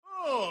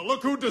Oh,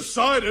 look who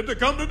decided to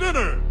come to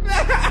dinner.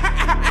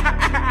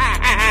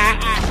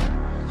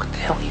 What the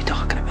hell are you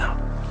talking about?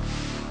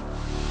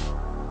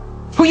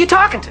 Who are you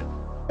talking to?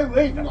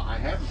 Wait, no, I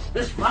haven't.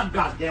 This is my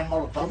goddamn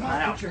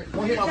motherfucker.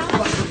 Go ahead,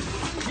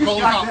 motherfucker. You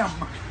goddamn.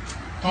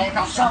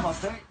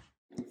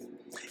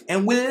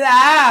 And we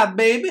live,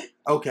 baby.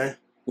 Okay.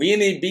 We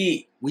in a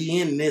beat.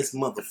 We in this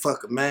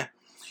motherfucker, man.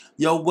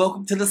 Yo,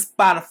 welcome to the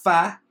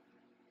Spotify.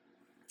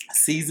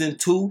 Season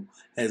 2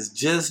 has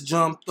just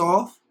jumped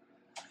off.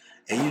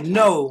 And you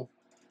know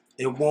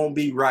it won't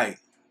be right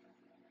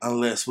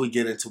unless we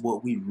get into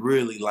what we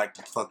really like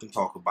to fucking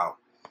talk about.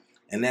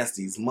 And that's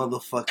these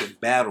motherfucking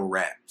battle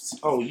raps.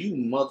 Oh, you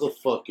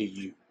motherfucker,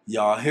 you.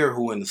 Y'all hear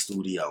who in the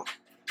studio?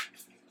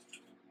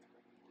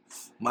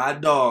 My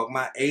dog,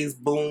 my ace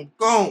boom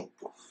boom.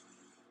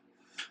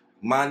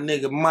 My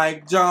nigga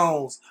Mike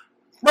Jones.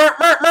 Burr,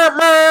 burr, burr,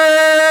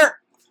 burr.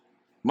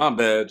 My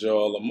bad,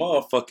 y'all. A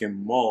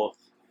motherfucking moth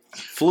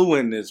flew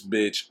in this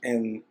bitch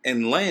and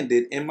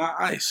landed in my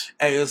ice.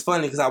 Hey, it's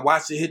funny because I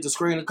watched it hit the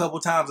screen a couple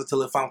times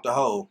until it found the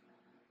hole.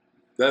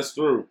 That's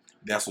true.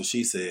 That's what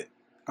she said.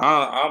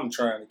 I'm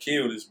trying to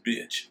kill this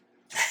bitch.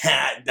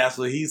 That's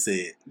what he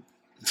said.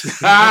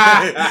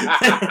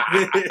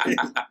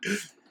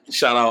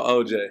 Shout out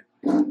OJ.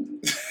 Oh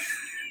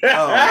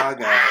my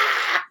God.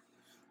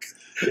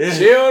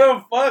 Chill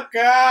the fuck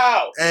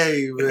out.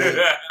 Hey, man.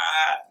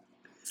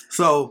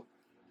 So,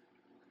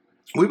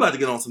 we about to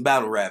get on some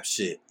battle rap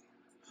shit.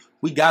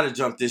 We got to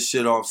jump this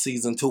shit off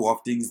season 2,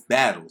 off these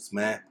battles,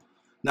 man.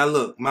 Now,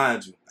 look,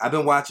 mind you, I've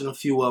been watching a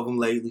few of them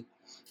lately.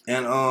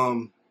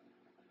 And,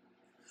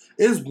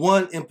 there's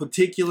one in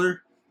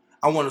particular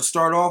I want to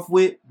start off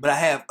with, but I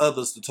have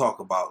others to talk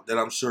about that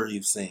I'm sure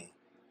you've seen.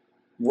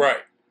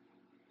 Right.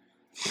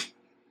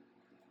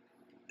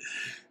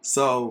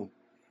 So,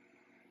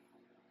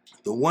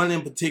 the one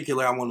in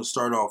particular I want to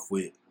start off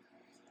with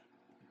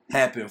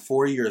happened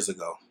 4 years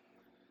ago.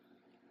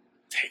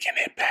 Taking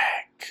it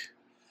back.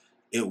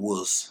 It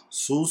was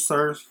Tsu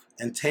Surf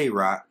and Tay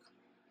Roc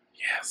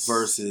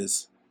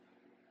versus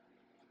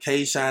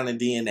K-Shine and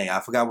DNA. I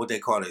forgot what they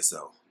call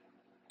themselves.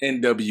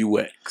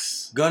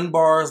 NWX. Gun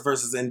Bars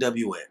versus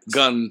NWX.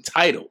 Gun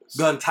Titles.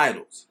 Gun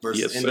Titles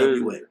versus Yes,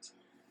 NWX. sir.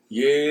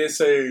 Yes,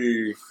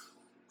 sir.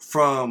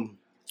 From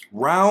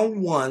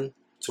round 1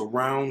 to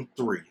round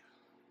 3.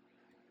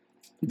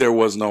 There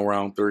was no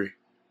round 3.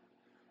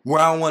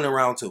 Round 1 and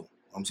round 2.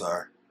 I'm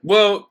sorry.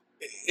 Well,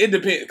 it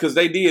depends, because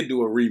they did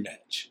do a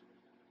rematch.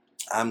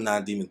 I'm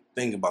not even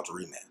thinking about the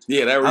rematch.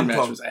 Yeah, that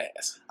rematch was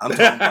ass. I'm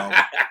talking about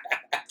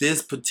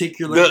this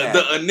particular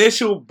the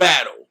initial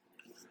battle.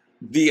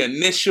 The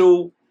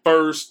initial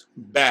first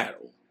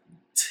battle.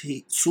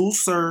 Tsu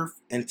Surf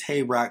and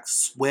Tay Roc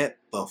swept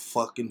the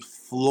fucking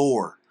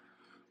floor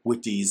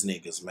with these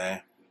niggas,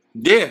 man.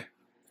 Yeah.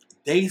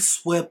 They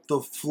swept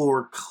the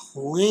floor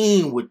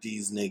clean with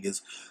these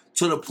niggas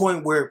to the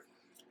point where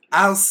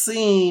I was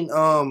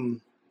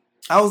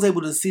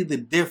able to see the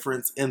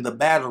difference in the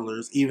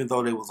battlers even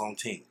though they was on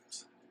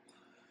teams.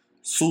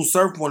 Tsu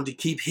Surf wanted to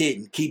keep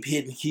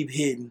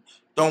hitting.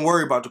 Don't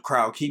worry about the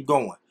crowd. Keep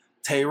going.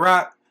 Tay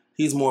Roc,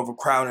 he's more of a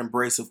crowd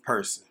embracive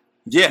person.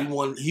 Yeah.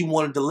 He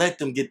wanted to let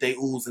them get their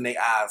oohs in their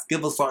eyes.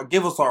 Give us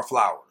our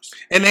flowers.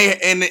 And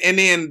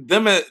then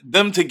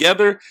them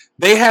together,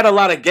 they had a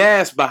lot of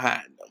gas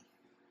behind them.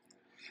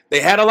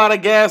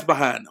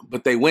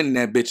 But they went in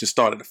that bitch and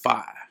started a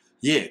fire.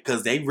 Yeah,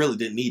 because they really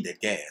didn't need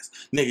that gas.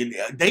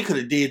 Nigga, they could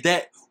have did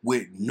that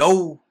with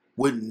no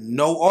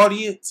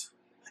audience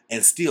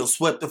and still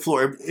swept the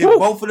floor. If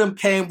both of them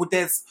came with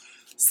that,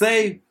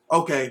 say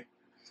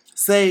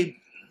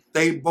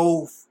they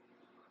both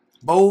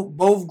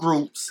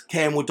groups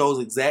came with those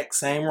exact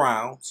same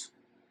rounds,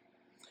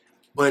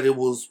 but it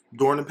was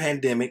during the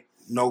pandemic,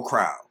 no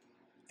crowd.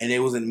 And they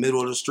was in the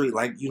middle of the street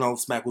like,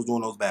 Smack was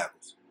doing those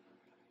battles.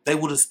 They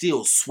would have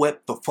still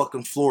swept the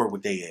fucking floor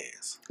with their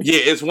ass. Yeah,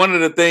 it's one of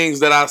the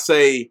things that I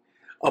say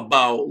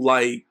about,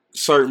 like,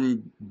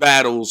 certain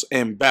battles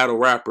and battle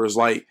rappers.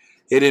 Like,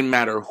 it didn't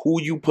matter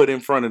who you put in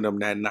front of them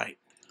that night.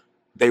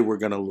 They were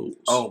going to lose.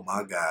 Oh,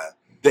 my God.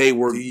 They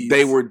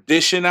were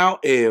dishing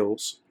out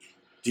L's.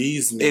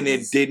 These niggas. And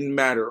it didn't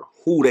matter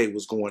who they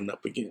was going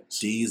up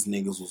against. These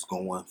niggas was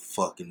going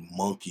fucking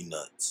monkey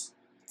nuts.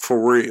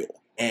 For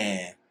real.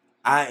 And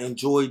I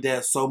enjoyed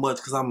that so much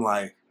because I'm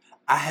like,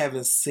 I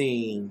haven't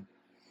seen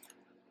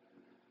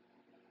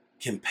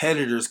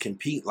competitors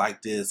compete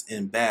like this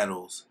in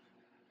battles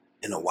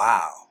in a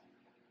while.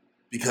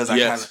 Because I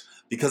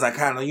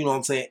kind of, you know what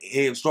I'm saying,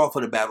 edged off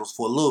of the battles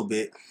for a little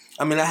bit.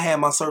 I mean, I had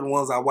my certain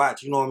ones I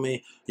watch, you know what I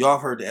mean? Y'all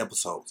have heard the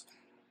episodes.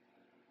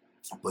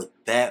 But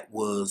that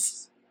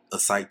was a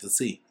sight to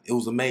see. It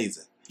was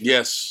amazing.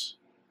 Yes.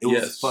 It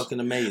was fucking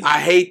amazing. I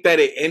hate that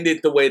it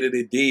ended the way that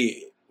it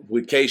did.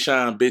 With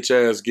K-Shine bitch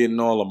ass getting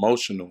all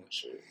emotional and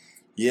shit.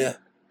 Yeah.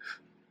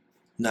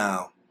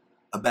 Now,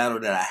 a battle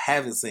that I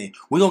haven't seen.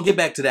 We're going to get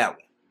back to that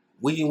one.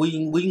 We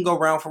can go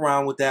round for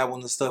round with that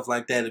one and stuff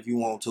like that if you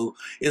want to.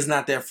 It's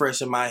not that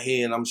fresh in my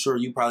head. I'm sure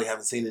you probably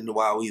haven't seen it in a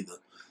while either.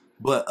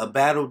 But a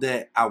battle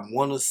that I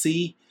want to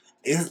see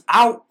is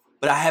out,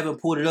 but I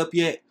haven't pulled it up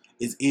yet,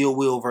 is Ill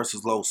Will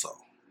versus Loso.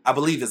 I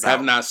believe it's out. I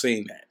have not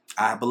seen that.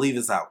 I believe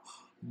it's out.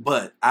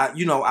 But I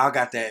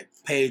got that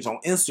page on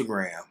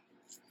Instagram.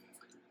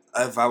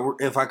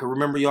 If I could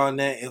remember y'all in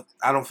that,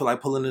 I don't feel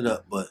like pulling it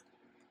up, but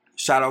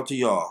shout out to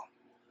y'all.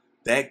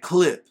 That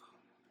clip.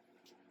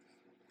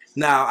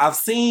 Now, I've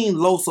seen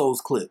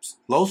Loso's clips.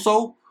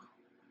 Loso,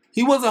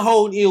 he wasn't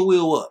holding Ill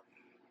Will up.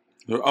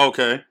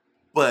 Okay.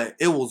 But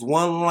it was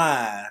one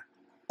line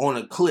on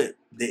a clip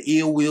that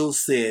Ill Will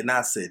said, and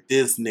I said,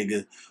 this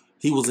nigga,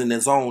 he was in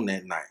his zone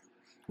that night.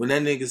 When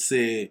that nigga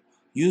said,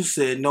 you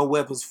said no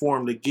weapons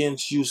formed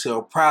against you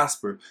shall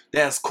prosper.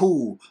 That's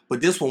cool.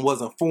 But this one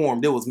wasn't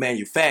formed. It was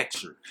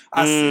manufactured.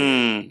 I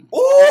said,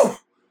 ooh!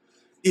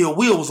 Ill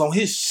Will was on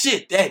his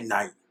shit that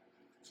night.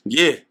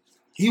 Yeah.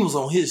 He was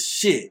on his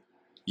shit.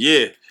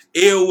 Yeah.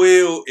 Ill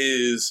Will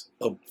is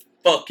a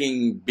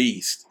fucking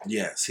beast.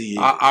 Yes, he is.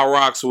 I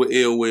rocks with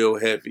Ill Will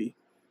heavy.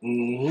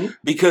 Mm-hmm.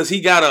 Because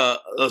he got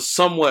a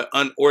somewhat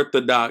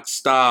unorthodox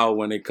style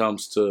when it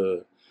comes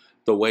to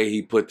the way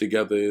he put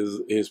together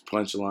his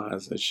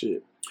punchlines and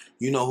shit.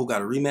 You know who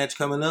got a rematch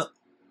coming up?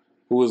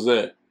 Who was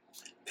that?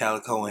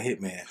 Calico and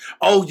Hitman.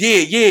 Oh,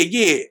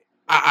 yeah.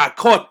 I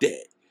caught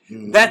that.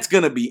 Mm-hmm. That's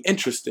going to be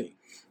interesting.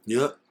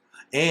 Yep.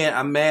 And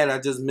I'm mad I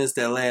just missed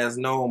that last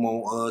gnome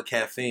on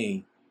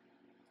Caffeine.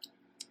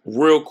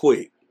 Real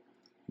quick.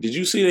 Did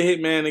you see the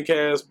Hitman and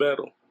Cass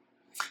battle?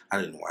 I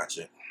didn't watch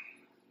it.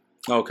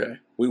 Okay.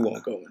 We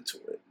won't go into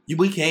it.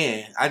 We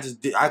can.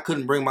 I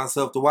couldn't bring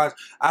myself to watch.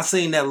 I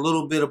seen that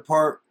little bit of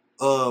part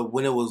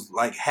when it was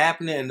like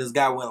happening and this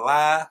guy went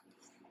live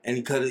and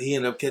he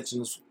ended up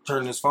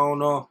turning his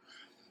phone off.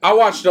 I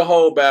watched the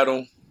whole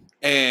battle,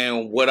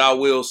 and what I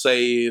will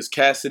say is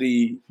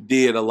Cassidy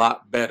did a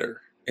lot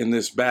better in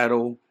this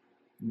battle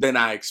than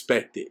I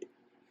expected.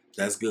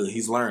 That's good.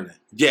 He's learning.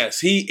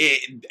 Yes,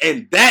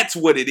 and that's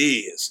what it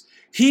is.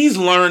 He's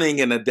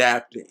learning and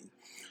adapting.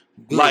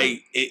 Good.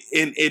 Like,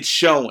 it's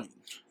showing.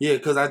 Yeah,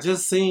 because I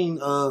just seen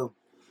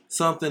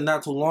something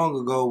not too long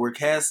ago where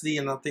Cassidy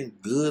and I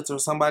think Goods or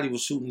somebody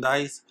was shooting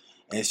dice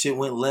and shit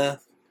went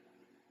left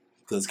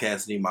because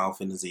Cassidy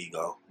mouthing his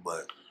ego.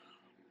 But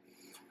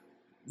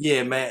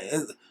yeah,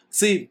 man.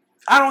 See,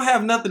 I don't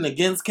have nothing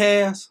against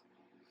Cass,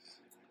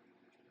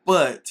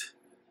 but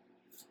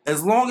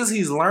as long as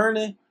he's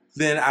learning,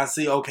 then I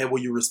see, okay,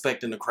 well, you're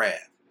respecting the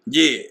craft.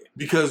 Yeah.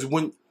 Because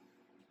when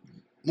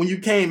you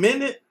came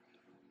in it,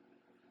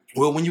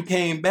 well, when you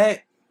came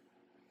back,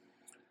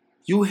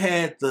 you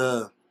had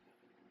the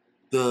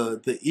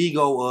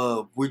ego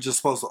of we're just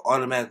supposed to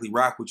automatically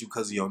rock with you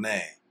because of your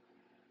name.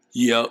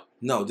 Yep.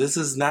 No, this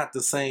is not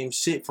the same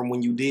shit from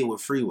when you did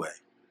with Freeway.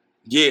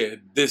 Yeah,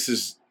 this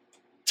is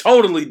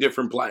totally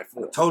different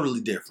platform.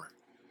 Totally different.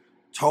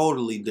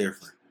 Totally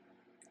different.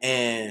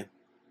 And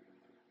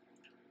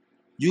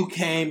you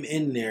came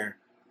in there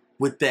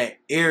with that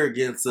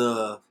arrogance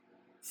of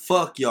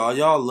fuck y'all.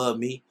 Y'all love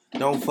me.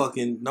 Don't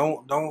fucking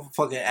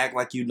act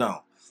like you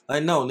don't.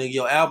 Like, no, nigga,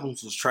 your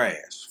albums was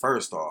trash,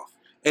 first off.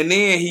 And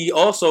then he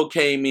also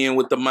came in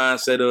with the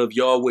mindset of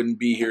y'all wouldn't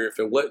be here if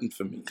it wasn't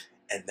for me.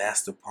 And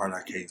that's the part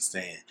I can't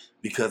stand.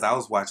 Because I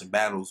was watching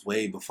battles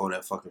way before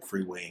that fucking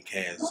Freeway and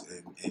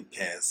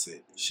Cass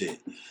shit.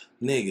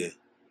 Nigga.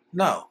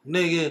 No.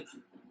 Nigga.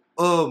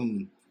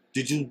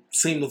 Did you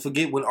seem to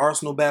forget when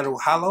Arsenal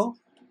battled Hollow?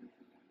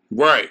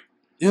 Right.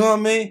 You know what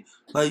I mean?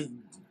 Like,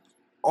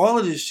 all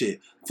of this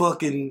shit.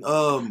 Fucking,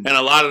 And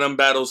a lot of them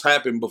battles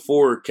happened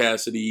before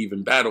Cassidy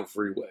even battled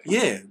Freeway.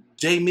 Yeah.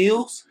 Jay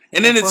Mills.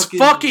 And then it's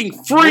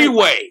fucking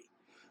Freeway.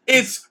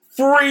 It's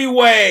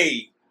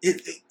Freeway.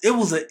 It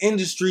was an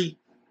industry.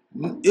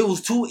 It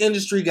was two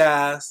industry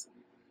guys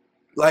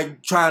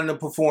like trying to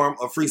perform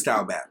a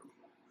freestyle battle.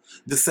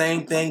 The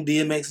same thing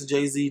DMX and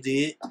Jay-Z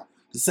did.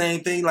 The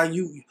same thing like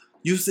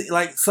you see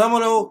like some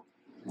of those.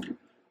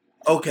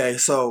 Okay,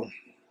 so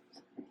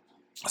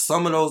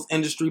some of those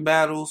industry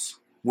battles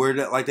where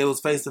they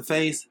was face to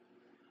face,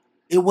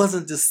 it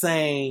wasn't the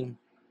same.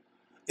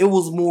 It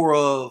was more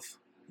of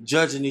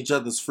judging each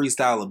other's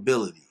freestyle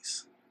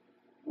abilities.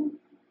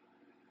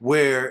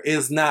 Where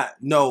it's not,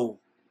 no,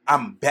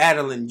 I'm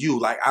battling you.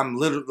 Like, I'm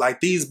literally, like,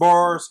 these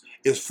bars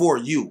is for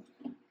you.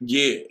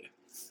 Yeah.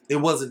 It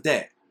wasn't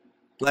that.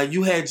 Like,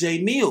 you had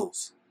Jay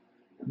Mills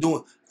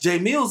doing, Jay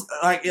Mills,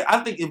 like,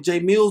 I think if Jay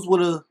Mills would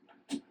have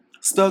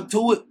stuck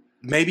to it,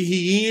 maybe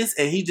he is,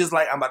 and he just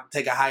like, I'm about to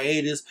take a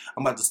hiatus,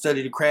 I'm about to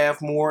study the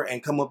craft more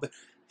and come up.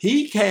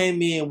 He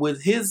came in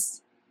with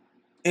his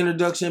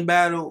introduction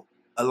battle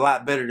a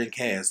lot better than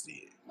Cass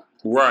did.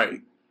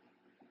 Right.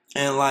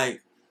 And,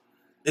 like,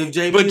 if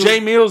Jay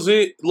Mills,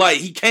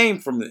 he came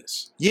from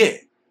this. Yeah.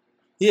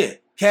 Yeah.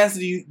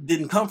 Cassidy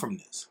didn't come from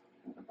this.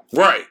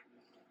 Right.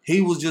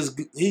 He was just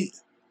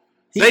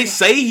they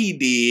say he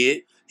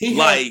did.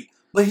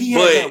 But he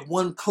had that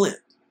one clip.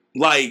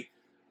 Like,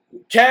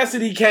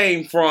 Cassidy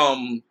came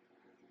from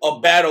a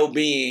battle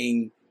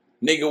being,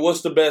 nigga, what's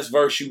the best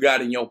verse you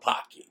got in your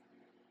pocket?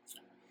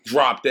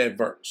 Drop that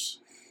verse.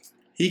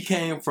 He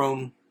came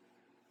from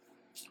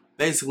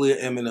basically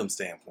an Eminem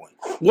standpoint.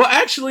 Well,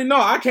 actually, no,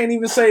 I can't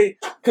even say,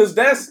 because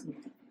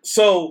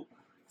So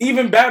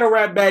even battle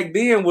rap back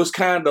then was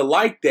kind of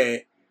like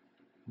that,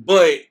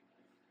 but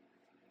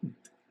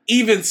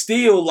even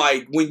still,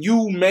 like when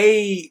you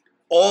made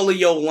all of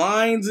your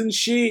lines and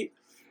shit,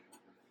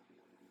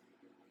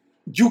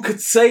 you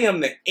could say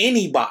them to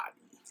anybody.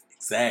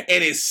 Exactly.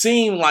 And it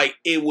seemed like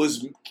it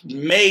was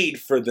made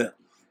for them.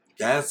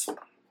 That's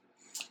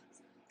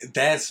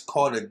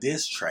called a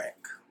diss track.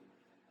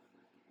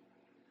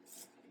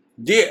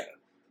 Yeah.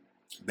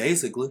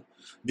 Basically.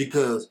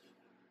 Because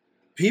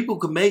people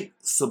could make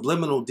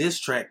subliminal diss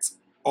tracks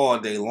all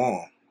day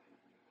long.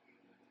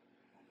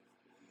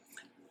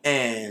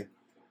 And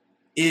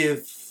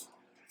if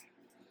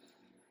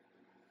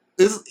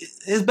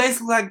it's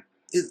basically like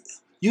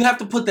you have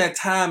to put that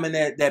time and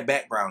that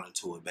background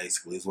into it,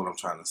 basically, is what I'm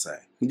trying to say.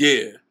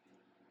 Yeah.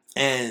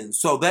 And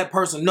so that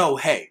person know,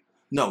 hey,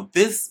 no,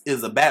 this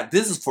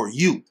is for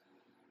you.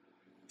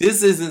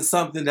 This isn't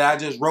something that I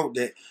just wrote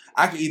that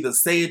I can either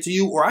say it to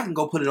you or I can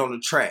go put it on the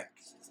track.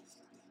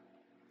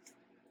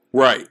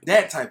 Right.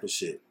 That type of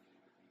shit.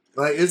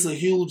 Like, it's a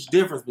huge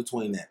difference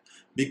between that.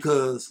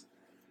 Because,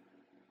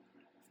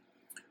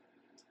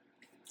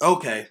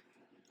 okay,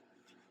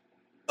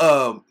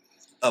 a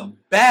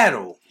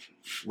battle,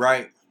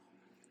 right,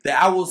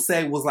 that I will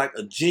say was like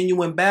a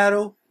genuine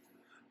battle,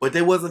 but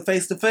they wasn't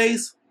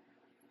face-to-face,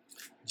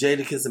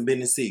 Jadakiss and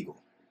Benny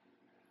Siegel.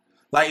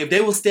 Like, if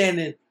they were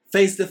standing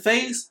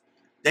face-to-face,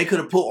 they could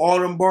have put all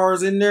them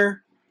bars in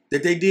there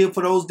that they did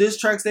for those diss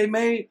tracks they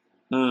made,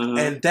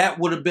 and that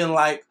would have been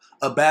like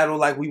a battle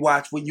like we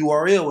watched with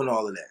URL and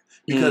all of that.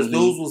 Because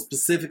those were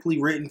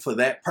specifically written for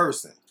that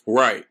person.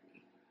 Right.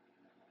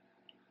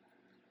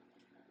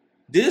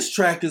 This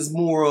track is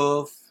more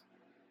of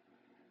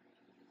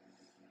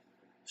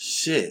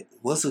shit.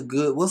 What's a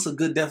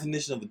good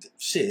definition of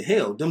shit?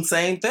 Hell, them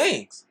same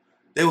things.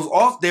 There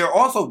are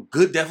also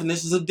good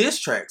definitions of diss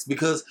tracks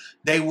because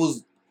they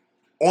was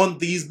on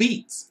these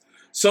beats.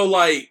 So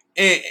like,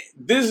 and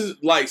this is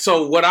like,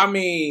 so what I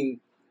mean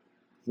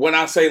when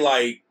I say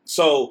like,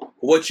 so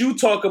what you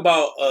talk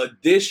about a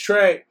diss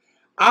track,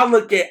 I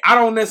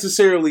don't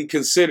necessarily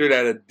consider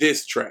that a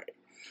diss track.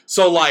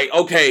 So like,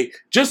 okay,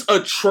 just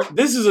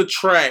this is a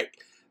track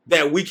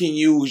that we can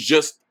use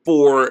just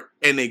for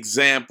an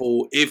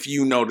example if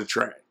you know the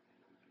track.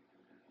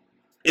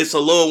 It's a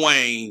Lil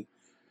Wayne,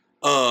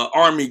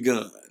 Army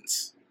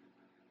Guns.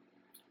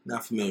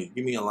 Not familiar.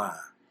 Give me a line.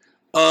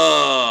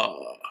 A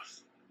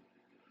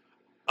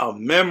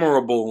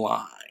memorable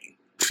line.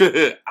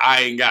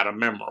 I ain't got a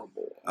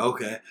memorable.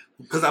 Okay.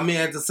 Because I mean,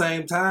 at the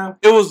same time,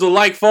 it was the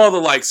Like Father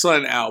Like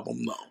Son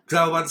album though. Because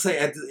I was about to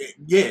say,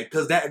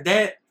 because that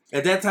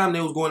at that time they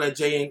was going at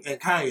Jay and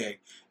Kanye,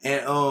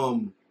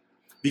 and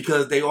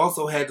because they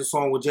also had the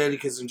song with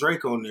Jadakiss and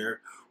Drake on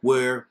there,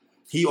 where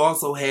he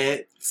also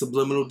had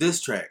subliminal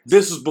diss track.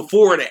 This is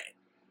before that.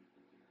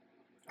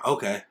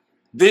 Okay.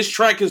 This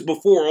track is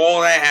before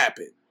all that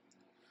happened.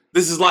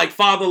 This is Like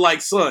Father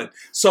Like Son.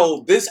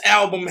 So this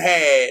album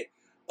had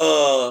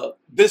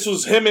this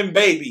was him and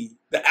Baby,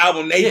 the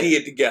album they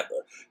did together.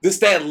 This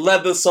that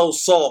Leather So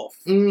Soft.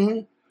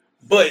 Mm-hmm.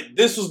 But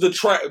this was the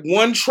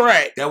one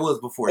track that was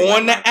before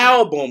on the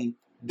album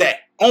that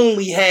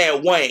only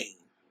had Wayne.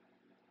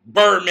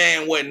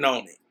 Birdman wasn't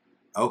on it.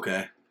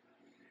 Okay.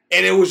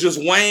 And it was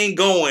just Wayne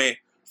going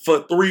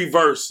for 3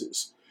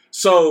 verses.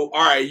 So,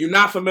 all right, you're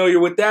not familiar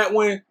with that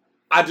one?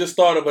 I just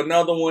thought of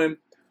another one,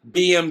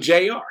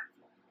 BMJR.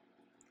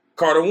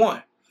 Carter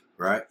 1.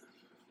 Right.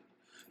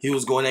 He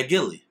was going at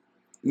Gilly.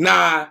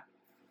 Nah.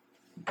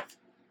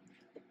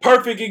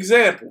 Perfect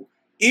example.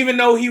 Even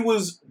though he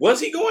was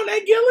he going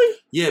at Gilly?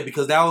 Yeah,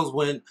 because that was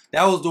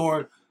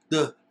during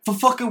the for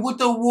fucking with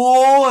the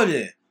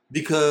water.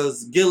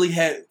 Because Gilly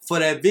had, for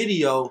that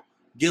video,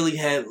 Gilly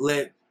had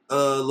let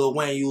Lil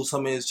Wayne use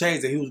some of his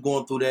chains, and he was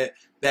going through that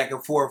back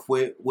and forth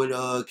with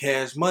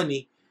Cash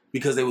Money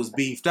because they was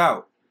beefed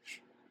out.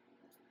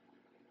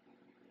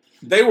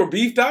 They were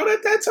beefed out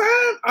at that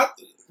time?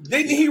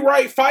 Didn't he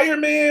write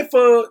Fireman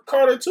for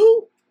Carter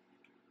 2?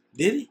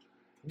 Did he?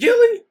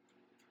 Gilly?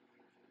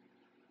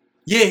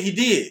 Yeah, he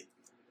did.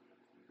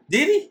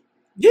 Did he?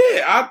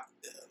 Yeah,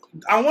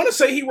 I want to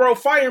say he wrote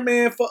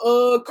Fireman for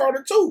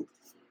Carter 2.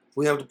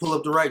 We have to pull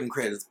up the writing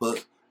credits,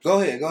 but go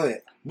ahead.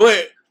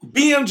 But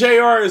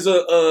BMJR is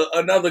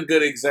another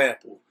good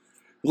example.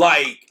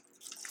 Like,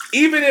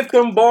 even if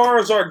them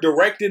bars are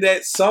directed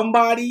at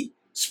somebody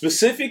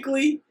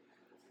specifically,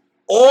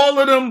 all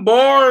of them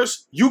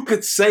bars you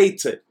could say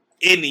to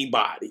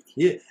anybody.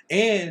 Yeah,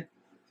 and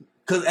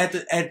because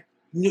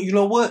you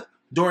know what?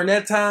 During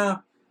that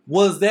time,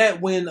 was that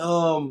when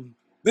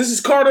this is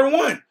Carter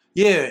 1.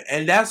 Yeah,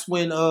 and that's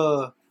when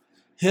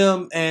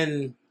him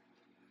and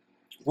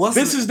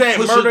this is that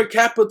Murder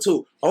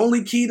Capital.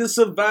 Only key to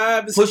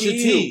survive is Pusha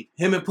T.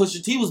 Him and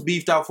Pusha T was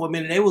beefed out for a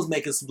minute. They was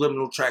making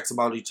subliminal tracks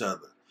about each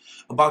other,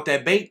 about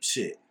that Bape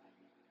shit.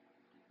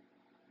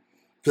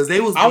 Because they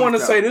was. I want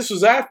to say this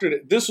was after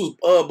that. This was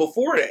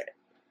before that.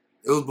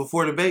 It was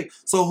before the Bape.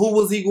 So who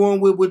was he going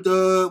with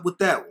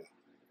that one?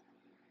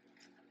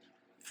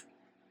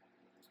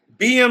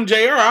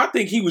 BMJR, I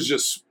think he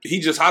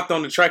just hopped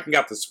on the track and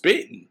got to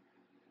spitting.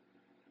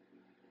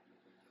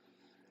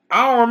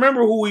 I don't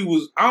remember who he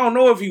was. I don't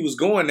know if he was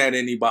going at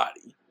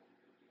anybody.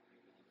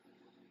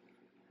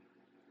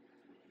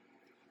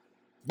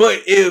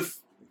 But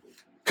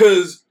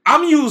because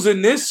I'm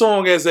using this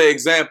song as an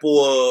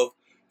example of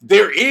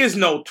there is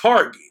no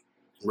target.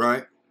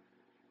 Right.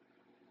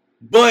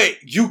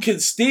 But you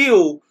can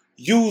still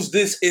use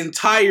this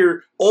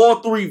entire, all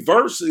three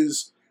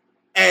verses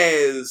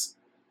as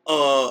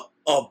a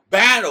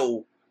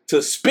battle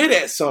to spit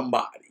at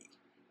somebody.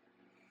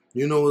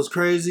 You know what's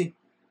crazy?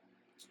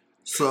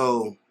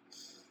 So,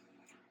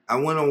 I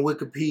went on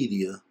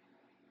Wikipedia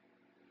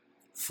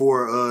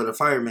for the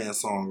Fireman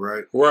song,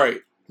 right?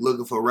 Right.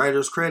 Looking for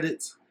writer's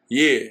credits.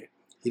 Yeah.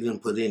 He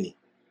didn't put any.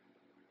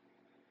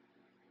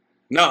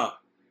 Nah.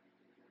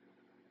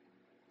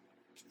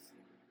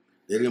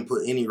 They didn't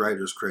put any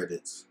writer's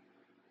credits.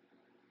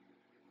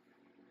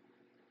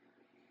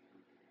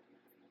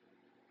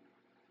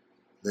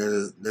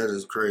 That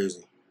is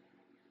crazy.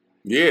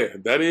 Yeah,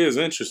 that is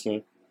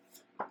interesting.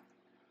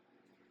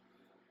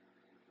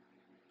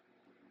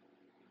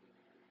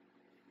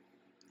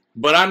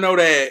 But I know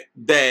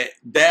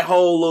that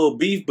whole little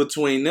beef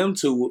between them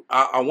two,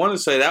 I want to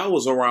say that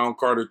was around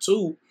Carter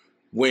 2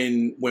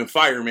 when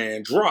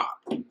Fireman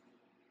dropped.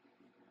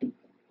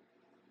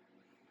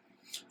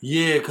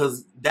 Yeah,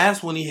 because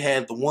that's when he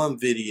had the one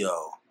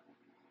video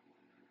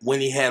when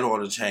he had all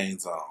the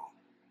chains on.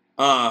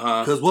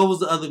 Uh-huh. Because what was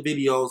the other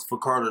videos for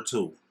Carter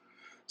 2?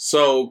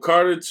 So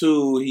Carter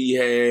 2,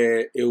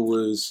 it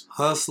was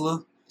Hustler.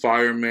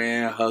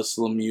 Fireman,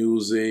 Hustler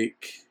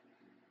Music.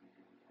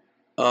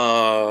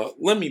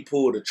 Let me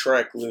pull the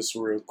track list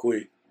real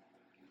quick.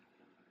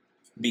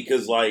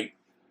 Because, like,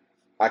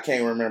 I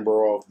can't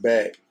remember off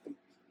bat,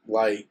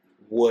 like,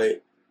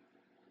 what.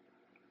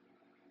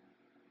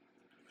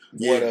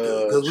 Yeah,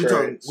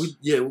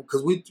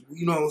 because we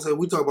you know what I'm saying,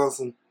 we talk about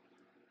some.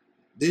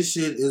 This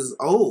shit is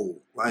old,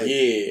 like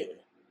yeah.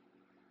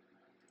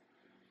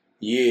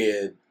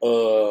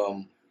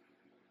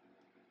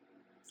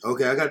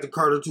 Okay, I got the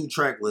Carter 2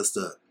 track list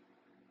up.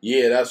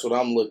 Yeah, that's what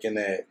I'm looking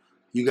at.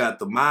 You got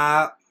the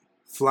Mob,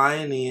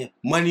 Flying In,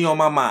 Money on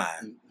My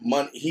Mind.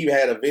 He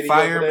had a video.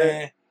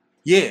 Fireman.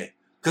 Yeah,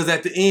 because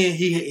at the end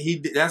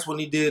he that's when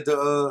he did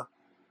the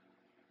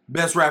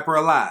Best Rapper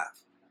Alive.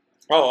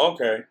 Oh,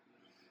 okay.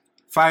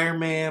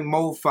 Fireman,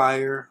 Mo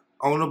Fire,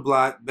 On the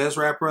Block, Best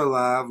Rapper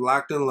Alive,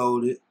 Locked and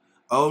Loaded,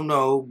 Oh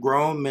No,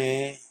 Grown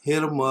Man,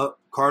 Hit 'Em Up,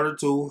 Carter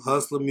 2,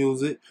 Hustler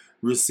Music,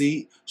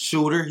 Receipt,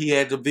 Shooter. He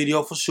had the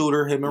video for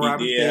Shooter, him and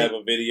Robert. He did have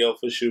a video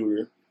for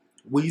Shooter.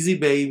 Weezy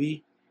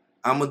Baby,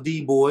 I'm a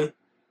D-Boy.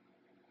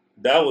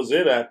 That was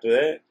it after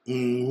that.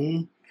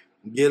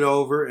 Mm-hmm. Get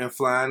Over and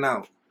Flying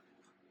Out.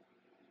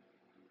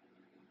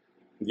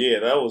 Yeah,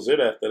 that was it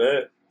after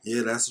that.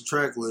 Yeah, that's the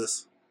track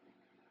list.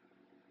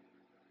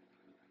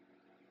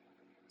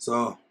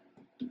 So,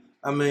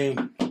 I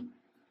mean,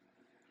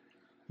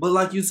 but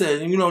like you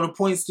said, you know, the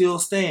point still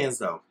stands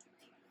though.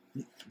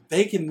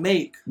 They can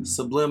make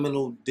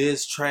subliminal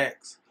diss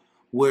tracks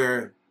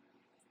where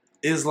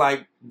it's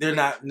like they're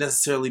not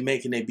necessarily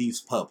making their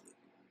beefs public.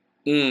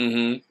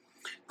 Mm-hmm.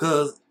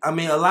 Because, I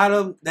mean, a lot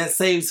of that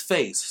saves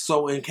face.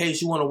 So in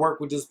case you want to work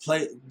with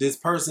this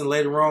person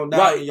later on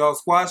down and y'all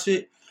squash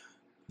it,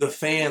 the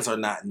fans are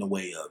not in the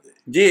way of it.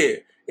 Yeah.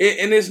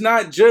 And it's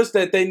not just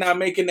that they not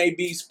making their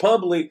beats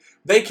public.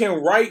 They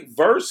can write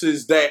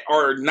verses that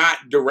are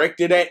not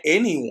directed at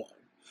anyone.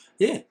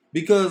 Yeah,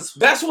 because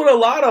that's what a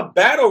lot of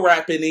battle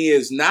rapping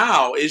is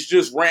now. It's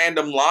just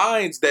random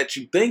lines that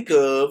you think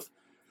of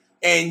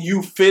and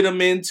you fit them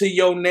into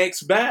your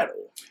next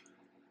battle.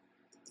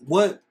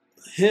 What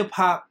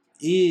hip-hop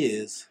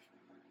is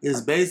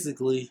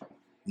basically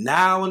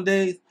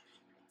nowadays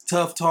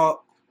tough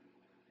talk,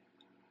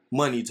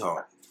 money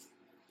talk.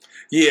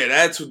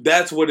 Yeah,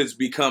 that's what it's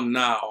become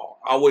now.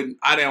 I'll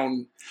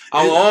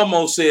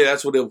almost say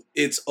that's what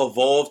it's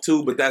evolved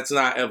to, but that's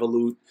not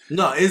evolution.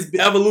 No,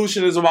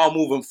 evolution is about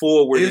moving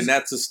forward, and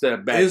that's a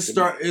step back.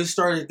 It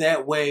started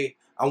that way,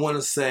 I want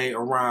to say,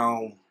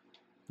 around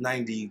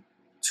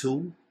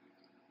 92.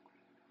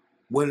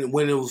 When it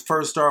was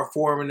first started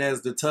forming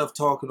as the tough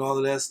talk and all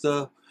of that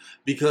stuff.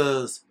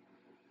 Because,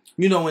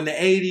 you know, in the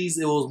 80s,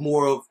 it was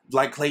more of,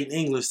 like Clayton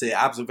English said,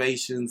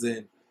 observations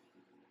and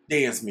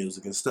dance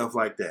music and stuff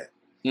like that.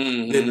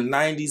 Mm-hmm. Then the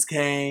 90s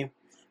came,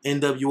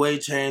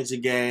 NWA changed the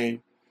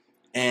game,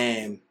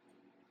 and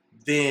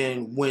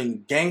then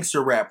when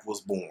gangster rap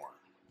was born,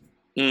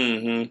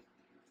 mm-hmm.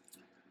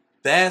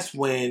 that's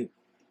when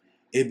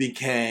it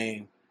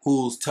became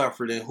who's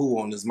tougher than who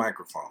on this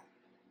microphone.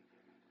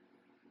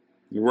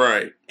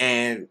 Right.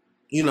 And,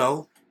 you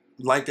know,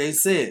 like they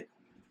said,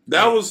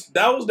 that was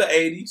the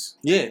 80s.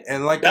 Yeah,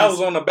 and like that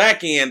was on the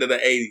back end of the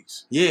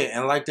 80s. Yeah,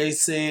 and like they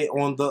said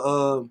on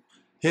the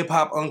Hip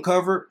Hop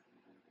Uncovered,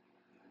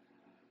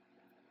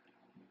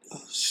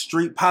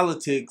 street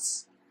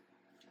politics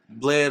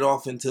bled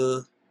off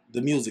into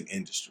the music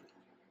industry.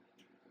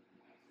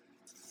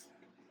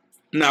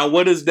 Now,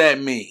 what does that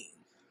mean?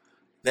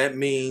 That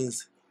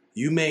means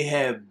You may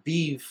have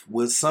beef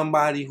with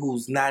somebody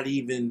who's not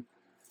even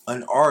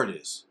an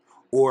artist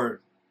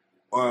or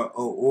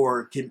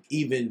can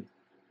even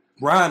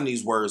rhyme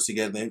these words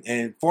together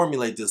and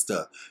formulate this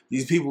stuff.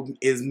 These people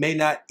may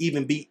not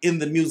even be in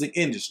the music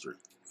industry.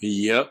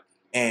 Yep.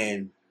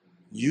 And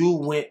you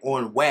went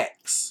on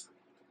wax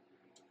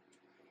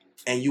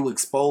and you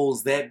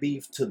exposed that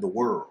beef to the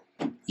world.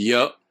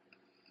 Yep.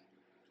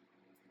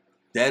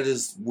 That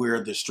is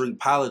where the street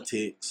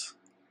politics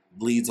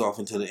bleeds off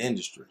into the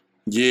industry.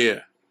 Yeah.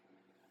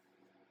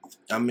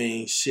 I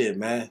mean, shit,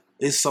 man.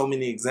 There's so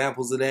many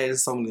examples of that.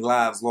 There's so many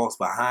lives lost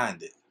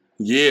behind it.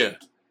 Yeah.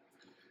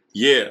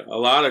 Yeah. A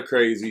lot of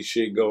crazy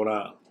shit going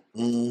on.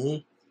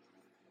 Mm-hmm.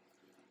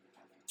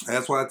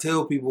 That's why I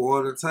tell people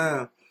all the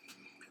time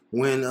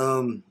when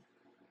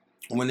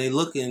they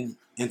looking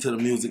into the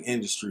music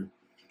industry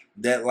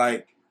that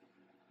like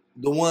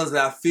the ones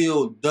that I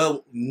feel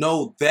don't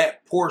know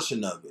that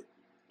portion of it.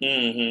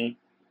 Mm-hmm.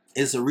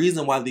 It's the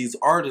reason why these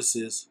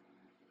artists,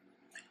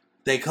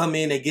 they come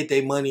in, they get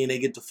their money, and they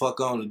get the fuck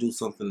on and do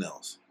something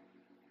else.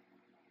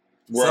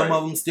 Right. Some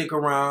of them stick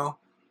around,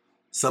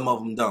 some of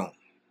them don't.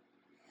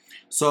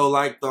 So,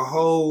 like, the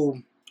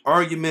whole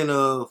argument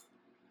of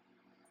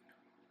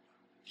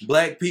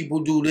black people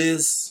do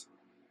this,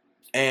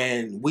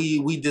 and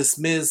we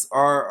dismiss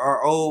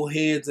our old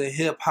heads in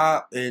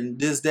hip-hop and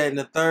this, that, and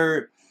the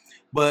third,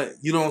 but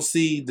you don't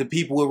see the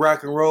people with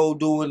rock and roll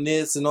doing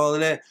this and all of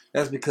that.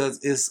 That's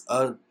because it's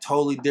a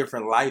totally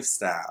different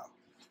lifestyle.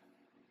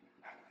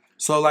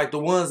 So, like, the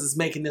ones that's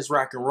making this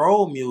rock and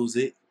roll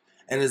music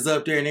and is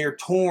up there and they're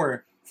touring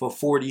for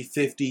 40,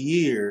 50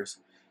 years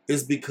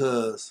is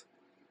because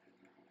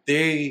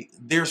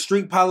their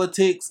street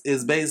politics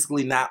is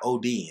basically not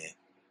ODing.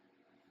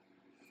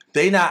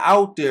 They not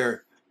out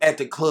there at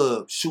the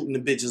club shooting the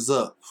bitches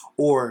up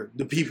or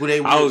the people they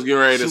I was getting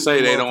ready to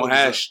say they don't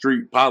have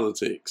street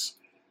politics.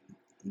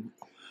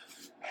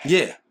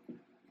 Yeah.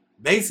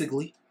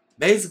 Basically,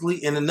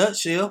 in a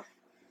nutshell,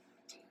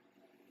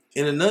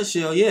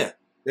 yeah.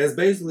 That's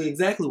basically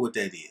exactly what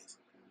that is.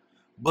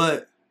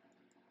 But,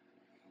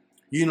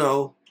 you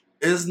know,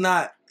 it's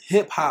not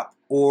hip-hop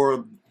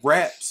or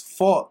rap's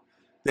fault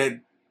that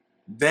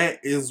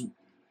is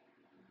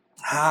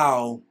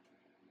how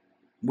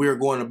we're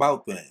going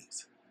about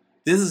things.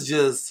 This is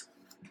just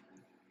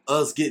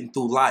us getting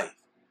through life.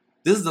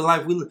 This is the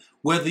life we live.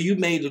 Whether you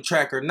made the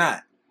track or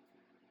not,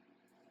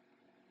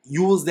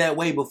 you was that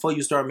way before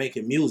you started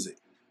making music.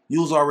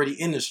 You was already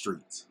in the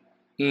streets.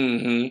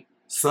 Mm-hmm.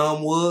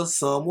 Some was,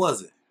 some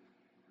wasn't.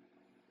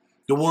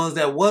 The ones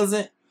that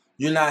wasn't,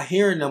 you're not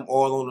hearing them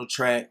all on the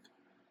track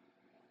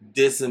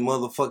dissing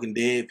motherfucking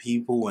dead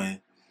people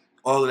and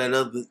all that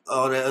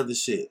other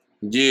shit.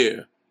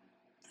 Yeah.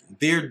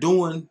 Their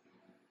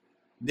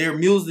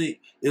music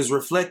is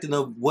reflecting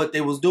of what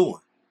they was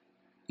doing.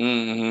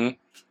 Mm-hmm.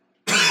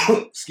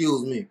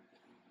 Excuse me.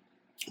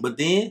 But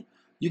then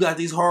you got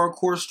these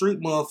hardcore street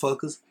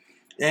motherfuckers,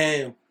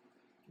 and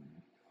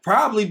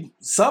probably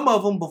some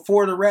of them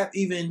before the rap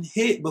even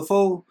hit,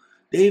 before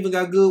they even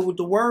got good with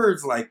the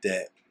words like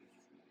that,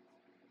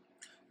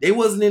 they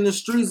wasn't in the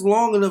streets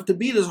long enough to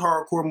be this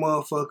hardcore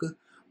motherfucker,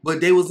 but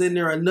they was in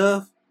there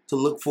enough to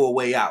look for a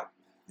way out.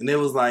 And they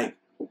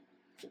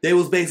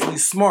was basically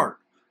smart.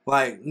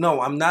 Like,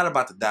 no, I'm not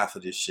about to die for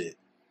this shit.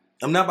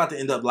 I'm not about to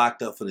end up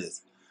locked up for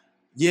this.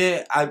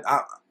 Yeah,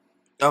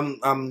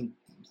 I'm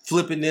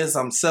flipping this,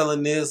 I'm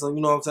selling this,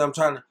 you know what I'm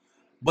saying?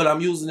 But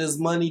I'm using this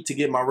money to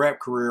get my rap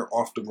career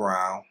off the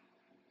ground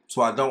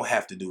so I don't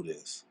have to do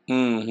this.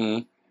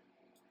 Mm-hmm.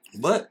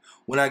 But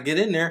when I get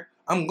in there,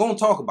 I'm going to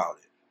talk about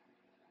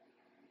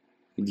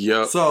it.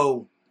 Yep.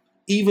 So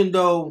even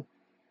though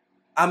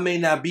I may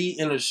not be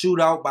in a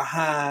shootout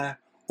behind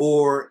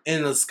or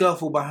in a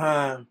scuffle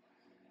behind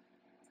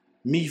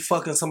me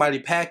fucking somebody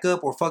pack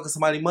up or fucking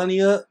somebody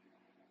money up,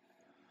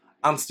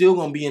 I'm still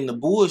going to be in the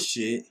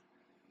bullshit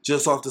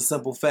just off the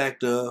simple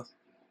fact of,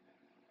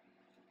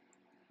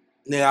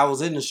 I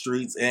was in the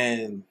streets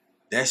and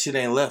that shit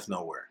ain't left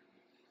nowhere.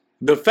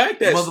 The fact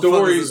that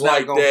stories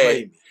like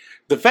that,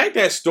 the fact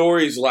that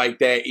stories like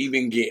that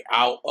even get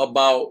out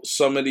about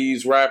some of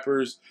these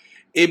rappers,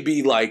 it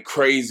be like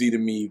crazy to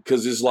me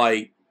because it's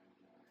like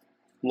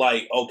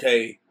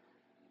okay,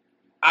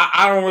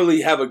 I don't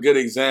really have a good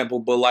example,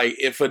 but like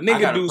if a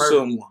nigga do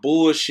some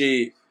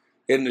bullshit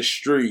in the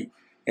street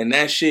and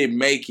that shit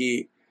make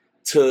it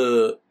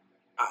to,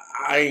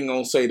 I ain't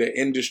gonna say the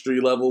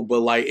industry level, but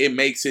like it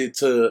makes it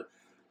to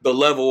the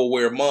level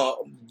where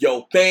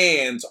your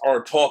fans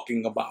are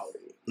talking about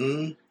it.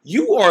 Mm-hmm.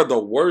 You are the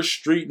worst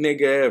street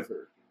nigga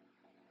ever.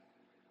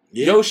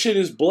 Yeah. Your shit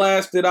is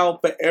blasted out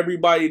for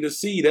everybody to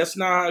see. That's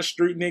not how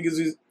street niggas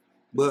is.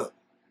 But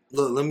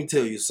look, let me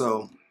tell you.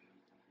 So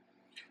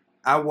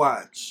I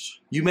watched.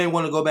 You may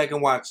want to go back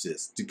and watch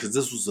this because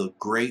this was a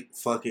great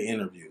fucking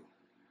interview.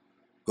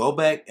 Go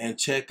back and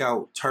check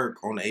out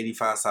Turk on the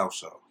 85 South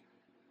Show.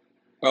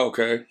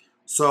 Okay.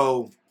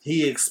 So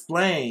he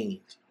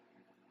explained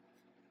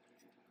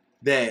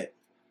that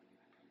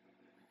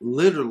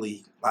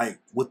literally, like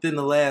within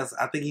the last,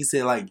 I think he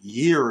said like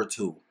year or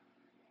two,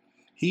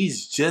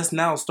 he's just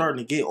now starting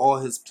to get all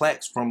his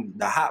plaques from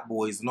the Hot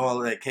Boys and all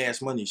of that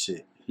Cash Money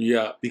shit.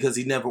 Yeah. Because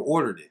he never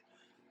ordered it.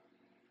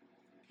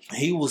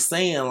 He was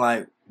saying,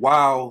 like,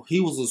 while he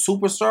was a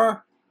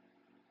superstar,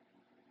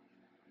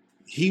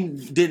 he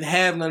didn't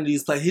have none of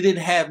these plaques. He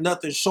didn't have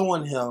nothing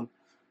showing him,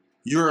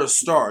 you're a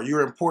star.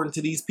 You're important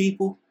to these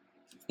people.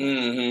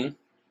 Mm-hmm.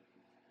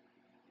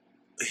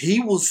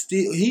 He was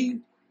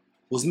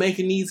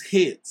making these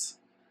hits.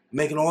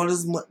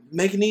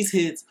 Making these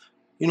hits,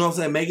 you know what I'm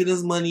saying, making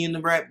his money in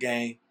the rap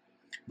game,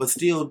 but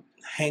still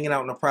hanging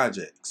out in the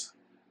projects.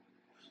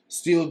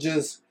 Still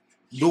just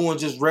doing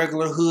just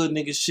regular hood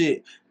nigga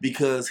shit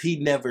because he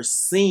never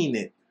seen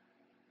it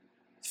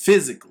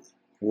physically.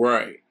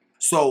 Right.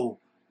 So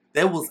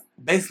that was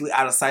basically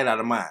out of sight, out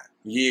of mind.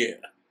 Yeah.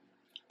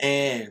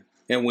 And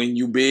when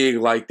you big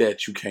like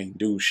that, you can't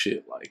do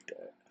shit like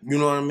that. You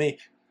know what I mean?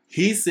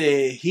 He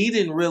said he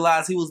didn't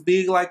realize he was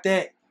big like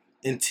that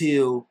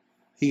until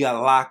he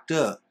got locked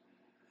up.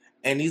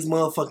 And these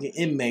motherfucking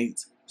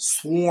inmates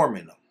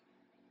swarming him.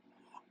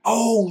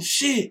 Oh,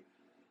 shit.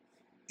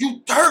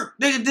 You Turk.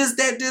 Nigga, this,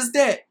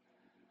 that.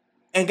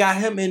 And got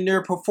him in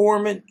there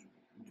performing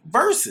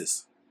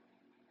verses.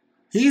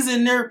 He's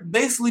in there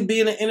basically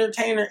being an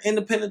entertainer in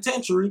the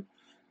penitentiary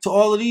to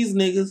all of these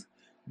niggas.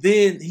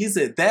 Then he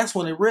said that's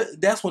when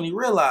he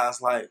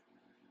realized, like,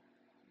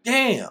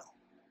 damn,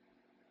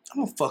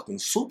 I'm a fucking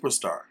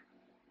superstar.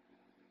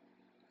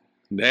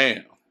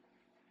 Damn.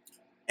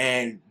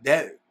 And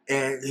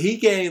he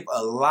gave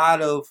a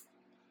lot of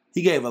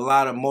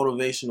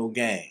motivational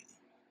game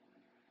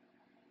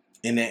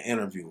in that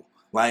interview.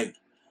 Like,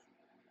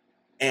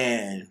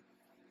 and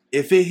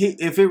if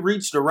it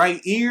reached the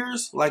right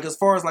ears, like as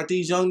far as like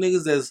these young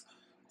niggas that's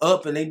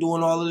up and they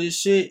doing all of this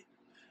shit,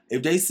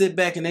 if they sit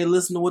back and they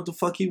listen to what the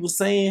fuck he was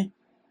saying,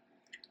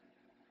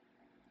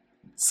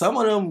 some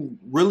of them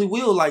really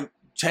will like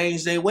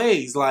change their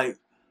ways. Like,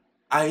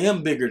 I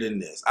am bigger than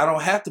this. I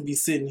don't have to be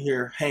sitting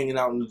here hanging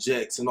out in the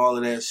jets and all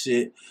of that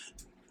shit,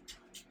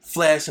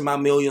 flashing my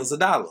millions of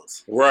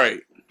dollars.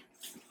 Right.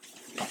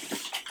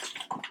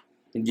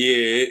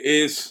 Yeah,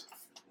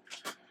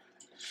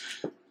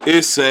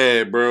 it's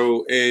sad,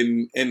 bro.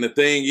 And the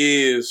thing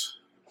is,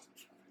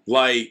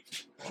 like,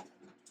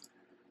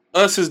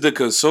 us as the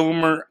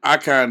consumer, I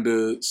kind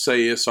of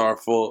say it's our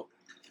fault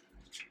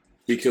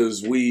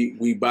because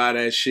we buy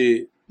that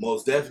shit.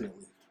 Most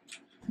definitely.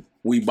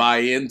 We buy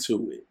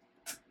into it.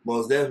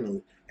 Most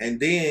definitely. And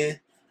then,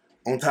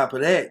 on top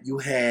of that, you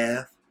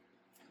have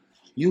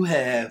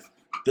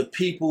the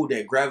people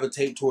that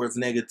gravitate towards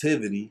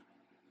negativity,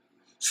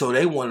 so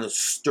they want to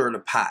stir the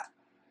pot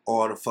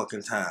all the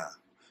fucking time.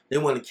 They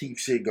want to keep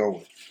shit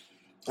going.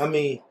 I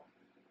mean,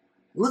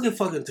 look at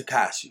fucking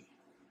Tekashi.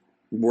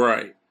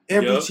 Right.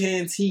 Every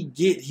chance he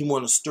get, he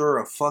want to stir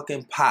a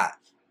fucking pot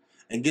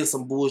and get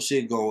some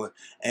bullshit going,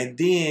 and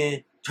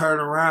then turn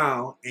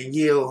around and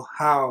yell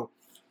how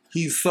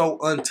he's so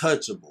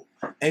untouchable.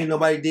 Ain't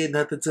nobody did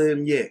nothing to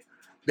him yet.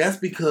 That's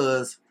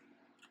because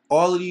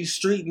all of these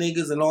street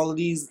niggas and all of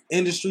these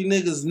industry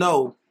niggas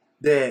know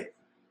that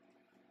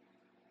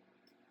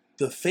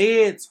the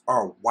feds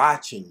are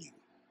watching you.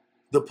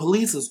 The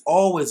police is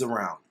always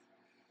around.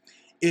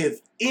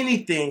 If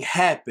anything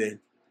happened,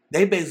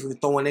 they basically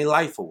throwing their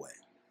life away.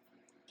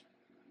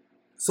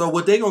 So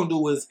what they gonna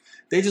do is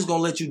they just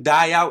gonna let you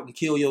die out and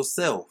kill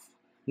yourself.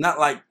 Not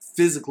like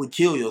physically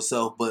kill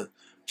yourself, but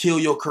kill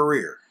your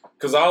career.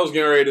 Because I was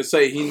getting ready to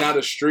say, he not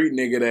a street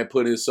nigga that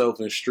put himself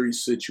in street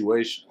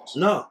situations.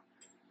 No.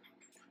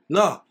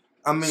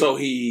 I mean, so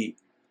he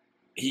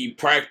is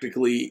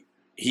practically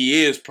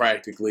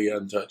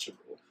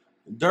untouchable.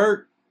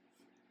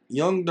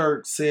 Young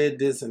Dirk said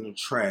this in a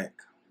track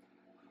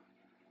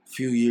a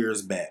few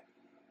years back.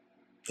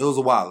 It was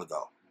a while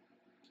ago.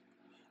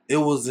 It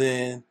was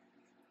in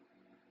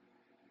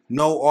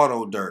No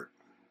Auto Dirk.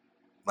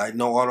 Like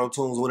no auto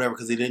tunes, whatever,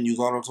 because he didn't use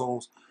auto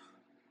tunes.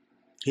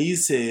 He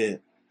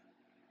said,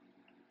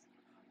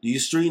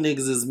 these street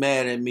niggas is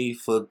mad at me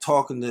for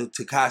talking to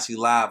Tekashi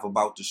live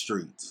about the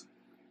streets.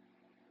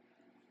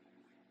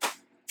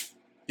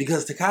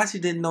 Because Tekashi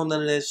didn't know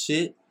none of that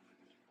shit.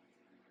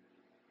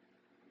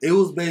 It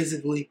was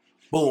basically,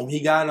 boom, he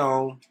got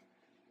on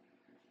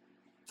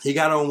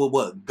with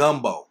what?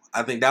 Gumbo.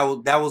 I think that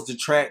was the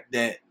track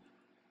that,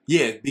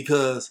 yeah,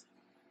 because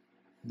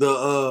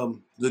the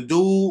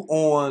dude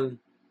on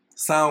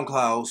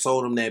SoundCloud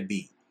sold him that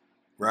beat,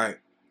 right?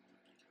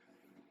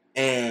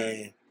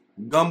 And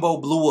Gumbo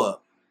blew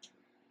up,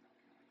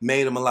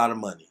 made him a lot of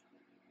money.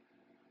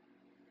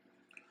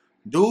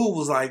 Dude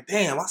was like,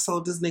 damn, I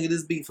sold this nigga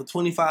this beat for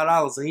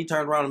 $25 and he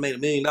turned around and made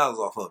 $1 million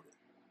off of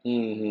it.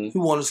 Mm-hmm. He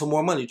wanted some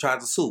more money, tried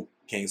to sue.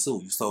 Can't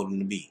sue, you sold him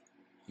the beat.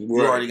 Right.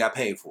 You already got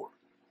paid for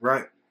it,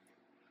 right?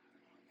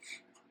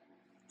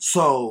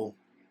 So,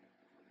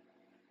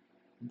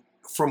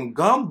 from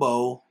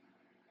Gumbo,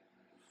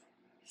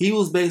 he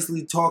was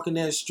basically talking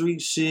that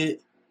street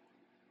shit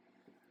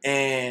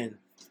and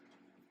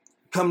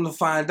come to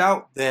find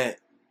out that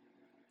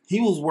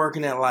he was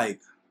working at like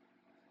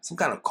some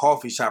kind of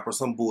coffee shop or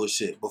some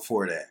bullshit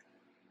before that.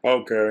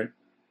 Okay.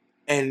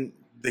 And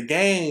the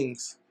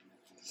gangs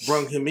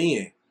brung him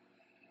in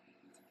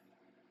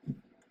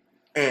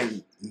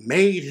and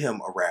made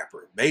him a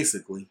rapper,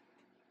 basically.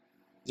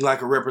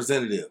 Like a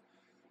representative.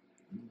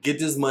 Get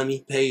this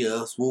money, pay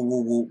us,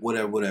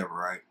 whatever,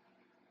 right?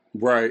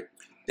 Right.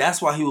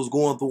 That's why he was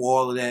going through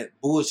all of that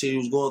bullshit. He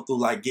was going through,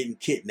 like, getting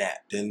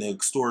kidnapped and the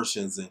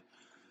extortions and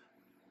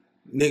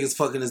niggas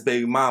fucking his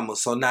baby mama.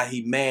 So now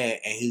he mad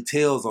and he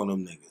tells on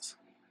them niggas.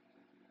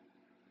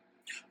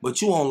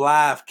 But you on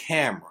live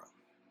camera.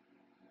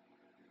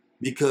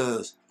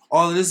 Because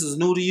all of this is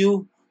new to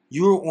you.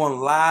 You're on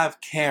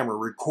live camera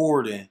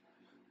recording,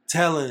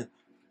 telling,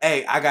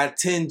 hey, I got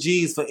 10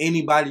 G's for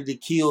anybody to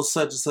kill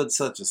such and such,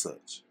 such and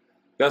such.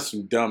 That's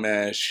some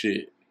dumbass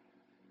shit.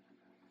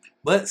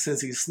 But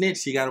since he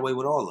snitched, he got away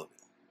with all of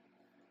it.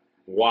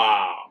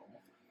 Wow.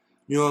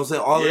 You know what I'm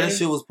saying? All of that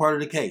shit was part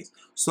of the case.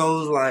 So it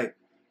was like,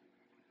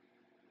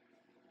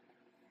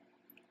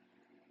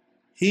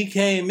 he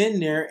came in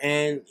there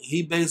and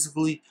he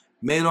basically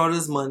made all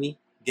this money,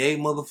 gave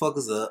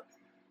motherfuckers up,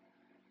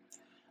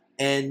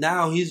 and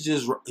now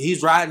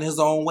he's riding his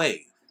own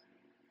wave.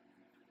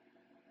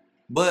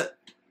 But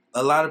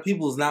a lot of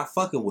people is not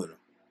fucking with him.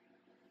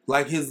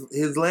 Like his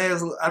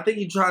last, I think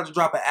he tried to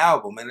drop an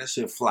album and that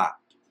shit flopped.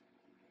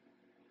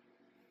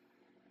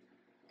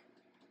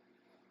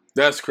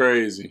 That's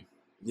crazy.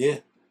 Yeah.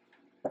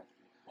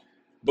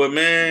 But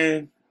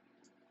man,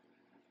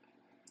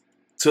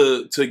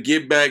 to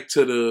get back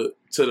to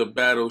the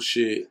battle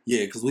shit.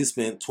 Yeah, because we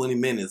spent 20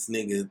 minutes,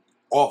 nigga,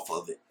 off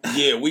of it.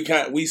 Yeah,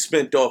 we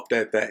spent off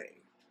that thing.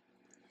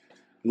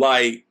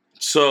 Like,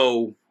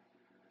 so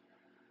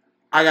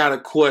I got a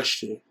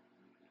question.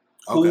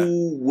 Okay.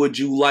 Who would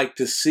you like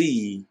to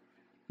see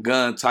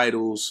gun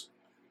titles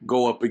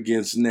go up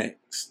against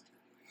next?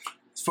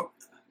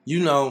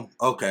 You know,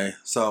 okay,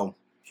 so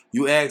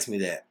you asked me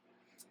that.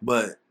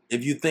 But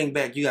if you think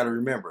back, you got to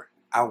remember,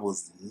 I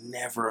was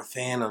never a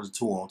fan of the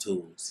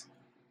 2-on-2s.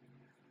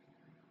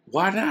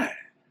 Why not?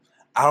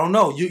 I don't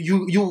know.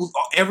 You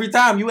every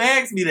time you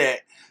ask me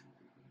that,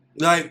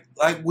 like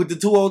with the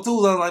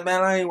 2-on-2s, I was like,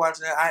 man, I ain't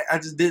watching that. I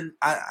just didn't.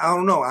 I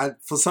don't know.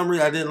 For some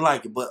reason I didn't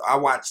like it, but I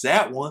watched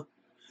that one,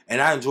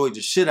 and I enjoyed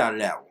the shit out of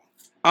that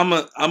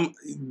one. I'm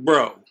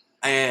bro.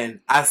 And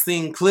I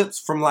seen clips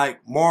from like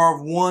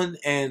Marv 1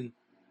 and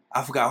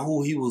I forgot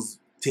who he was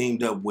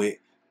teamed up with.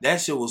 That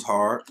shit was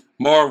hard.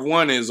 Marv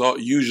 1 is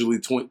usually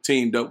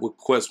teamed up with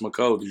Quest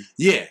McCody.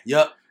 Yeah.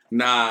 Yep.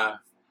 Nah.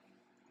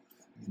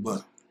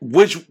 But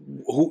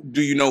who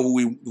do you know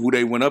who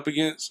they went up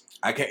against?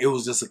 I can't. It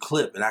was just a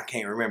clip, and I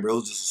can't remember. It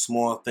was just a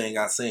small thing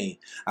I seen.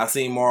 I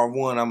seen Marv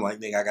 1. I'm like,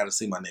 nigga, I got to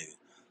see my nigga.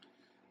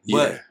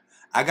 But Yeah.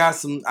 I got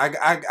some.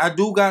 I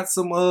do got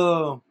some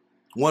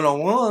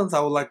one-on-ones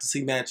I would like to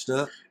see matched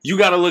up. You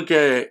got to look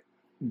at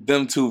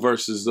them two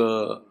versus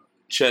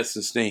Chess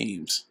and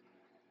Steams.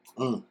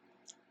 Mm.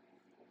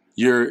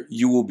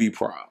 You will be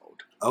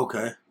proud.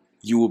 Okay.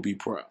 You will be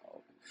proud.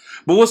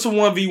 But what's the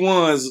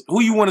 1v1s?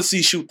 Who you want to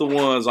see shoot the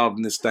ones off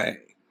in this thing?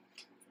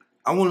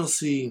 I want to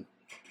see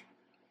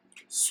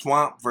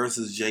Swamp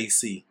versus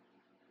JC.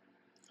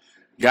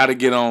 Got to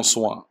get on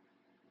Swamp.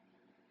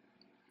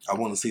 I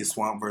want to see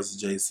Swamp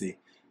versus JC.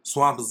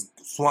 Swamp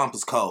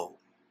is cold.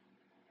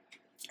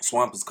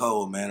 Swamp is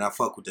cold, man. I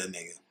fuck with that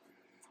nigga.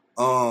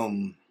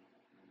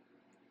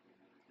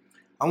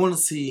 I want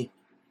to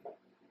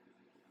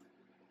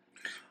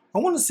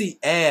see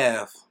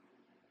Av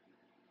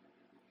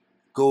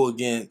go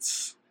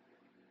against.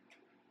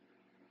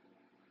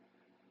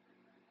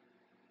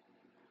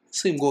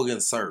 See him go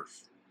against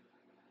Surf.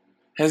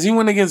 Has he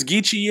went against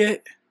Geechee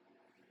yet?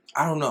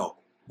 I don't know,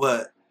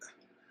 but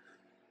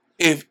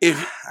If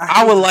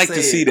I would like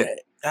to see that.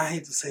 I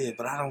hate to say it,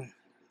 but I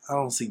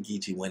don't see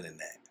Geechee winning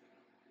that.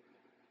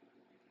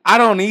 I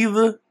don't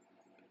either.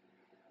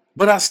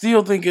 But I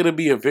still think it'll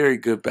be a very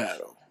good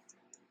battle.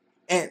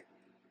 And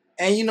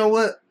you know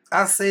what?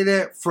 I say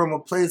that from a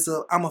place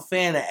of I'm a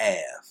fan of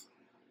Av.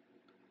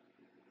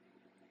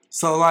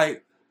 So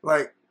like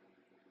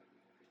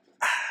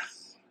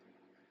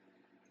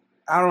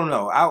I don't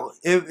know.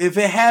 If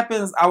it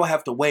happens, I would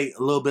have to wait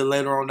a little bit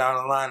later on down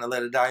the line and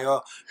let it die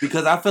off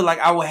because I feel like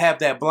I would have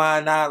that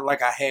blind eye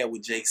like I had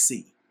with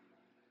JC.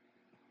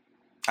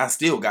 I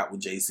still got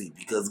with JC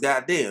because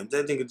goddamn,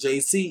 that nigga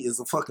JC is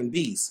a fucking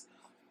beast.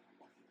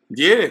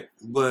 Yeah.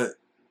 But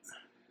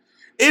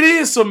it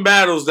is some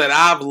battles that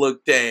I've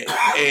looked at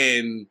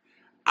and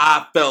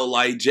I felt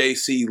like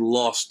JC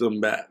lost them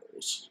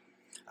battles.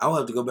 I'll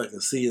have to go back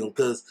and see them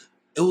because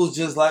it was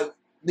just like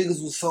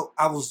niggas was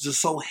I was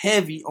just so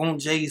heavy on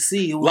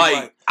JC. It was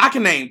like I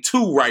can name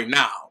two right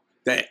now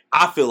that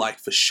I feel like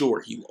for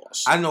sure he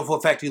lost. I know for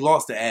a fact he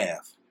lost to Av.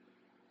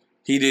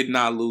 He did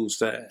not lose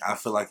that. I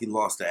feel like he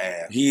lost to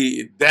Av.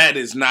 That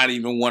is not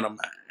even one of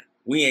mine.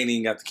 We ain't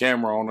even got the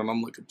camera on and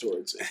I'm looking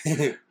towards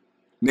it.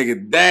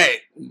 Nigga,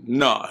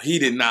 he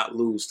did not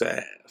lose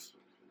to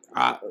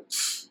Av.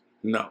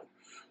 No.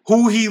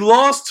 Who he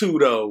lost to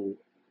though,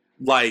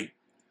 like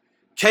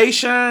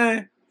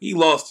K-Shine, he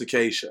lost to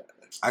K-Shine.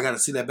 I gotta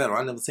see that battle.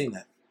 I never seen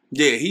that.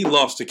 Yeah, he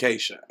lost to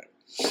K-Shine.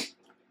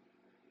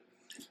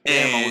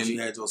 Damn, I wish And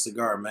you had your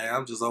cigar, man.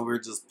 I'm just over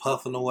here just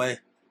puffing away.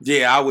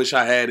 yeah, I wish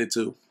I had it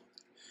too.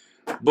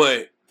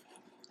 But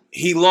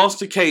he lost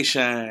to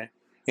K-Shine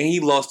and he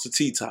lost to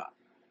T-Top.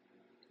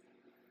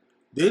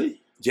 Did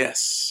he?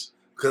 Yes.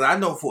 Because I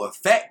know for a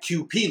fact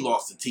QP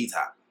lost to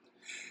T-Top.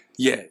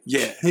 Yeah.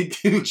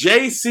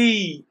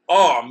 JC,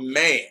 oh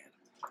man.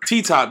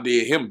 T-Top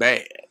did him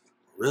bad.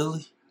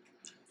 Really?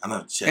 I'm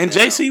going to have to check And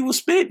that JC out. was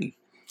spitting.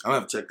 I'm going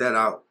to have to check that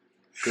out.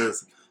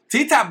 Because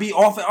T-Top be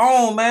off and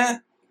on,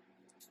 man.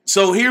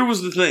 So here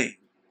was the thing.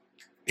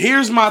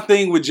 Here's my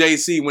thing with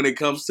JC when it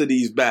comes to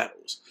these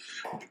battles.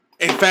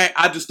 In fact,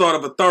 I just thought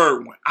of a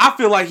third one. I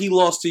feel like he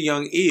lost to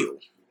Young Ill.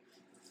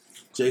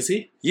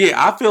 JC? Yeah,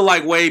 I feel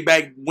like way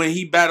back when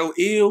he battled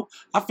Ill,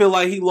 I feel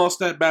like he lost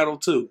that battle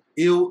too.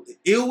 Ill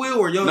Will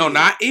or Young No, Ill?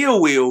 not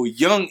Ill Will,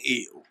 Young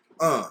Ill.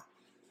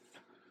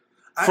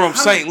 From How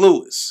St. many-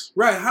 Louis.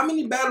 Right. How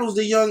many battles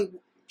did Young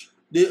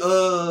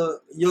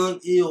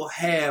Ill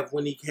have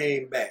when he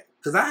came back?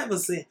 Because I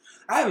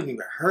haven't even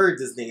heard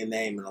this nigga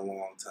name in a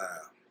long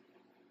time.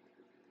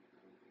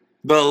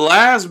 The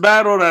last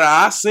battle that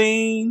I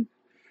seen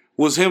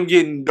was him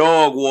getting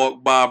dog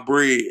walked by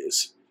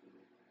Briz.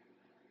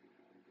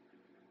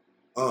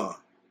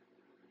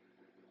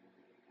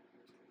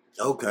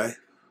 Okay.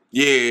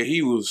 Yeah,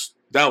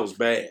 that was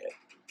bad.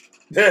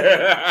 You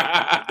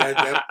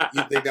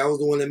think that was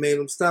the one that made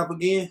him stop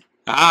again?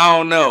 I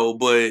don't know,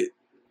 but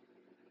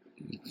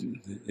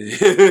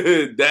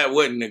that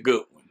wasn't a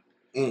good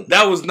one.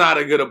 That was not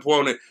a good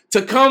opponent.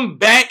 To come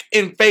back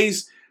and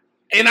face,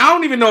 and I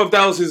don't even know if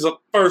that was his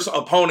first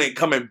opponent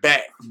coming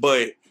back,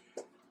 but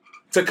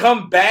to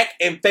come back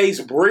and face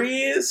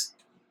Briz,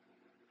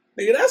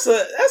 nigga,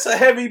 that's a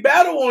heavy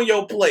battle on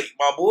your plate,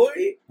 my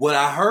boy. What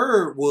I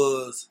heard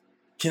was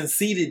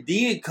Conceited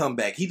did come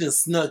back. He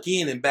just snuck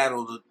in and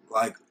battled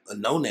like a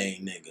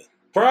no-name nigga.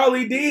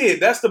 Probably did.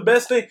 That's the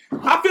best thing.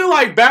 I feel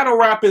like battle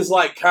rap is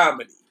like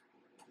comedy.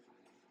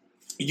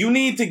 You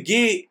need to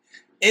get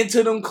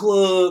into them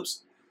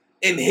clubs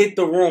and hit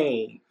the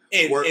room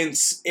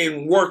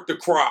and work the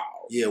crowd.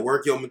 Yeah,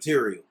 work your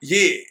material.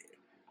 Yeah.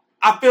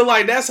 I feel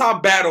like that's how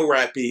battle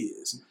rap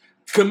is.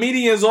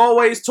 Comedians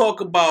always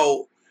talk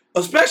about,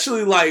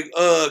 especially like,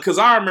 because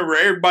I remember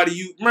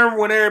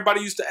when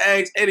everybody used to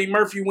ask Eddie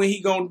Murphy when he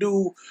gonna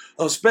do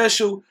a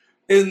special,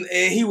 and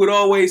he would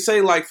always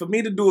say, like, for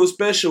me to do a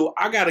special,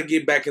 I gotta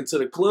get back into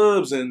the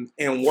clubs and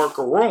work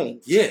a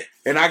room. Yeah.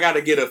 And I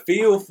gotta get a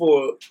feel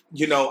for,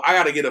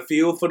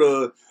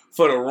 the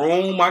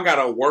room. I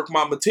gotta work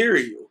my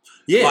material.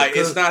 Yeah. Like,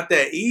 it's not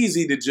that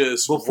easy to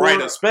just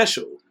write a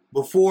special.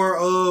 Before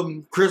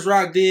Chris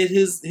Rock did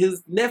his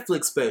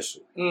Netflix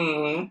special,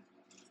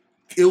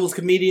 it was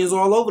comedians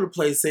all over the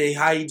place saying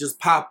how he just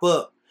pop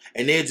up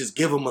and they'd just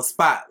give him a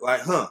spot,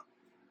 like,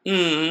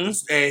 and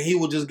he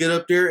would just get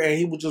up there and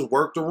he would just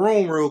work the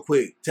room real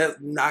quick,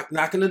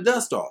 knocking the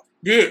dust off.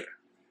 Yeah.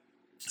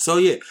 So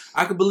yeah,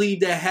 I could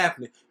believe that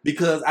happening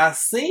because I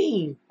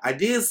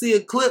did see a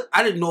clip.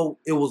 I didn't know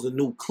it was a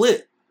new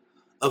clip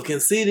of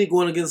Conceited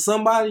going against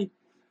somebody,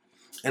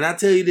 and I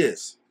tell you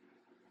this,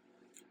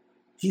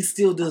 he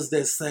still does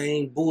that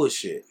same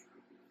bullshit.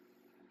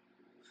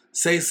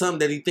 Say something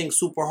that he thinks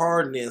super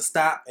hard and then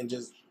stop and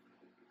just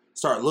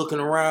start looking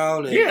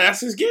around. And, yeah,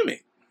 that's his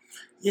gimmick.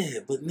 Yeah,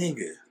 but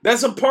nigga.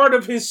 That's a part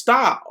of his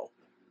style.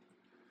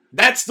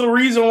 That's the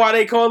reason why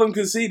they call him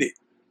Conceited.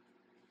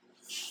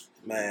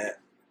 Man.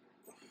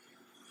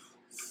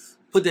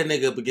 Put that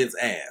nigga up against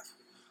Av.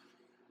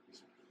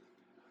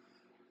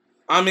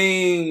 I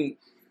mean,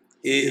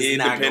 it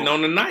depends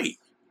on the night.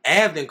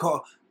 Av didn't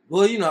call...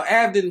 Well,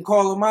 Av didn't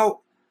call him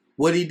out.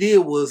 What he did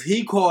was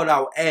he called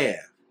out Av.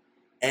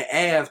 And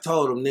Av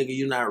told him, nigga,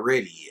 you're not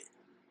ready yet.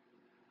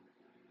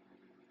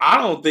 I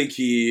don't think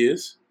he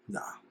is. Nah.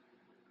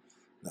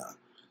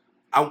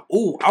 I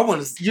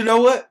want to... You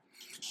know what?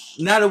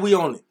 Now that we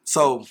on it.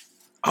 So...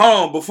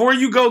 Before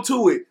you go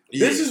to it,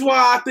 This is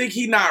why I think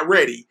he not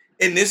ready.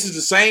 And this is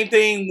the same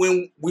thing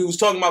when we was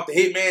talking about the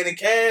Hitman and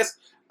Cass.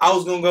 I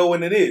was going to go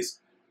into this.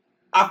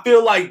 I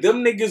feel like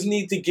them niggas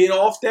need to get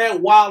off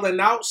that wild and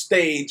out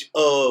stage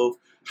of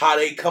how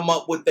they come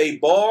up with their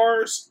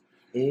bars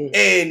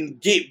and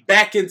get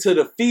back into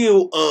the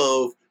field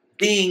of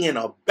being in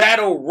a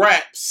battle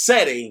rap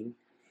setting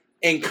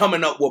and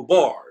coming up with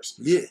bars.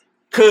 Yeah.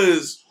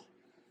 Because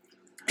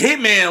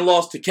Hitman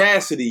lost to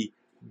Cassidy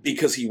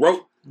because he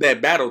wrote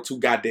that battle too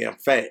goddamn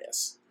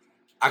fast.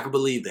 I can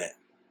believe that.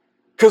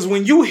 Because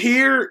when you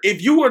hear,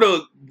 if you were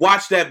to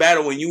watch that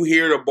battle and you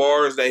hear the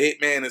bars that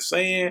Hitman is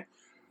saying,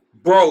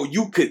 bro,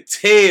 you could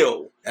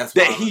tell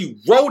that he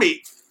wrote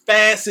it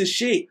fast as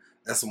shit.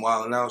 That's some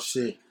wild and out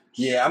shit.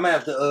 Yeah, I'm gonna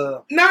have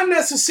to Not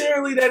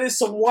necessarily that it's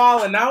some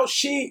wild and out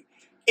shit.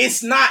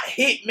 It's not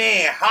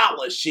Hitman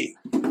holla shit.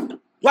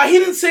 Like, he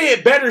didn't say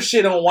it better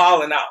shit on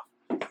Wild and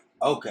Out.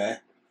 Okay.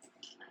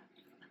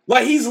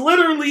 Like, he's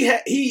literally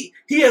he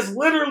has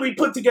literally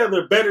put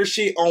together better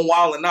shit on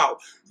Wild and Out.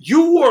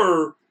 You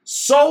were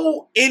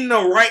so in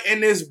the right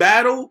in this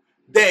battle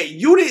that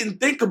you didn't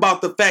think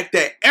about the fact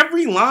that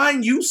every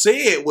line you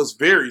said was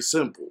very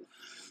simple.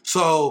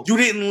 So you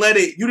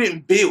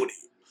didn't build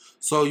it.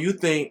 So you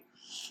think,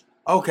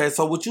 okay,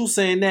 so what you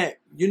saying that,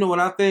 you know what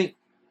I think?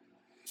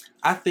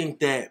 I think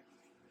that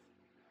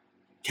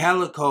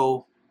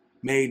Calico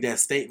made that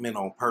statement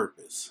on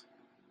purpose.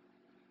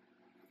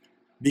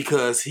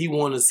 Because he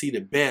wanted to see the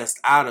best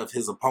out of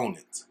his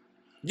opponents.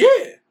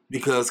 Yeah.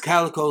 Because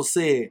Calico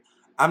said,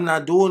 I'm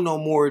not doing no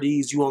more of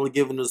these. You only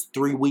giving us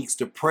 3 weeks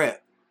to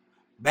prep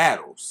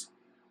battles.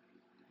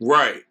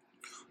 Right.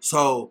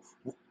 So,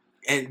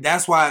 and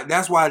that's why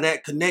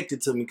that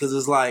connected to me. Because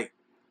it's like,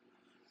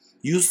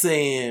 you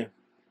saying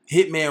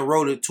Hitman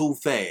wrote it too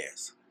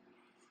fast.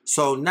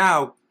 So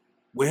now,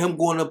 with him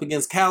going up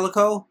against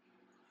Calico,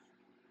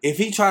 if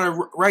he try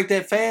to write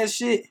that fast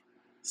shit,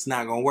 it's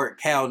not going to work.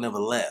 Cal never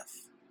left.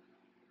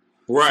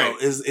 Right.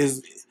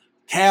 So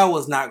Cal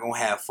was not gonna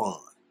have fun.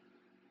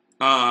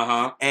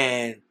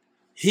 And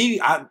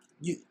it's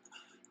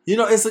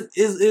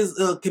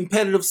a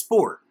competitive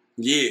sport.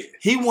 Yeah.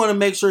 He want to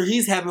make sure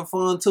he's having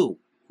fun too.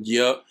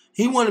 Yep.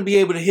 He want to be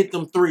able to hit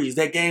them threes,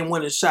 that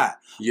game-winning shot.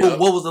 Yep. But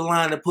what was the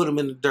line that put him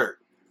in the dirt?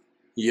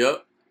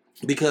 Yep.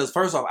 Because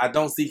first off, I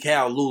don't see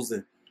Cal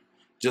losing,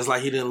 just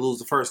like he didn't lose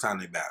the first time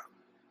they battled.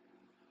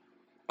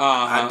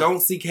 I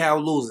don't see Cal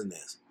losing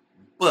this.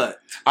 But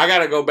I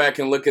gotta go back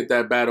and look at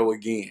that battle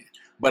again.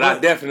 But I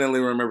definitely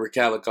remember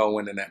Calico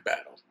winning that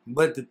battle.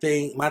 But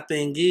my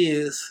thing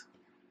is,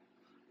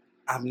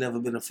 I've never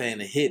been a fan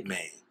of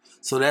Hitman.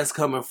 So that's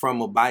coming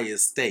from a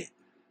biased state.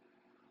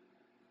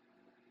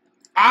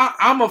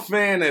 I'm a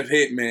fan of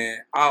Hitman.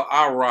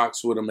 I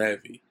rocks with him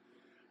heavy.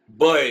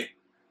 But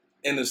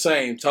in the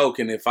same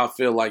token, if I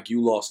feel like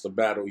you lost the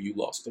battle, you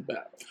lost the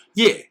battle.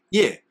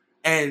 Yeah.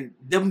 And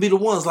them be the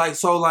ones I'm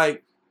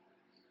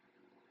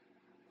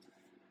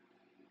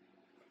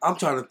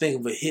trying to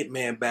think of a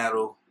Hitman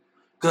battle.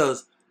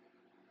 Because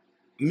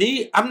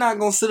I'm not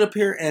going to sit up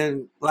here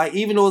and,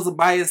 even though it's a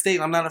biased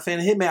state, I'm not a fan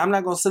of Hitman, I'm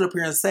not going to sit up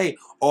here and say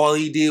all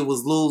he did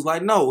was lose.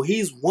 No,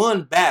 he's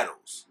won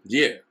battles.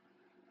 Yeah.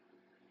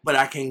 But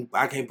I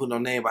can't put no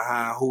name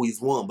behind who he's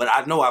won. But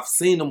I know I've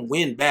seen him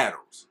win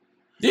battles.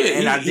 Yeah,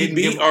 and he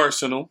beat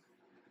Arsenal.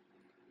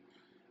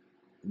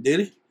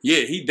 Did he?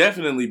 Yeah, he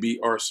definitely beat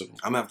Arsenal.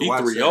 I'm going to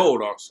have to watch that. He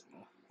 3-0'd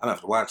Arsenal. I'm going to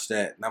have to watch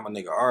that. Not my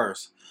nigga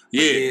Ars.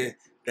 Yeah.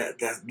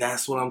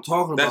 That's what I'm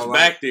talking about. That's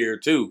back there,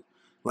 too.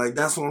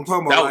 That's what I'm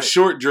talking about. That was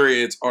short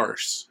dreads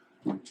Ars.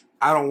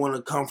 I don't want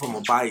to come from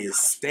a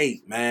biased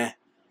state, man.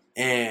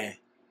 And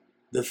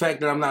the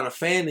fact that I'm not a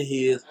fan of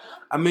his,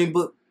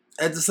 but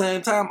at the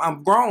same time,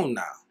 I'm grown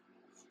now.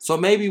 So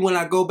maybe when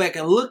I go back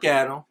and look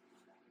at him,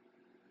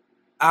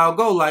 I'll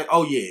go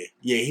oh yeah,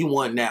 he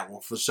won that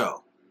one for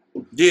sure.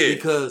 Yeah.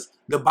 Because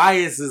the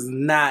bias is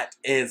not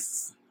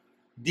as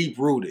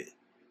deep-rooted.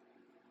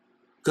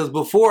 Because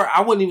before,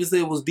 I wouldn't even say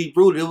it was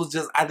deep-rooted. It was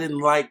just I didn't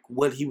like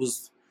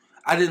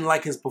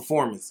his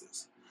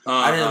performances.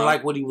 I didn't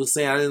like what he was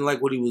saying. I didn't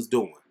like what he was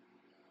doing.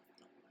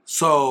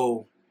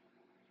 So,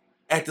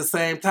 at the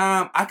same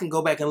time, I can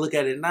go back and look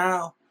at it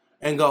now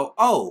and go,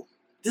 oh,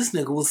 this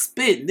nigga was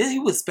spitting. He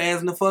was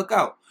spazzing the fuck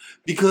out.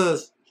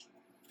 Because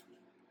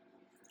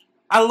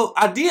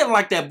I did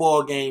like that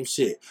ball game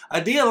shit. I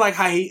did like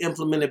how he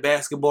implemented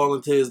basketball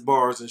into his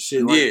bars and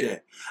shit like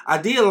that. I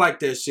did like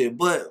that shit.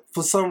 But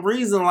for some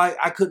reason,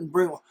 I couldn't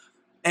bring...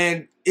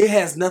 And it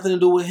has nothing to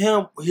do with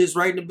him, his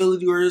writing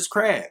ability, or his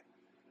craft.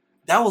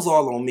 That was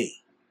all on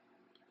me.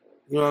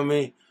 You know what I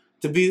mean?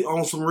 To be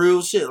on some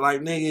real shit.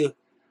 Nigga,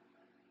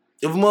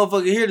 if a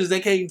motherfucker hear this, they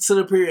can't sit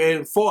up here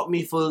and fault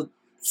me for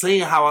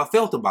saying how I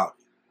felt about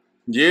it.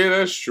 Yeah,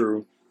 that's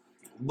true.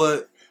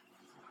 But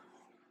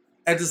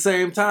at the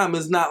same time,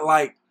 it's not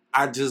like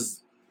I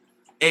just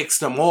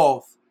X'd him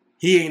off.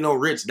 He ain't no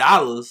Rich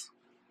Dollars.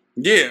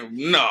 Yeah,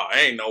 no,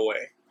 ain't no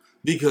way.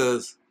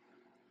 Because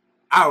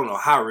I don't know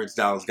how Rich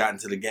Dollars got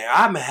into the game.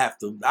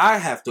 I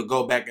have to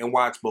go back and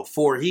watch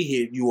before he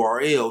hit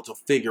URL to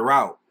figure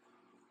out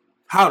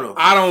how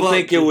I don't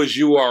think it was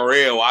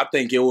URL. I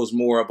think it was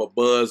more of a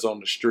buzz on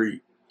the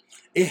street.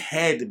 It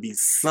had to be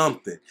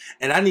something.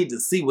 And I need to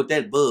see what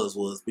that buzz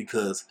was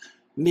because,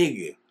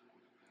 nigga.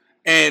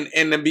 And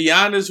to be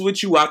honest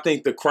with you, I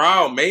think the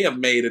crowd may have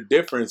made a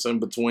difference in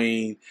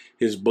between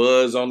his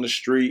buzz on the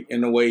street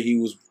and the way he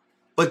was.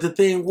 But the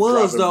thing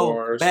was, though,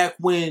 bars. back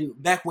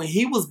when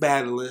he was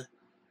battling,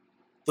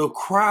 the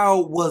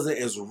crowd wasn't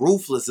as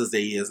ruthless as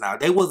they is now.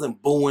 They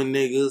wasn't booing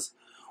niggas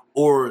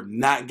or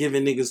not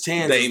giving niggas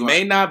chances. They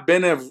may not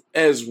been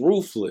as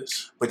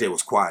ruthless. But they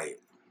was quiet.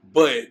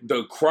 But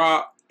the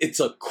crowd, it's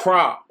a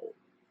crowd.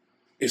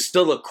 It's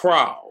still a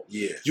crowd.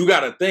 Yeah. You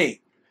got to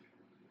think.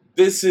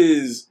 This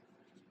is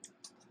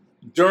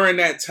during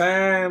that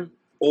time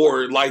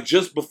or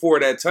just before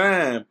that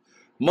time,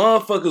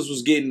 motherfuckers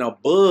was getting a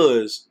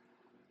buzz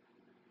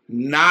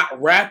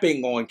not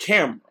rapping on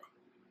camera.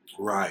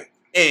 Right.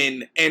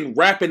 And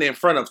rapping in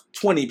front of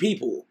 20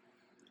 people.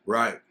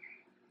 Right.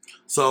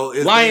 So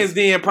Lions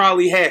Den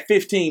probably had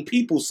 15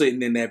 people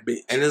sitting in that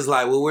bitch. And it's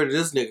well, where did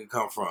this nigga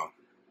come from?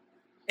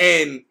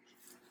 And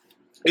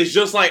it's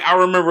just I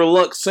remember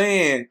Lux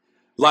saying,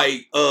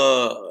 he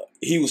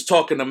was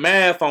talking to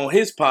Math on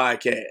his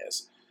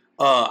podcast.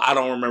 I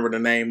don't remember the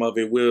name of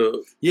it. We'll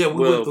went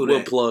through that.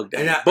 We'll plug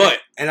that.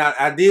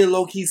 I did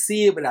low key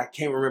see it, but I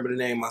can't remember the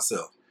name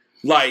myself.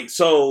 Like,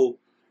 so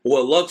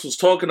what Lux was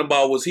talking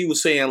about was he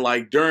was saying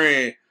like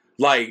during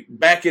like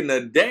back in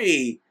the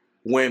day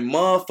when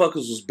motherfuckers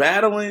was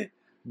battling,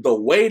 the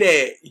way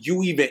that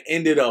you even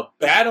ended up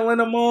battling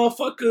a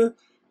motherfucker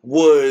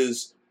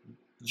was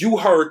you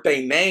heard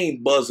their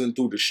name buzzing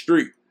through the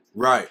street.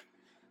 Right.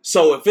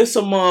 So if it's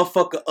a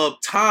motherfucker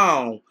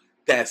uptown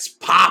that's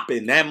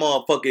popping, that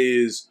motherfucker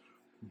is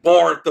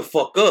barred the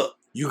fuck up.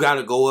 You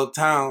gotta go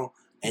uptown.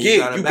 And you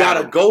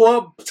gotta go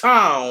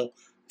uptown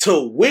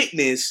to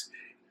witness,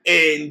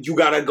 and you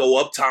gotta go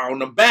uptown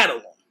to battle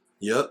him.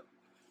 Yep.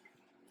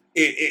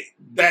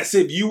 That's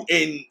if you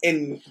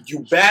and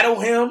you battle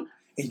him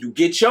and you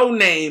get your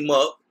name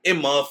up,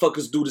 and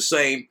motherfuckers do the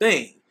same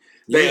thing.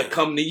 They'll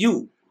come to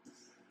you.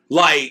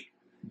 Like,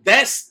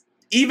 that's,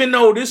 even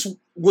though this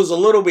was a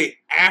little bit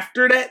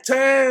after that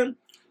time,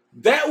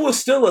 that was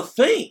still a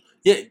thing.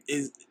 Yeah,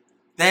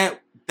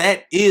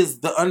 that is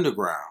the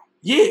underground.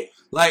 Yeah.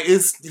 Like,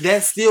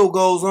 that still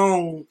goes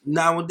on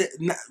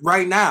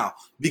right now.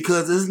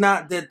 Because it's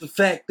not that the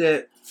fact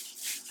that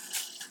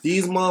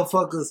these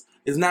motherfuckers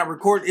is not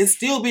recorded, it's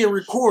still being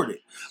recorded.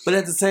 But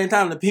at the same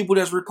time, the people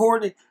that's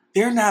recording,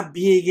 they're not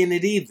big in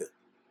it either.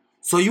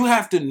 So you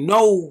have to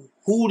know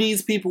who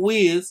these people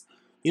is.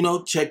 You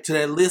know, check to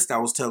that list I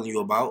was telling you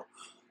about.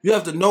 You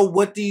have to know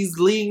what these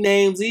league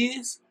names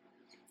is.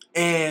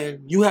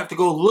 And you have to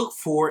go look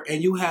for it.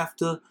 And you have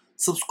to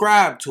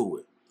subscribe to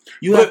it.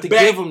 You have to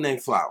give them their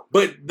flout.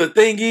 But the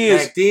thing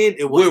is, back then,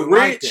 it wasn't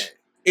like that.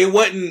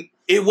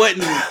 It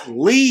wasn't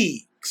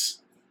leagues.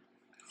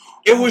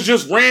 It was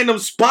just random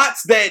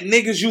spots that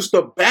niggas used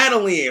to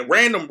battle in.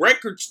 Random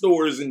record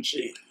stores and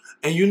shit.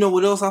 And you know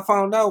what else I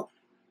found out?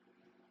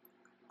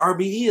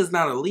 RBE is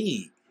not a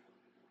league.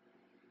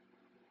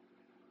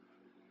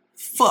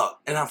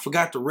 Fuck. And I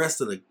forgot the rest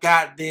of the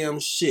goddamn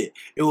shit.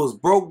 It was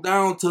broke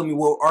down to me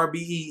what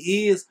RBE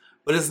is,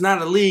 but it's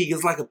not a league.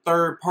 It's like a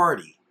third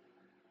party.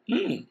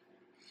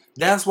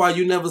 That's why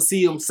you never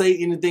see them say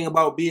anything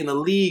about being a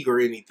league or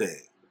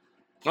anything.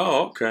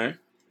 Oh, okay.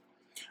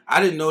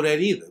 I didn't know that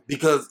either.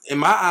 Because in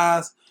my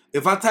eyes,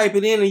 if I type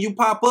it in and you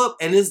pop up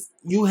and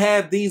you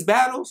have these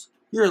battles,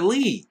 you're a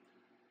league.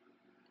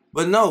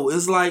 But no,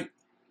 it's like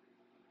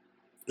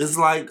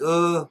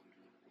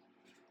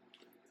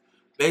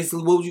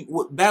basically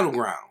what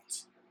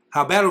Battlegrounds.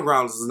 How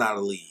Battlegrounds is not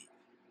a league.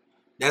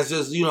 That's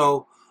just,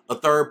 a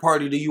third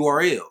party to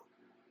URL.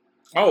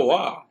 Oh,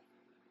 wow.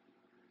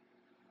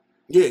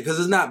 Yeah, because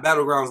it's not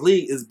Battlegrounds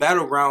League. It's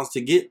Battlegrounds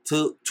to get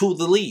to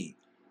the league.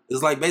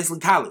 It's like basically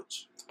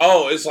college.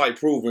 Oh, it's like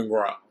Proving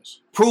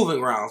Grounds.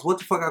 Proving Grounds. What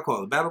the fuck I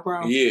call it?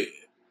 Battlegrounds? Yeah.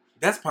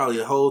 That's probably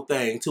a whole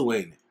thing too,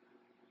 ain't it?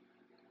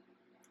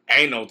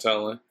 Ain't no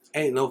telling.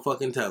 Ain't no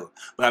fucking telling.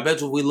 But I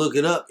bet you if we look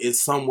it up,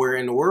 it's somewhere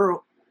in the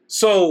world.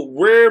 So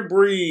Rare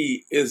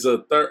Breed is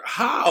a third.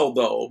 How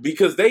though?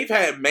 Because they've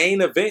had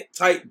main event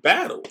type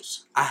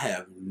battles. I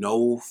have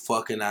no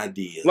fucking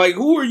idea. Like,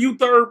 who are you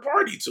third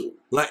party to?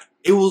 Like,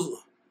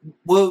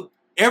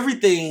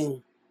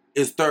 everything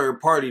is third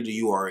party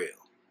to URL.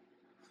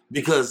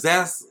 Because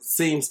that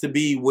seems to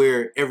be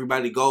where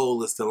everybody's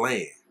goal is to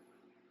land.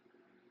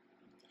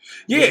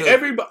 Yeah,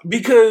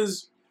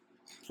 because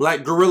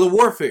like Guerrilla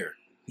Warfare.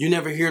 You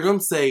never hear them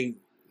say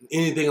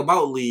anything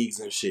about leagues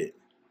and shit.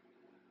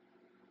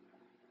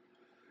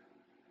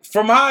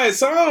 From how it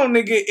sound,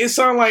 nigga, it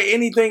sound like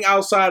anything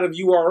outside of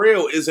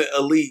URL isn't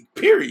a league,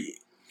 period.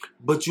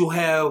 But you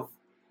have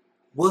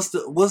what's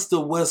the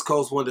West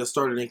Coast one that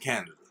started in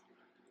Canada?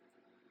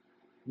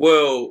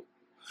 Well,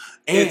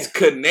 it's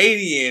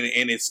Canadian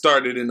and it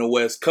started in the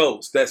West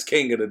Coast. That's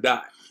King of the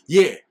Dot.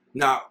 Yeah.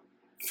 Now,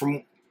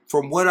 from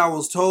what I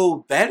was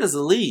told, that is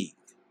a league.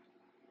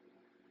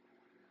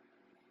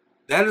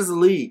 That is a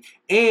league.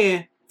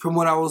 And from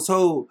what I was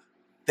told,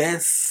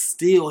 that's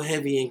still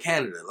heavy in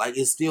Canada. Like,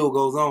 it still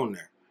goes on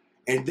there.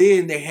 And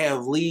then they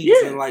have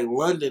leagues in, like,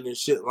 London and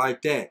shit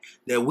like that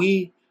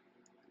we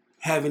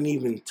haven't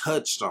even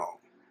touched on.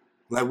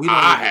 Like, we don't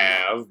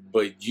have,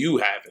 but you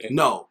haven't.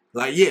 No.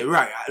 Like, yeah,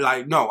 right.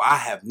 Like, no, I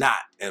have not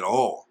at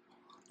all.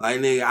 Like,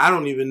 nigga, I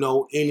don't even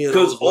know any of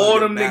those. Because all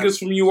them niggas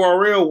from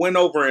URL went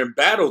over and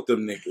battled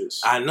them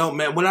niggas. I know,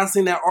 man. When I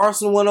seen that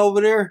Arsenal one over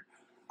there,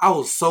 I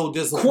was so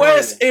disappointed.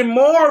 Quest and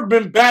Mar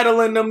been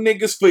battling them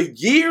niggas for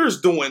years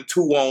doing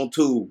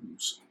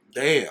 2-on-2s.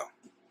 Damn.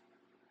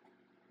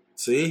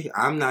 See,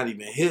 I'm not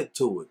even hip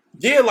to it.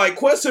 Yeah, like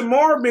Quest and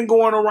Mar been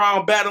going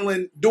around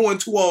battling, doing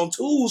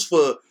 2-on-2s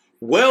for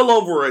well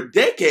over a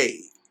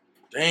decade.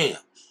 Damn.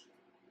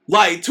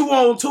 Like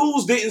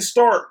 2-on-2s didn't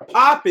start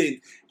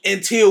popping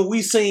until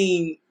we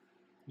seen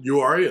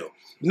URL.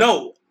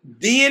 No,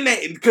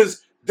 DNA,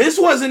 because this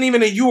wasn't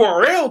even a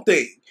URL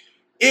thing.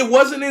 It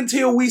wasn't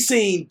until we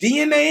seen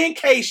DNA and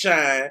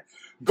K-Shine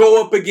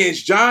go up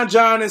against John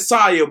and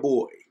Saya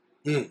Boy.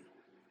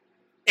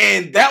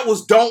 And that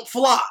was Don't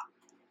Flop.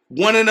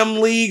 One of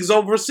them leagues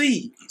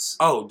overseas.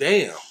 Oh,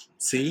 damn.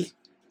 See?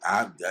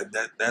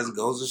 That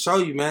goes to show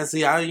you, man.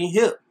 See, I ain't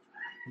hip.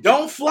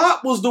 Don't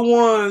Flop was the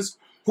ones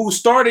who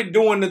started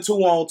doing the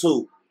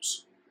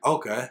 2-on-2s.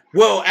 Okay.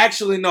 Well,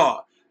 actually,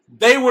 no.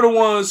 They were the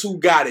ones who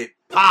got it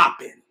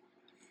popping.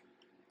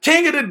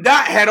 King of the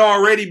Dot had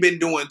already been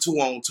doing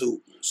 2-on-2s.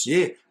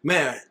 Yeah,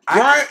 man.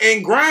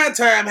 Grind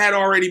Time had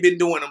already been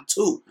doing them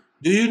too.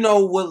 Do you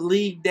know what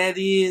league that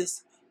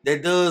is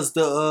that does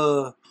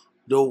the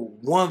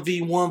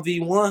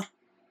 1v1v1?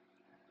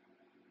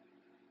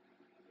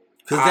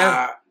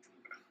 Because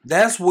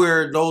that's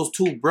where those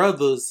two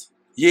brothers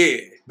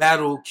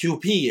battle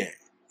QP at.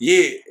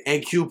 Yeah.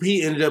 And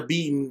QP ended up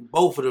beating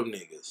both of them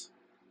niggas.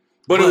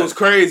 But it was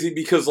crazy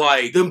because,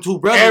 like, them two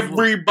brothers,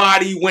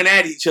 everybody went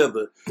at each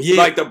other. Yeah,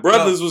 like, the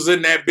brothers was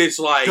in that bitch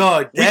like,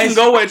 we can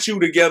go at you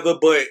together,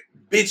 but,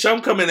 bitch,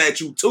 I'm coming at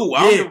you, too.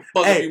 I don't give a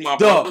fuck if you my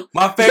brother.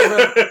 My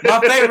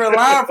favorite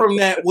line from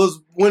that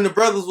was when the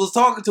brothers was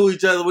talking to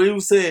each other, when he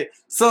was saying,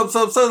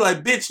 something,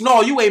 like, bitch,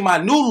 no, you ate my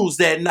noodles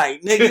that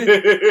night,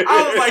 nigga.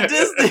 I was like,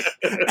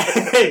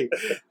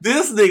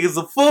 this nigga's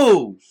a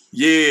fool.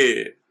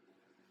 Yeah.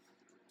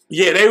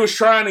 Yeah, they was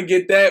trying to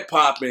get that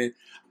popping.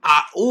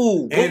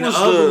 And the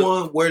other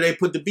one where they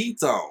put the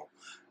beats on.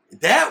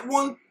 That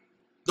one,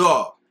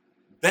 dog.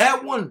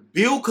 That one,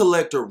 Bill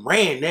Collector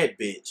ran that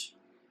bitch.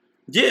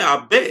 Yeah,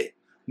 I bet.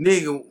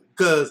 Nigga,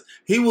 because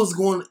he was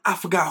going, I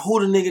forgot who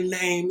the nigga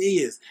name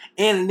is.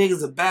 And the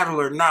nigga's a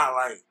battler, not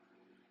like.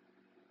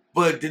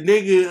 But the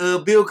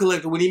nigga, Bill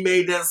Collector, when he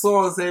made that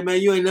song, said,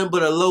 man, you ain't nothing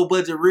but a low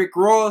budget Rick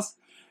Ross.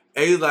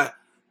 And he was like,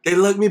 they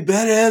look me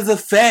better as a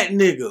fat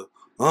nigga.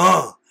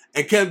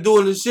 And kept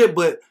doing the shit,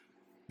 but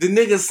the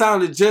nigga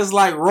sounded just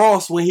like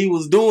Ross when he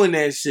was doing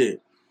that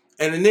shit.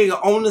 And the nigga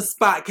on the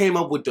spot came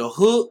up with the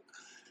hook,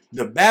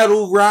 the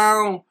battle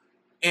round,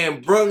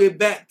 and brung it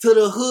back to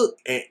the hook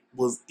and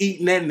was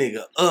eating that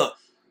nigga up.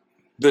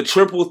 The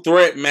triple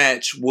threat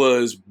match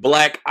was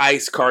Black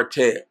Ice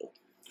Cartel.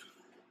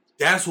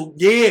 That's what,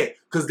 yeah,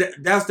 because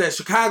that's that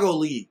Chicago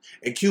league.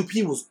 And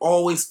QP was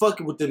always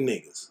fucking with them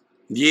niggas.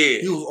 Yeah.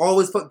 He was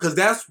always fucking, because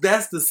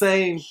that's the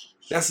same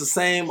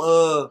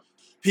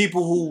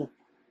people who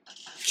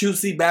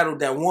QC battled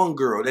that one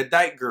girl, that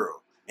dyke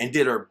girl, and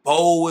did her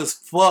bow as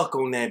fuck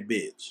on that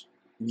bitch.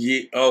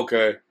 Yeah,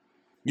 okay.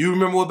 You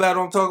remember what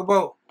battle I'm talking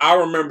about? I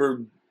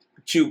remember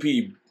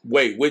QP.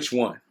 Wait, which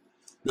one?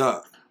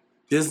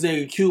 This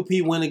nigga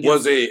QP went against...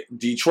 Was it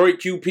Detroit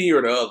QP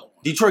or the other one?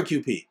 Detroit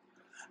QP.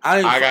 I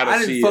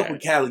didn't fuck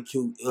with Cali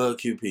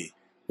QP.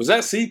 Was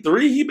that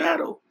C3 he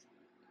battled?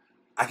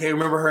 I can't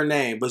remember her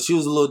name, but she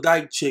was a little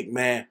dyke chick,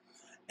 man.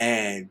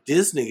 And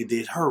this nigga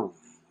did her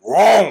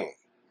wrong.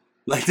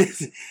 Like,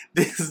 this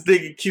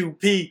nigga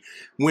QP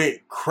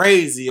went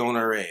crazy on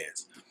her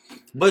ass.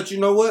 But you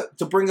know what?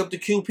 To bring up the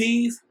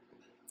QPs,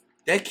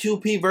 that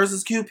QP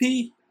versus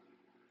QP,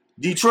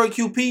 Detroit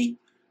QP,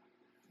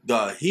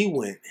 he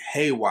went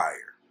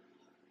haywire.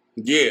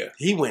 Yeah.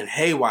 He went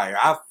haywire.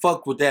 I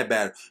fucked with that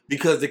battle.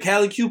 Because the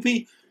Cali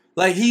QP,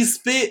 like, he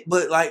spit,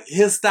 but, like,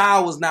 his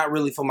style was not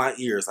really for my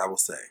ears, I would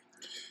say.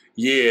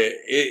 Yeah,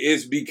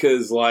 it's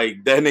because,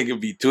 like, that nigga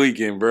be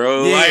tweaking,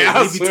 bro. Yeah, like,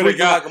 I he be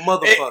tweaking like a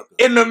motherfucker.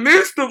 In the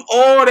midst of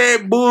all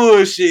that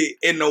bullshit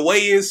and the way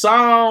it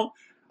sound,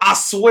 I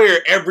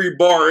swear every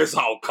bar is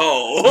all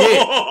cold.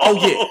 Yeah, oh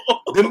yeah.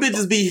 Them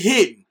bitches be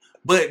hitting.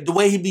 But the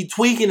way he be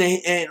tweaking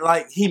and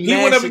like, he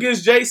went up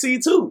against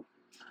JC, too.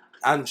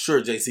 I'm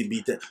sure JC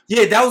beat that.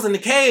 Yeah, that was in the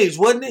cage,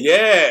 wasn't it?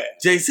 Yeah.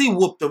 JC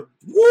whooped the...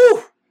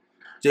 Woo!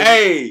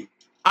 Hey,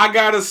 I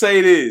gotta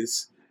say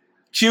this.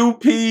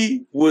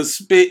 QP was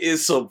spitting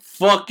some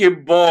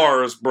fucking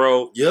bars,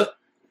 bro. Yep.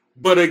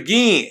 But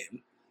again,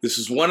 this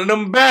is one of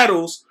them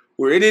battles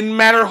where it didn't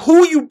matter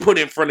who you put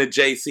in front of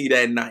JC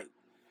that night.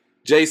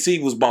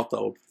 JC was about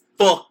to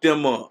fuck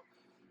them up.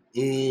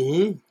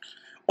 Mm-hmm.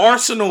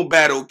 Arsenal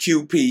battled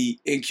QP,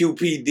 and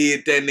QP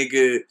did that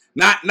nigga...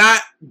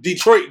 Not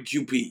Detroit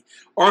QP.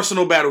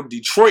 Arsenal battled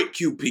Detroit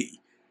QP,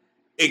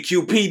 and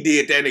QP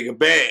did that nigga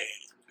bad.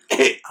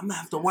 I'm gonna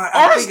have to watch.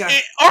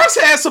 Ars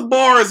had some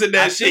bars in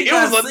that shit. It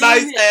was a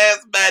nice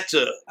ass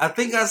matchup. I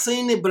think I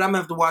seen it, but I'm gonna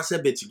have to watch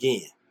that bitch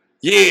again.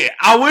 Yeah,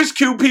 I wish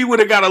QP would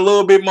have got a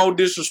little bit more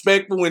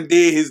disrespectful and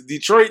did his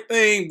Detroit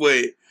thing,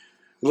 but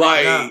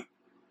like, now,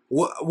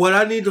 what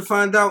I need to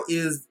find out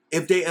is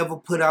if they ever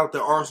put out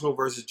the Arsenal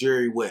versus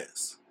Jerry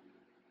West.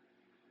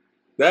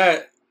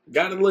 That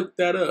gotta look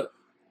that up.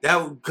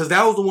 Because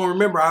that was the one.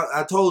 Remember,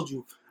 I told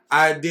you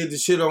I did the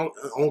shit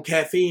on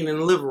caffeine in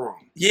the living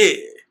room. Yeah.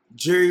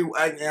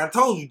 I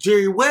told you,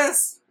 Jerry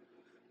West,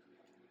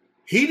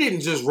 he didn't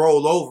just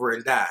roll over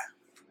and die.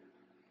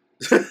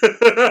 Say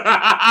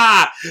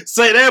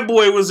that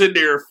boy was in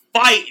there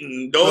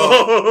fighting,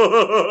 dog.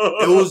 No,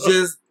 it was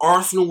just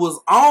Arsenal was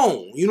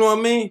on. You know what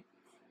I mean?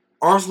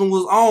 Arsenal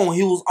was on.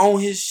 He was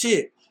on his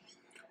shit.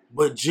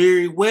 But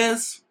Jerry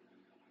West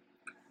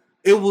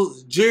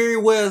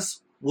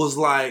was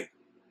like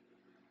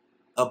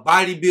a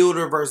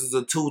bodybuilder versus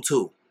a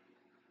 2-2.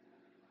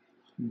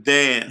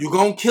 Damn. You're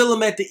going to kill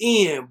him at the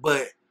end,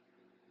 but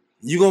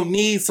you're going to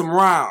need some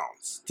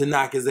rounds to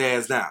knock his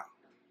ass down.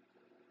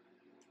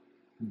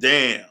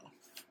 Damn.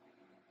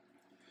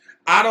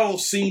 I don't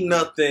see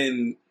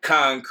nothing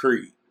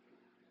concrete.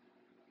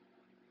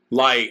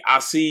 Like, I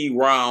see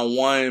round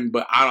one,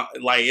 but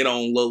it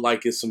don't look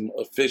like it's some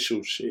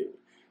official shit.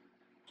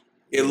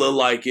 It look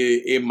like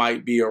it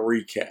might be a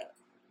recap.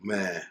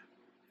 Man,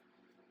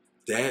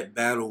 that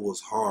battle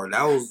was hard.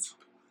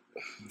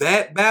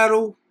 That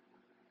battle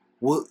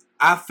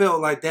I felt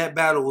like that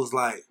battle was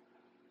like,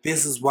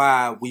 this is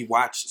why we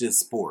watch this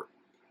sport.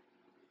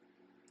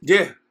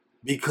 Yeah.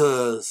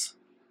 Because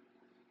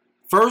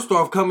first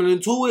off, coming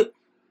into it,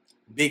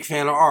 big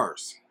fan of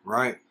ours,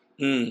 right?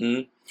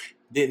 Mm-hmm.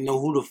 Didn't know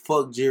who the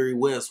fuck Jerry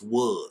West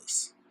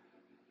was.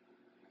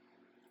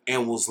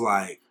 And was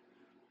like,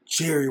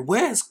 Jerry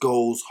West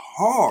goes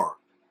hard.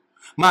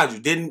 Mind you,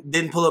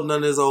 didn't pull up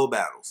none of his old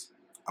battles.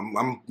 I'm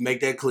gonna make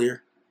that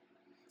clear.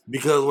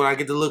 Because when I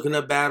get to looking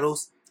up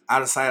battles,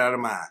 out of sight, out of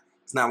mind.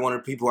 It's not one of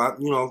the people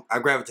I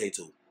gravitate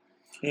to.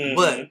 Mm-hmm.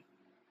 But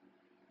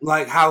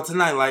like how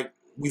tonight, like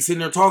we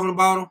sitting there talking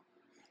about him.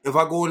 If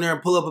I go in there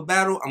and pull up a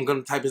battle, I'm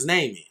gonna type his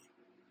name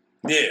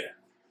in. Yeah.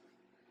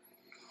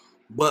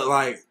 But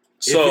like,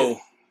 so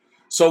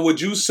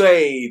would you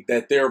say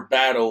that their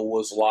battle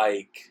was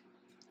like,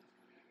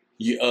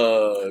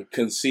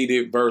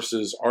 Conceited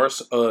versus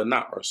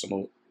not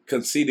Arsenal,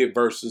 Conceited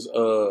versus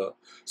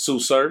Sue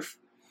Surf?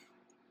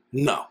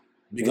 No,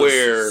 because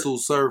where Sue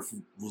Surf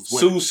was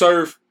Sue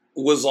Surf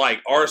was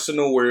like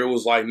Arsenal, where it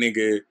was like,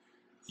 nigga,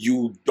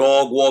 you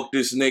dog walk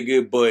this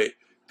nigga, but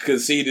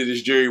Conceited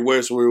is Jerry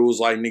West, where it was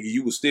like, nigga,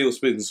 you was still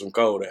spitting some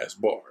cold ass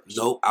bars.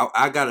 Nope,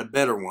 I got a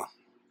better one.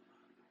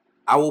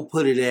 I will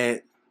put it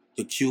at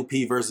the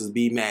QP versus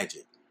B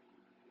Magic,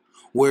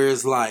 where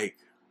it's like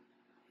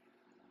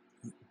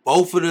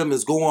both of them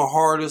is going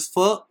hard as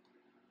fuck,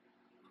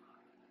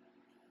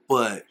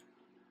 but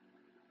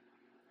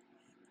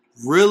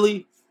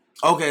really,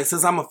 okay,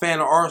 since I'm a fan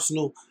of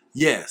Arsenal,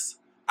 yes,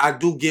 I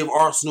do give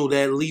Arsenal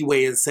that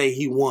leeway and say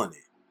he won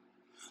it.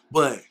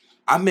 But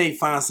I may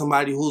find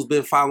somebody who's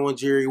been following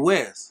Jerry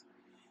West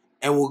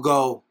and will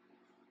go,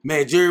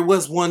 man, Jerry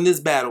West won this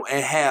battle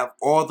and have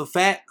all the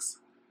facts.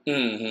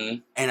 Mm-hmm.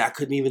 And I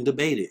couldn't even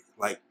debate it.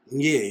 Like,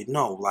 yeah,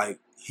 no, like,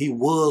 he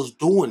was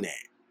doing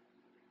that.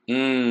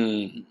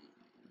 Mm.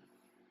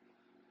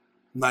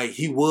 Like,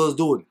 he was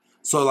doing it.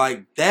 So,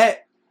 like,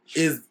 that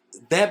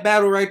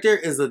battle right there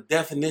is a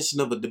definition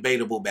of a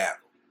debatable battle.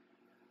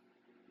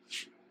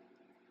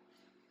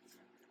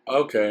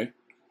 Okay.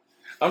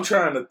 I'm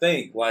trying to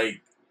think,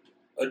 like,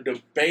 a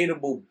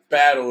debatable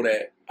battle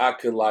that I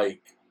could,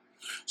 like...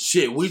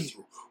 Shit,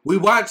 we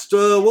watched,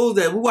 what was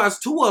that? We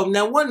watched two of them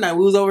that one night.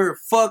 We was over here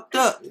fucked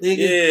up, nigga.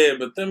 Yeah,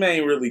 but them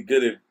ain't really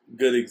good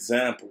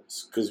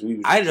examples, because we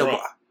was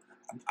drunk.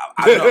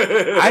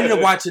 I ended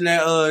up watching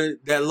that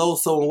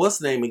Loso and what's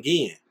the name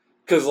again.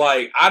 Because,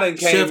 like, I done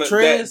came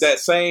that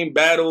same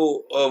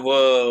battle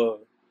of,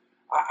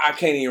 I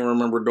can't even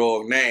remember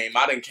dog name.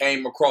 I done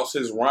came across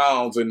his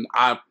rounds and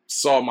I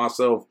saw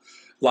myself,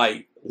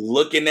 like,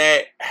 looking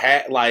at,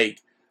 like,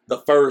 the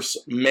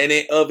first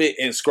minute of it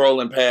and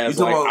scrolling past,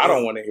 like, I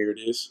don't want to hear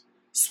this.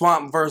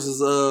 Swamp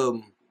versus,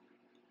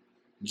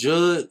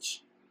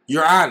 Judge,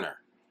 Your Honor.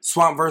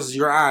 Swamp versus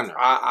Your Honor.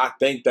 I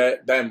think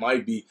that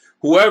might be.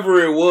 Whoever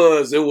it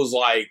was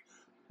like,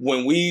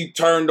 when we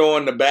turned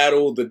on the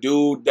battle, the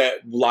dude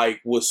that,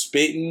 like, was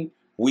spitting,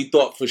 we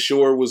thought for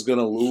sure was going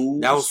to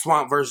lose. That was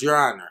Swamp versus Your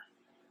Honor.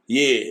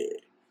 Yeah.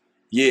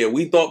 Yeah,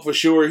 we thought for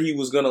sure he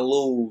was going to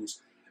lose.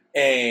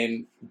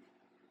 And,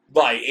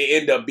 like,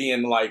 it ended up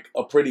being, like,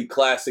 a pretty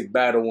classic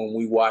battle when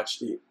we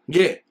watched it.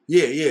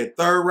 Yeah.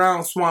 Third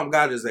round, Swamp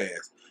got his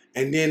ass.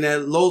 And then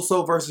that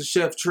Loso versus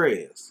Chef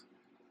Trez.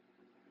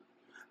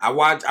 I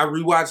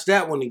rewatched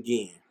that one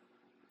again.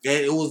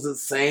 And it was the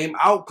same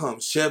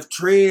outcome. Chef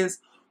Trez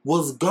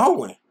was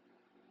going.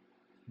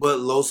 But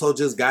Loso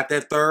just got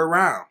that third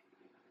round.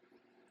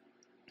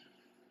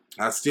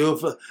 I still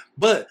feel...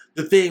 But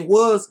the thing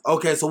was,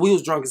 okay, so we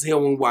was drunk as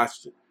hell when we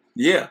watched it.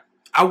 Yeah.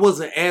 I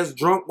wasn't as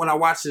drunk when I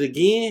watched it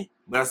again,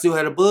 but I still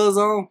had a buzz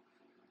on.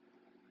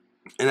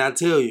 And I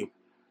tell you,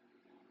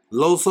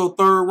 Loso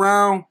third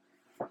round,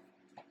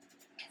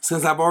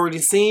 since I've already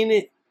seen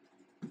it,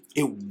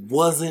 it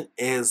wasn't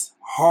as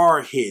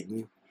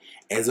hard-hitting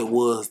as it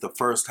was the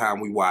first time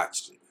we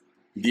watched it.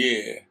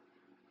 Yeah.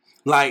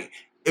 Like,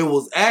 it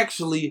was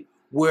actually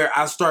where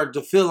I started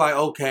to feel like,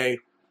 okay,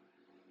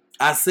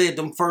 I said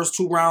them first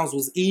two rounds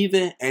was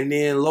even, and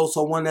then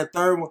Loso won that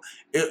third one.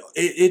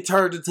 It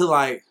turned into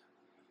like,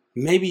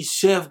 maybe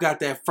Chef got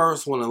that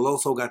first one and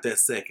Loso got that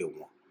second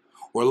one.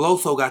 Or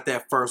Loso got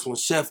that first one,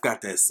 Chef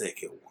got that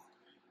second one.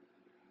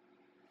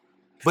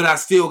 But I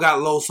still got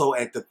Loso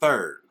at the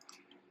third.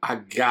 I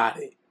got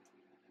it.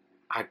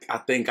 I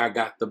think I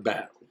got the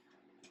battle.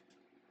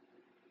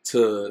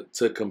 To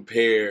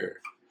compare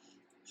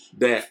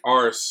that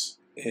Ars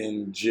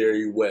and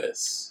Jerry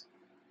West.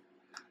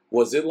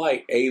 Was it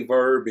like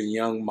Averb and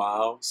Young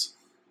Miles?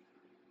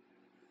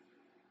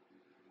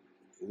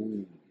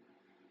 Ooh.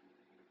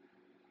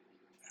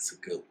 That's a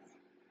good one.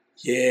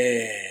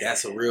 Yeah.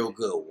 That's a real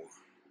good one.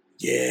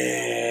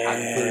 Yeah. I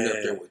can put it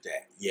up there with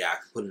that. Yeah, I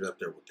can put it up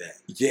there with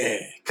that. Yeah,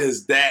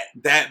 because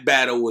that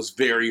battle was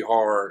very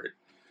hard.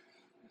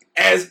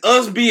 As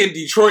us being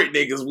Detroit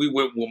niggas, we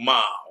went with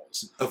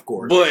Miles. Of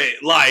course.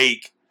 But,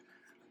 like,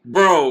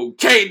 bro,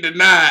 can't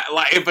deny.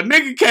 Like, if a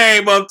nigga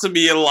came up to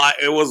me and like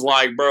it was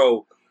like,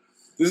 bro,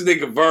 this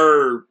nigga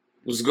Verb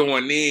was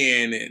going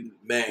in, and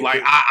man,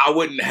 like I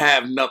wouldn't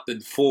have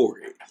nothing for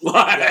it.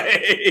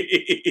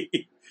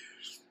 Like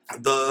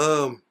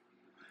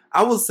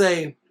I would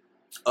say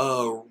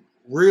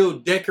real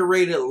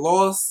decorated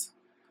loss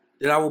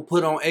that I would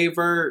put on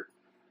Averb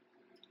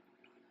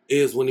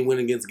is when he went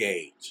against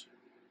Gage.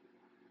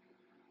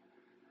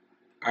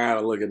 I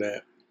gotta look at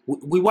that.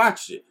 We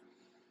watched it.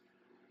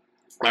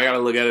 I gotta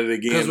look at it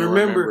again. Because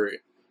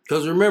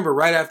remember,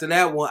 right after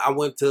that one, I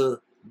went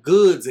to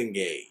Goods and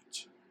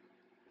Gage.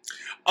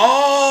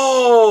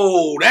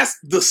 Oh, that's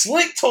the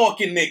slick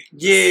talking Nick.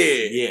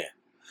 Yeah.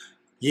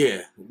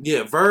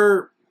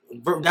 Verb,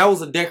 that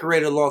was a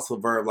decorated loss for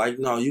Verb. Like,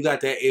 no, you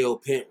got that L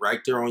pent right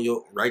there on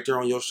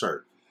your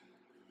shirt.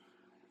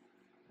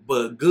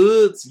 But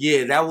Goods,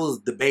 yeah, that was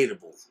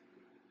debatable.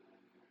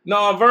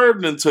 No,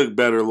 Verb done took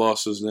better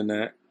losses than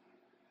that.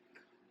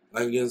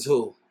 Like against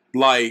who?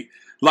 Like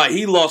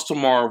he lost to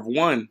Marv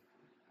 1.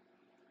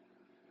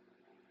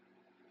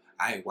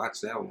 I ain't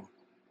watched that one.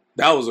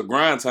 That was a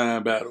grind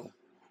time battle.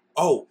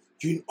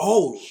 You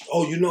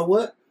know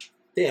what?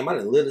 Damn, I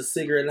done lit a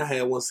cigarette and I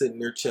had one sitting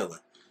there chilling.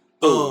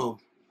 Ooh.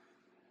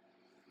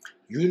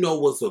 You know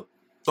what's a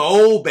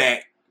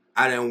throwback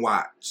I didn't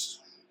watch?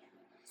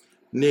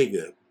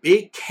 Nigga,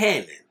 Big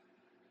Cannon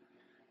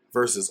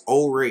versus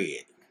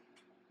O-Red.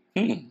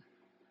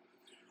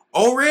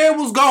 O-Red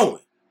was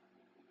going.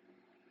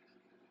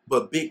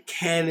 But Big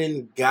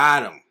Cannon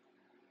got him.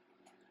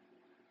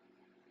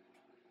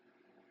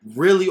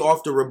 Really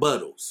off the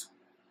rebuttals.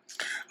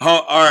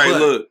 All right,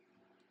 look.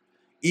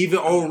 Even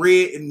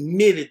O-Red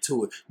admitted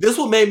to it. This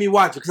what made me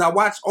watch it. Because I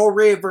watched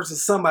O-Red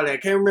versus somebody. I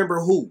can't remember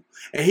who.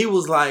 And he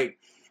was like,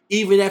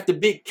 even after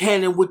Big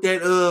Cannon with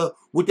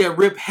that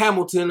Rip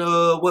Hamilton,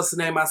 what's the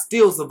name? I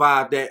still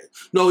survived that.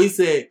 No, he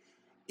said,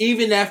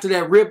 even after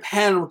that Rip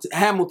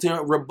Hamilton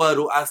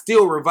rebuttal, I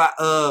still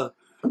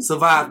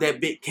survived that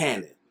Big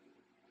Cannon.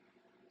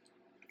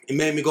 It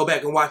made me go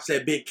back and watch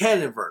that Big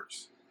Cannon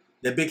verse.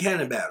 That Big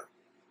Cannon battle.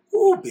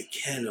 Ooh, Big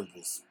Cannon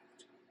was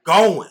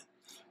going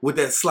with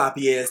that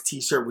sloppy ass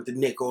t-shirt with the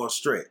neck all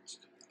stretched.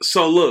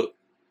 So look.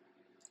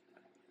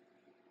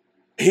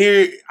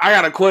 Here, I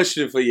got a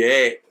question for your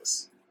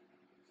ass.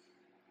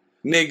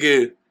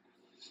 Nigga,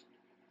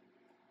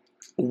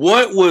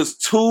 what was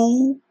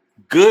two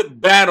good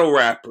battle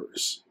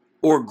rappers,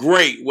 or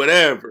great,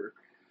 whatever,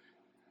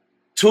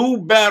 two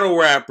battle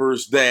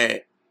rappers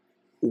that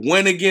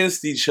went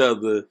against each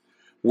other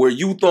where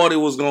you thought it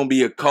was going to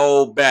be a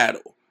cold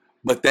battle,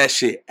 but that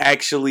shit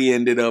actually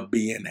ended up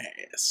being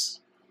ass?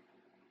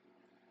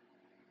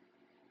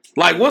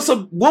 Like,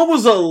 what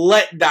was a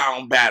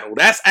letdown battle?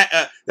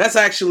 That's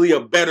actually a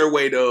better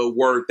way to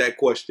word that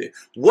question.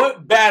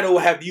 What battle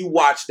have you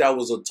watched that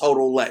was a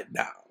total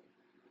letdown?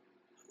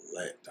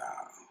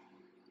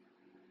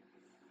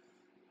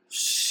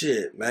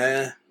 Shit,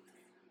 man.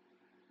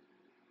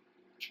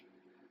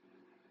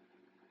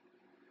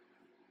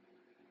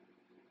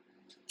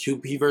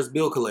 QP versus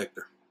Bill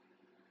Collector.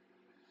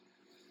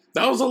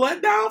 That was a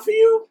letdown for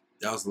you?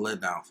 That was a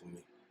letdown for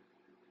me.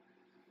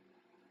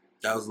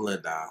 That was a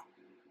letdown.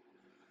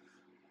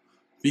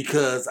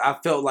 Because I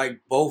felt like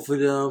both of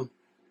them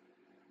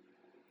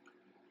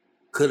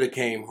could have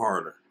came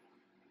harder.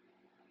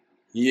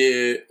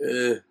 Yeah,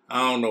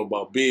 I don't know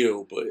about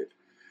Bill, but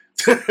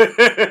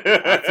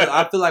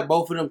I feel like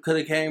both of them could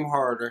have came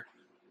harder.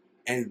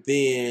 And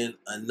then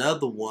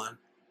another one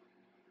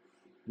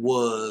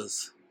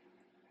was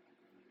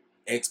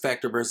X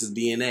Factor versus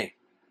DNA.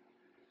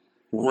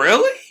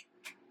 Really?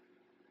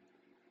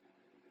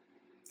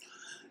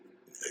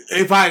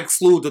 If I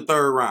exclude the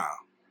third round.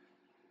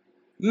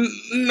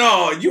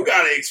 No, you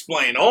gotta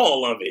explain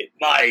all of it.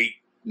 Like,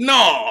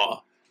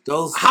 no.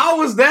 How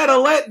was that a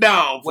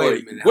letdown for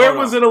you? Where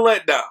was it a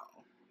letdown?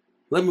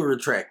 Let me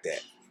retract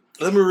that.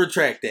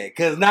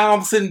 Because now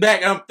I'm sitting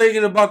back and I'm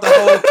thinking about the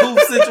whole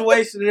Tooth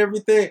situation and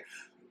everything.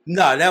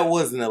 No, that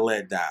wasn't a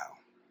letdown.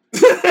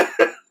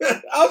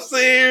 I'm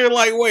sitting here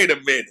like, wait a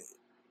minute.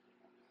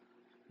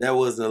 That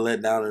wasn't a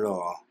letdown at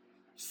all.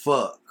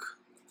 Fuck.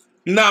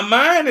 Now,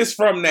 mine is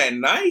from that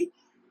night.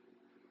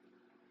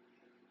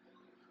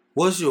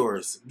 What's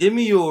yours? Give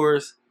me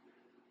yours.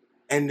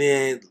 And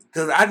then,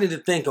 because I need to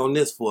think on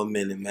this for a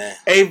minute, man.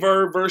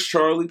 Averb versus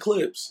Charlie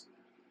Clips.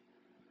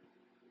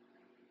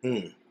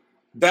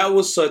 That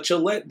was such a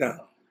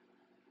letdown.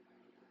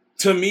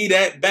 To me,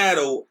 that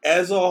battle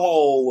as a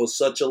whole was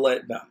such a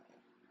letdown.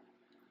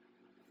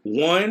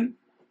 One,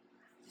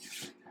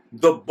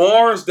 the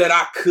bars that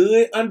I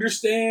could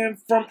understand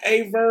from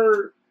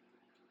Averb,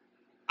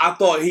 I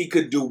thought he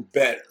could do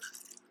better.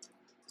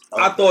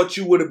 Okay. I thought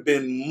you would have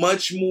been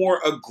much more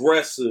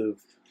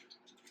aggressive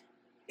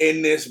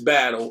in this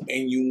battle,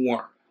 and you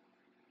weren't.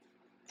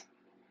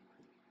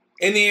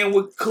 And then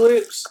with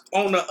Clips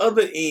on the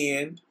other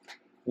end,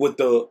 with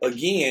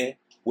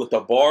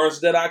the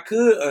bars that I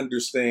could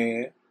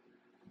understand,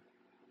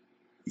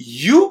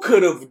 you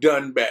could have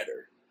done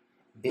better.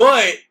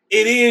 But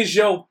it is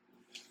your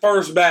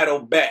first battle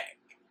back.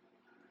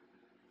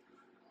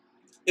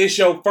 It's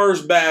your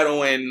first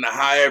battle in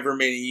however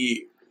many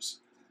years.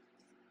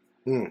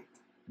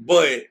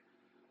 But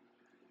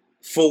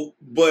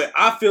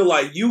I feel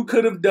like you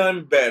could have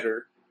done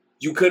better.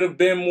 You could have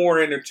been more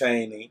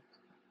entertaining.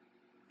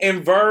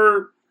 And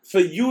Verb, for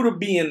you to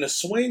be in the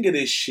swing of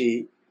this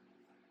shit,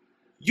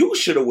 you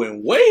should have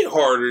went way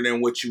harder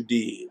than what you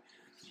did.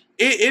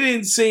 It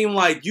didn't seem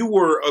like you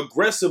were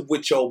aggressive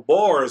with your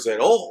bars at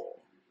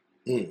all.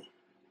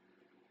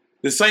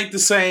 This ain't the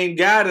same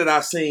guy that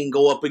I seen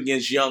go up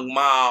against Young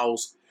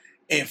Miles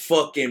and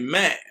fucking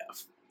Mav.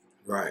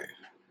 Right.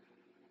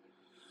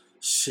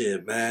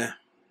 Shit, man.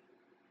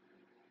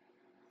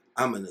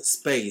 I'm in a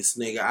space,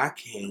 nigga. I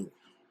can't.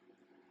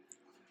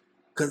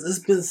 Because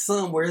it's been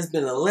some where it's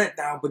been a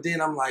letdown, but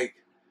then I'm like,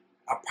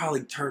 I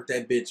probably turned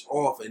that bitch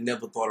off and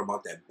never thought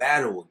about that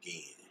battle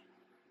again.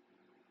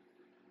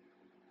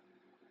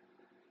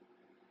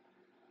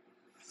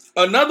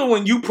 Another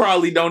one you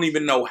probably don't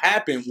even know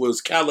happened was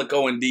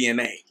Calico and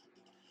DNA.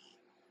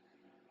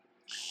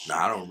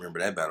 Nah, I don't remember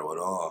that battle at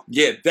all.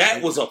 Yeah,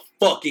 that was a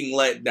fucking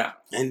letdown.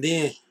 And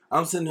then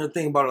I'm sitting here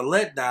thinking about a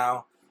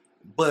letdown,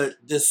 but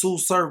the Sue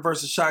Surf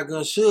versus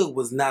Shotgun Suge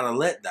was not a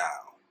letdown.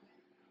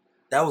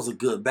 That was a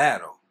good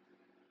battle.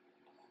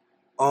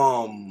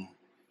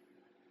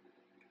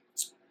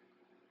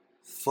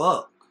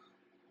 Fuck.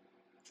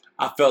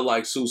 I felt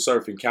like Sue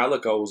Surf and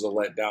Calico was a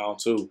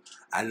letdown too.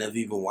 I never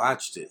even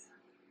watched it.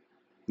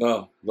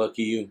 No,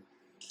 lucky you.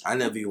 I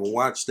never even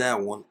watched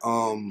that one.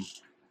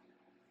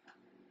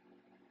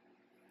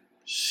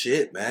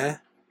 Shit, man.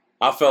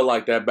 I felt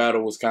like that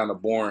battle was kind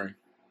of boring.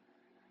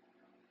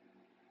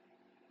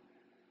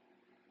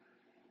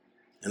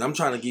 And I'm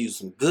trying to give you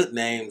some good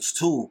names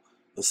too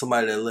of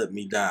somebody that let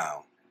me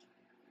down.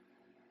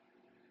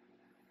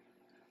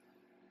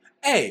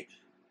 Hey,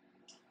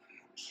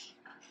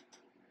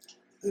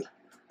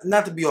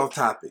 not to be off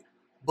topic,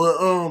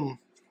 but am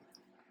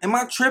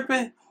I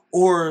tripping?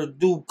 Or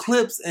do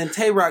Clips and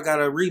Tay-Rock got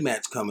a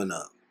rematch coming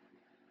up?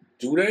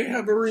 Do they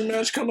have a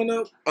rematch coming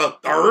up? A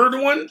third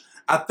one?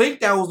 I think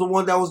that was the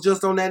one that was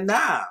just on that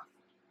knob.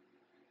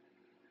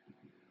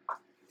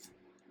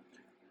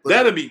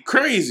 That'd be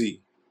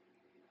crazy.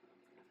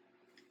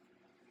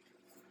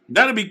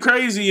 That'd be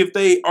crazy if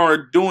they are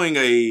doing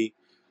a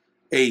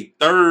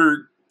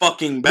third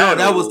fucking battle.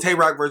 No, that was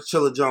Tay-Rock versus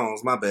Chilla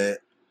Jones. My bad.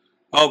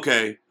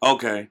 Okay.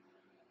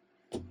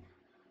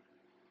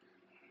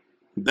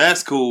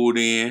 That's cool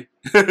then.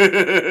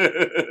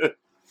 Because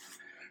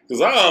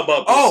I'm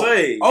about to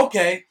say.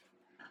 Okay.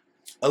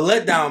 A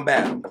letdown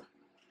battle.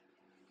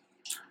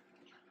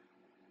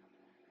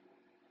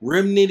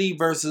 Rim Nitty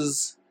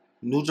versus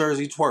New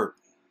Jersey Twerk.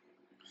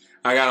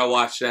 I gotta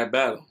watch that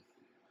battle.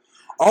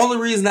 Only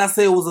reason I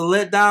say it was a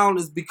letdown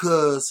is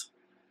because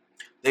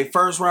they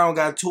first round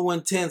got too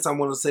intense. I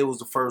want to say it was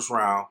the first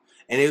round.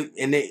 And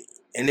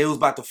they was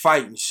about to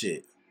fight and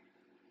shit.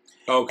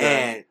 Okay.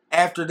 And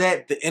after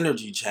that, the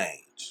energy changed.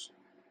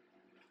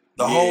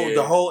 The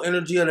whole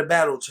energy of the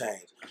battle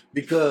changed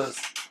because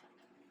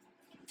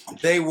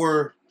they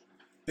were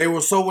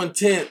so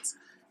intense,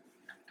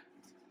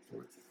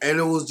 and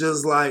it was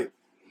just like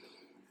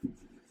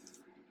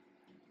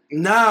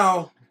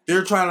now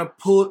they're trying to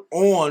put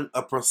on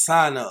a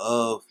persona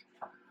of,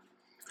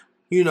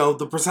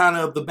 the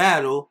persona of the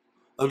battle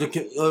of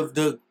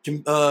the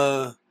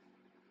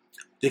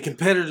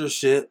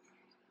competitorship,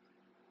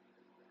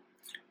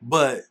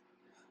 but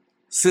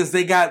since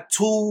they got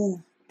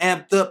too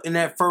amped up in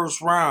that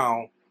first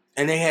round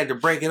and they had to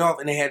break it off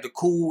and they had to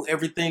cool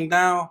everything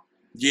down.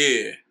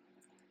 Yeah.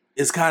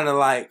 It's kind of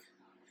like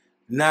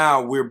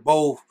now we're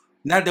both,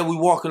 not that we're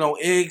walking on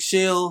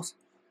eggshells,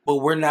 but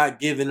we're not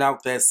giving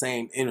out that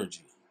same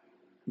energy.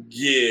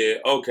 Yeah,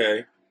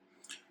 okay.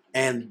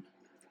 And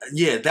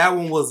yeah, that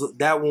one was a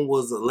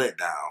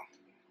letdown.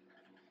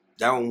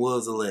 That one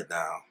was a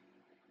letdown.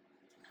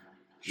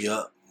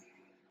 Yup,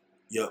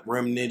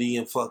 Rim Nitty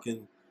and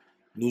fucking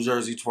New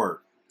Jersey Twerk.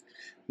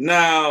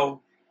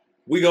 Now,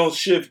 we gonna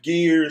shift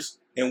gears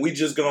and we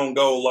just gonna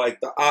go like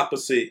the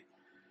opposite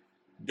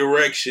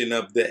direction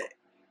of that.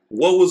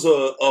 What was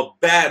a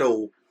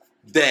battle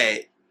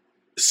that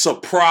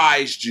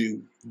surprised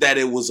you that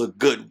it was a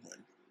good one?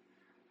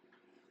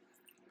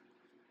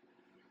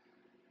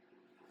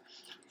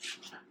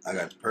 I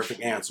got the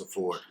perfect answer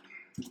for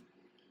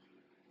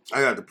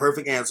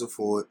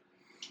it.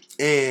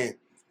 And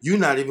you're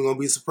not even gonna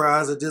be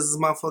surprised that this is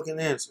my fucking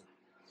answer.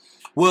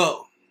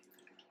 Well,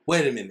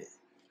 wait a minute.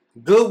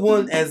 Good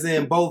one as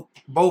in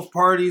both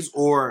parties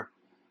or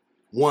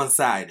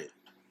one-sided?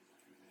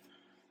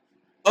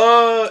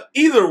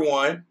 Either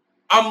one.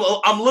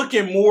 I'm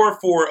looking more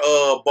for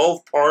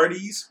both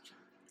parties.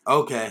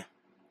 Okay.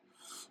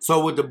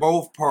 So with the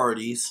both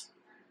parties,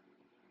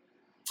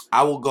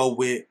 I will go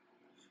with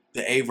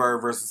the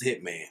Averb versus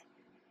Hitman.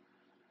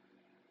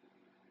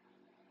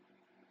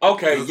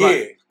 Okay,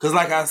 yeah. Because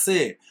like I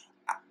said,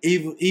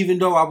 even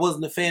though I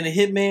wasn't a fan of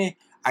Hitman,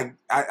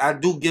 I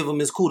do give him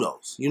his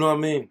kudos. You know what I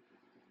mean?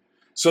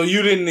 So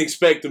you didn't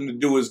expect him to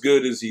do as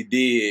good as he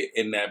did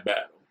in that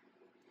battle?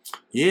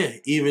 Yeah,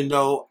 even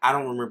though I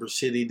don't remember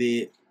shit he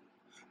did.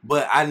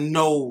 But I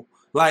know,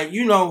 like,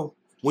 you know,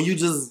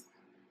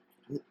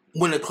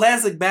 when a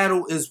classic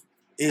battle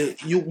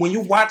when you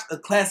watch a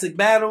classic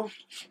battle,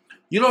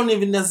 you don't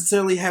even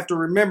necessarily have to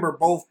remember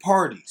both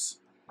parties.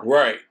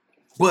 Right.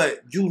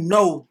 But you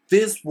know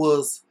this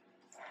was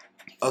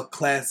a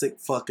classic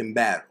fucking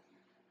battle.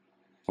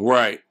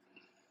 Right.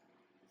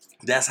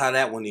 That's how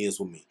that one is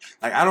with me.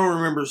 Like, I don't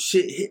remember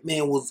shit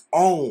Hitman was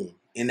on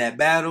in that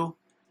battle.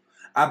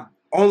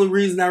 Only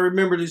reason I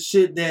remember the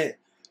shit that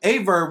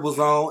Averb was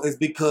on is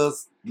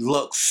because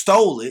Lux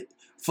stole it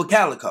for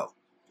Calico.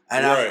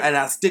 And right.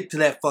 I stick to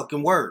that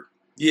fucking word.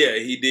 Yeah,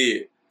 he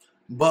did.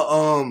 But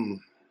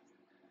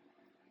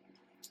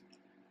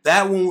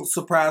that won't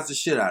surprise the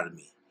shit out of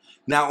me.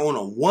 Now, on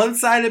a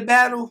one-sided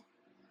battle,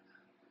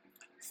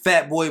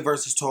 Fat Boy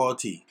versus Tall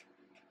T.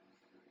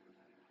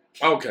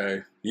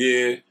 Okay,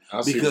 yeah.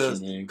 I see because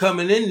what you mean.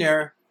 Coming in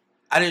there,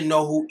 I didn't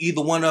know who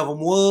either one of them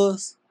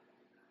was.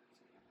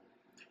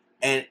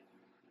 And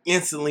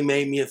instantly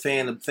made me a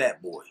fan of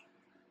Fat Boy.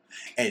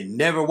 And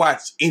never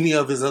watched any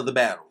of his other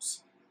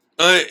battles.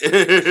 But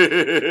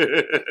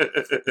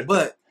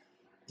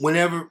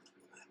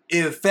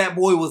if Fat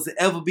Boy was to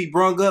ever be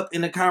brung up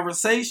in a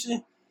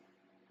conversation,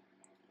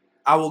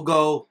 I will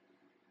go,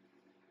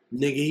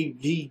 nigga,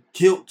 he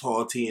killed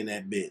Tall T in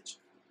that bitch.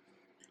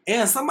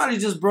 And somebody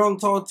just brung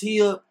Tall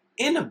T up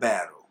in a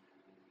battle.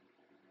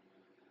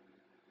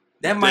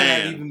 That might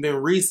not even been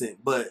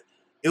recent, but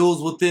it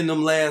was within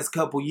them last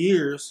couple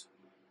years.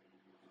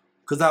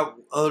 Because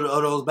of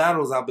those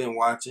battles I've been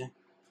watching.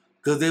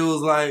 Because it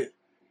was like,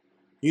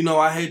 you know,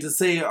 I hate to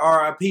say it,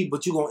 R.I.P.,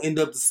 but you're going to end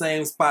up the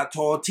same spot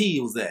Tall T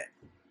was at.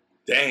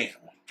 Damn.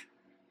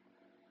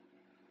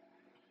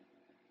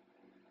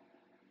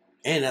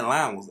 And that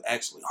line was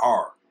actually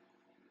hard.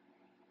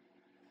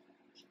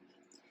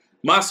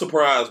 My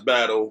surprise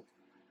battle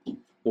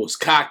was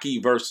Cocky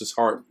versus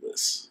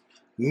Heartless.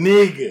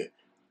 Nigga.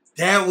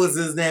 That was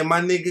his name.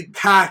 My nigga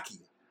Cocky.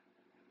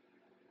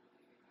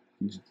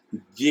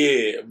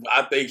 Yeah,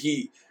 I think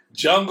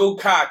Jungle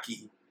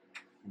Cocky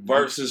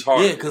versus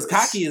Heartless. Yeah, because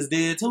Cocky is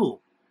dead too.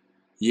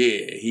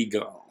 Yeah, he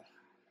gone.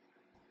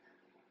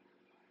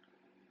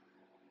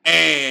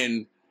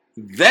 And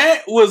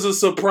that was a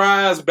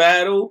surprise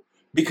battle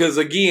because,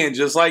 again,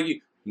 just like you,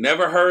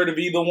 never heard of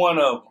either one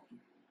of them.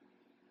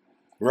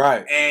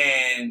 Right.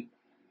 And,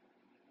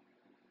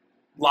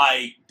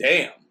 like,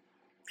 damn.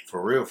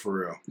 For real, for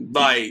real.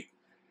 Like,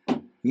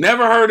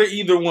 never heard of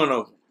either one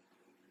of them.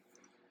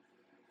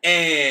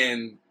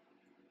 And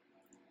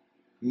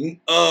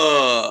we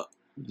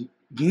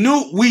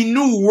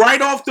knew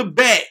right off the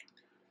bat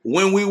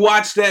when we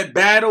watched that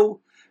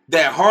battle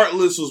that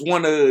Heartless was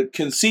one of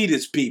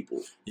Conceited's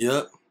people.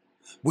 Yep.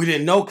 We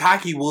didn't know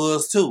Cocky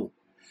was too.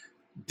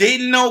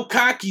 Didn't know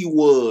Cocky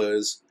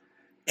was,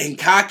 and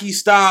Cocky's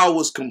style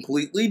was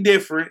completely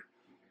different,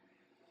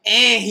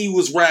 and he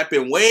was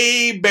rapping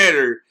way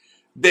better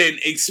than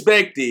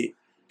expected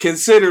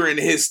considering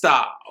his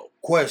style.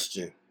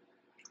 Question.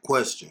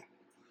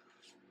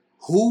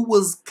 Who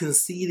was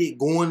Conceited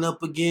going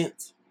up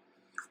against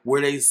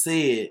where they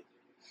said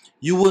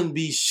you wouldn't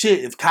be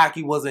shit if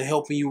Cocky wasn't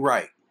helping you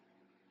write?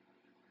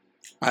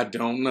 I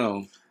don't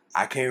know.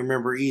 I can't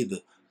remember either.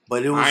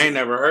 But it was, I ain't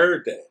never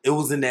heard that. It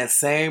was in that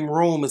same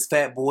room as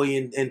Fat Boy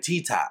and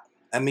T-Top.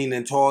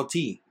 And Tall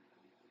T.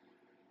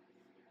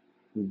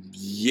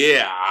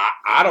 Yeah,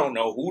 I don't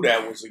know who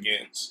that was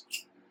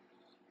against.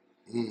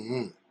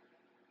 Mm-hmm.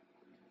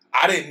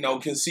 I didn't know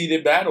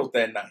Conceited battled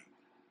that night.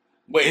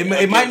 Wait,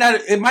 it might not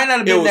have been that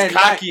night. It was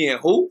Cocky and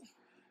who?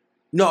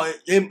 No,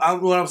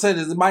 what I'm saying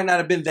is it might not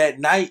have been that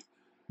night,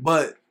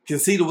 but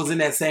Conceited was in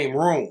that same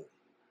room.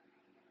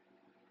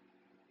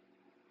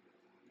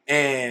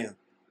 And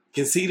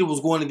Conceited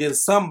was going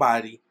against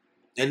somebody,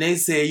 and they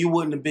said you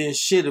wouldn't have been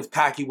shit if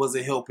Cocky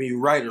wasn't helping you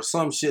write or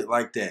some shit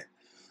like that.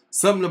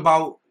 Something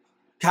about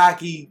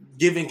Cocky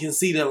giving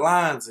Conceited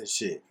lines and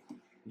shit.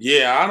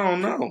 Yeah, I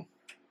don't know.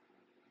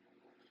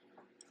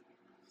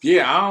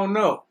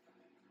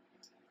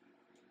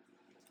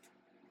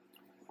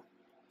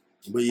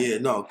 But yeah,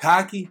 no,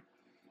 Cocky,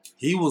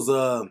 he was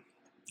a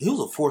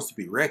force to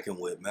be reckoned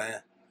with,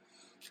 man.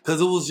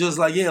 Because it was just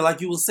like, yeah, like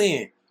you were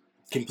saying,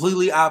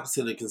 completely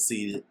opposite of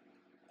Conceited.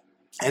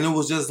 And it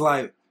was just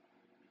like,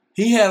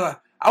 he had,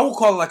 I would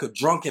call it like a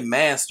drunken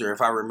master,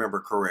 if I remember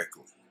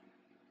correctly.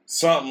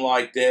 Something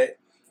like that.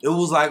 It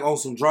was like on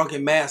some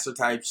drunken master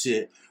type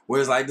shit, where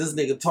it's like this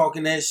nigga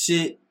talking that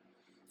shit,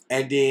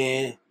 and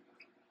then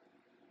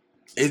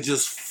it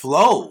just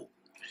flowed.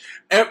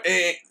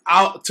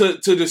 To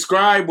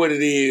describe what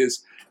it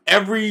is,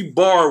 every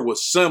bar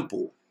was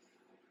simple.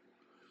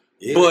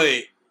 Yeah.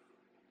 But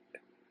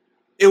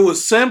it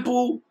was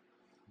simple,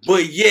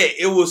 but yet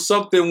it was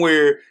something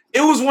where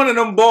it was one of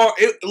them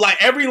like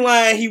every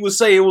line he would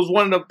say, it was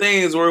one of them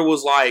things where it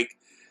was like,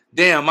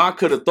 damn, I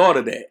could have thought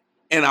of that.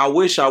 And I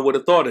wish I would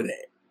have thought of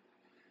that.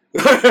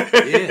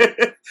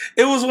 Yeah.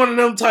 It was one of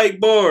them type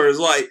bars.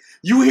 Like,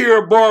 you hear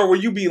a bar where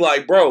you be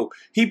like, bro,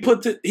 he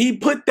put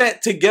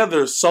that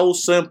together so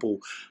simple.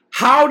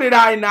 How did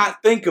I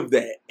not think of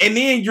that? And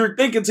then you're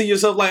thinking to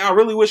yourself, like, I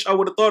really wish I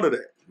would have thought of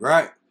that.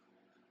 Right.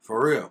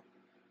 For real.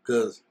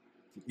 Cause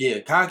yeah,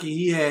 Cocky,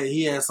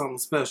 he had something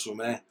special,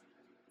 man.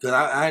 Cause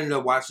I ended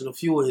up watching a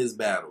few of his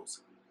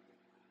battles.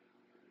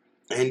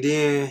 And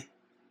then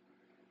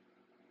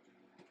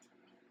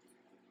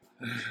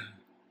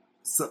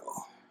so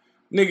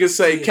Niggas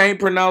say can't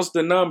pronounce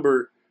the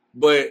number,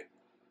 but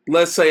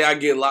let's say I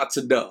get lots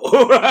of dough.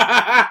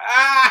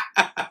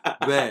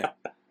 man.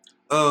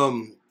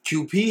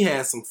 QP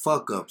had some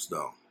fuck ups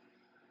though.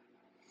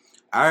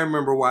 I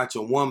remember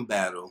watching one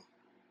battle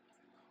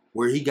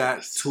where he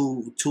got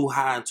too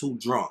high and too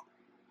drunk.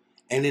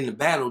 And in the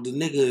battle, the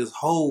nigga is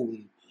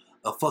holding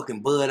a fucking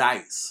Bud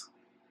Ice.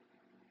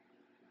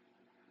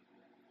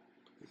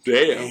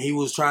 Damn. And he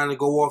was trying to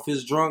go off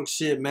his drunk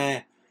shit,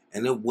 man,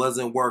 and it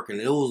wasn't working.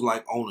 It was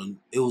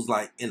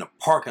like in a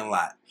parking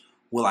lot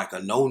with like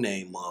a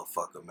no-name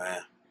motherfucker,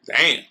 man.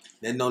 Damn.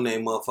 That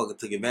no-name motherfucker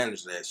took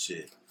advantage of that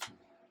shit.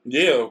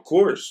 Yeah, of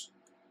course.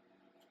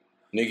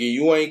 Nigga,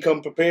 you ain't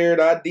come prepared,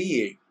 I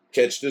did.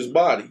 Catch this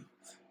body.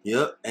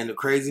 Yep, and the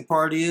crazy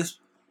part is,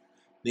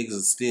 niggas will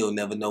still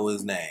never know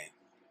his name.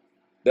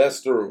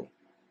 That's true.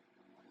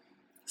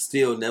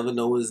 Still never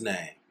know his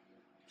name.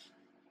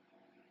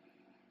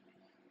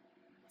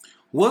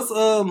 What's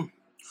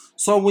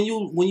so when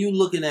you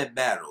looking at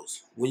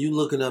battles, when you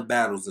looking up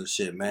battles and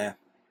shit, man,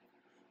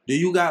 do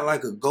you got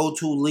like a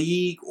go-to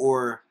league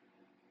or?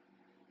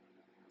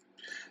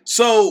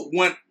 So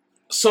when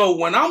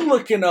I'm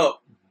looking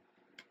up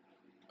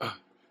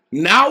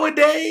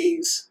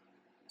nowadays,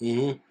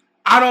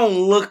 I don't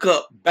look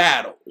up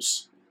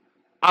battles.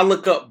 I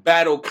look up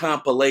battle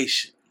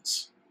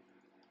compilations.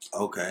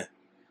 Okay.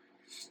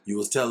 You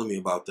was telling me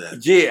about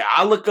that. Yeah,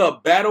 I look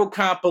up battle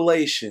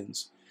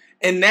compilations,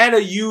 and that'll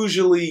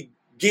usually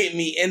get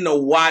me into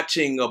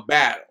watching a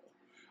battle.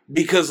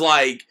 Because,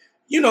 like,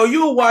 you know,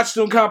 you'll watch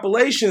them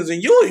compilations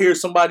and you'll hear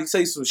somebody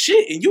say some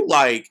shit and you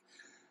like,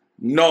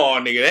 no,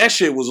 nigga, that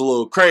shit was a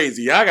little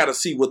crazy. I gotta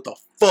see what the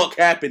fuck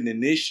happened in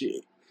this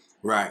shit.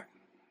 Right.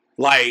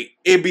 Like,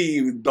 it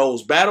be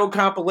those battle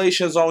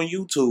compilations on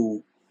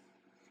YouTube.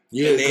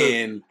 Yeah, and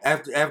then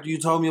after you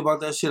told me about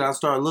that shit, I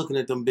started looking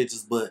at them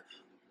bitches, but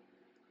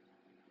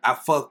I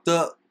fucked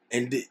up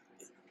and did.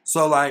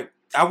 So, like,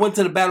 I went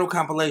to the battle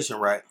compilation,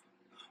 right?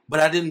 But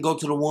I didn't go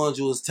to the ones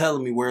you was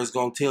telling me where it's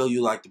going to tell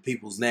you, like, the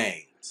people's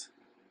names.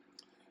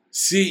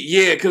 See,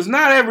 yeah, because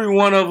not every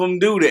one of them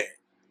do that.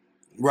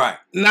 Right.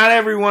 Not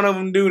every one of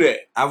them do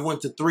that. I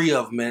went to 3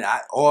 of them, and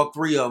all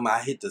 3 of them, I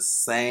hit the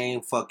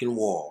same fucking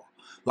wall.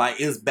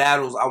 Like, it's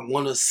battles I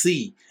want to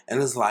see,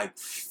 and it's like,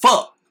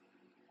 fuck.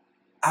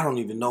 I don't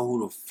even know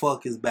who the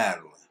fuck is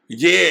battling.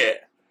 Yeah.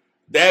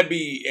 That'd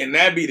be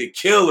the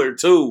killer,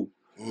 too.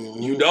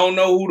 Mm-hmm. You don't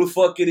know who the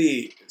fuck it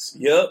is.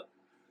 Yep.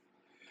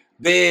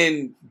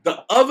 Then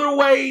the other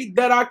way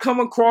that I come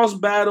across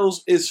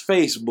battles is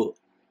Facebook.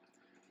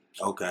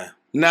 Okay.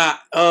 Now,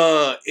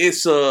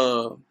 it's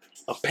a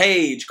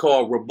page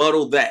called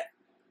Rebuttal That.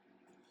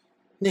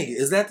 Nigga,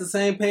 is that the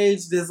same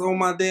page that's on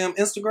my damn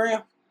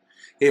Instagram?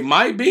 It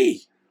might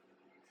be.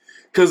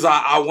 Because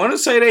I want to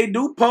say they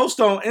do post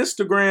on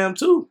Instagram,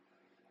 too.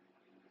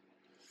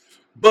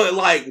 But,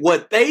 like,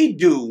 what they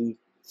do,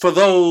 for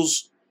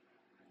those,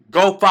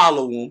 go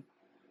follow them.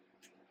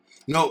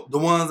 No, the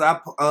ones I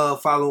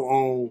follow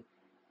on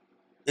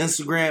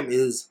Instagram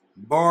is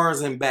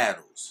Bars and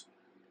Battles.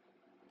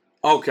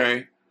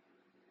 Okay.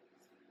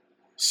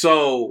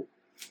 So,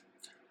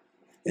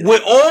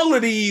 with all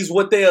of these,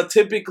 what they'll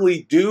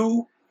typically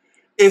do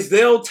is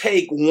they'll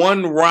take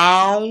one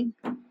round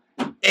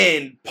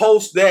and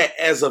post that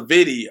as a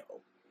video.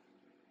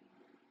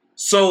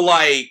 So,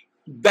 like,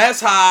 that's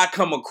how I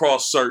come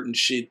across certain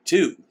shit,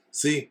 too.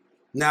 See,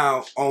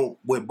 now,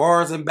 with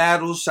Bars and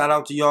Battles, shout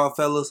out to y'all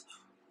fellas.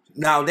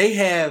 Now, they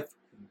have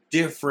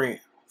different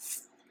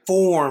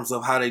forms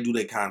of how they do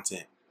their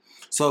content.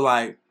 So,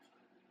 like,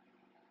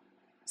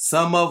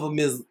 some of them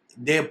is,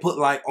 they'll put,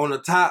 like, on the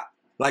top,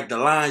 like, the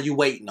line you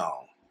waiting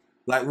on.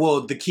 Like,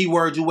 well, the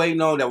keyword you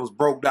waiting on that was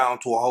broke down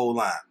to a whole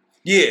line.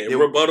 Yeah,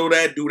 Rebuttal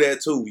That, do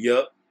that, too.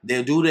 Yep.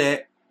 They'll do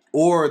that.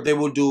 Or they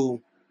will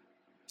do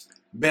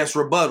best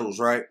rebuttals,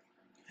 right?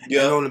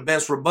 Yeah. And on the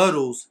best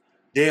rebuttals,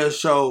 they'll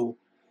show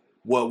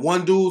what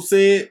one dude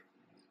said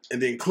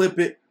and then clip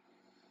it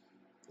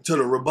to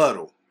the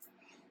rebuttal.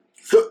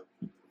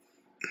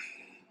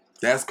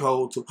 That's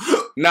cold too.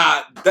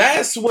 Now,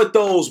 that's what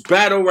those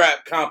battle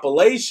rap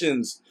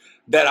compilations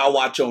that I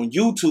watch on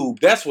YouTube,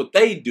 that's what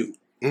they do.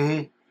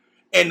 Mm-hmm.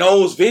 And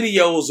those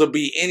videos will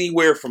be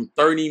anywhere from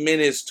 30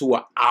 minutes to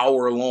an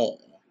hour long.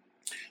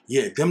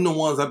 Yeah, them the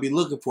ones I be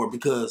looking for,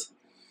 because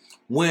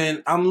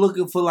when I'm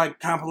looking for like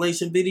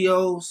compilation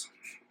videos,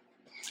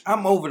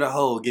 I'm over the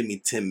whole give me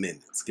 10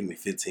 minutes, give me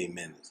 15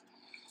 minutes.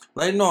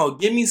 Like, no,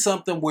 give me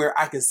something where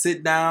I can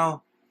sit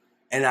down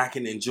and I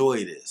can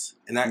enjoy this.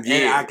 And I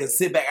can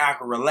sit back, I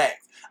can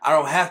relax. I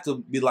don't have to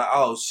be like,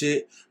 oh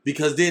shit,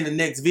 because then the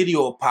next video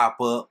will pop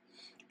up,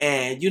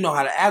 and you know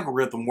how the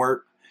algorithm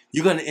work.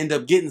 You're gonna end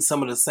up getting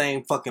some of the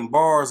same fucking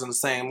bars and the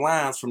same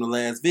lines from the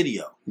last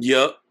video.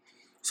 Yep.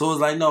 So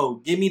it's like, no,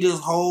 give me this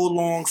whole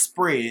long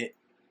spread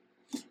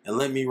and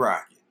let me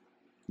rock it.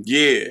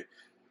 Yeah.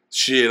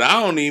 Shit,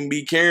 I don't even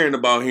be caring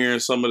about hearing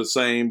some of the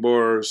same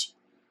bars.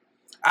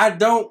 I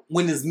don't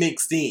when it's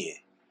mixed in,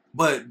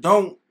 but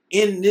don't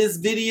end this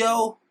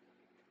video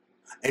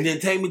and then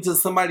take me to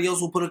somebody else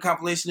who put a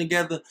compilation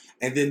together,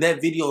 and then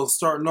that video is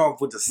starting off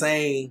with the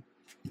same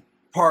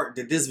part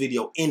that this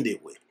video ended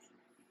with.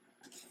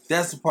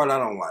 That's the part I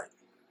don't like.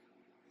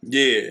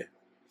 Yeah.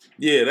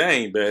 Yeah, that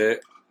ain't bad.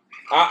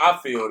 I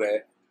feel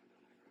that.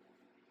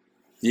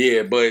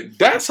 Yeah, but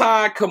that's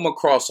how I come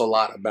across a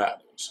lot of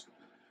battles.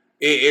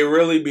 It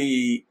really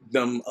be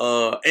them,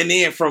 and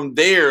then from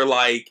there,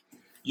 like,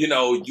 you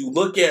know, you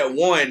look at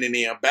one and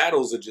then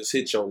battles will just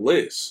hit your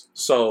list.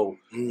 So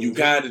you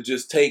kind of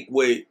just take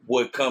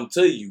what come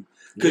to you.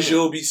 Because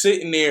you'll be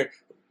sitting there,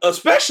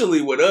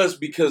 especially with us,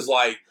 because,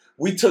 like,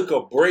 we took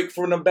a break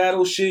from the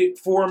battle shit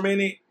for a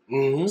minute.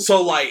 Mm-hmm.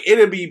 So, like,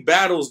 it'll be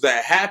battles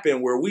that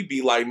happen where we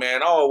be like,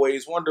 man, I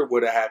always wonder what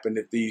would have happened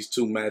if these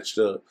two matched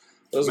up.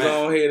 Let's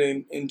go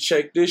ahead and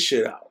check this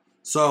shit out.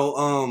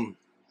 So,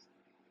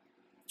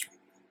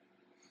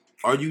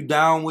 are you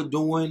down with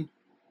doing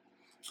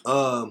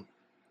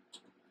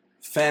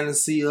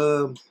fantasy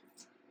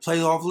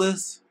playoff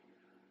lists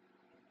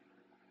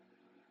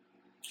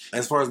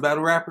as far as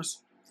battle rappers?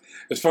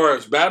 As far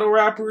as battle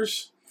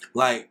rappers,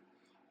 like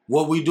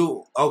what we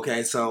do.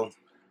 Okay, so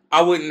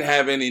I wouldn't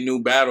have any new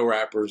battle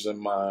rappers in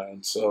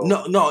mind. So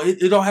no,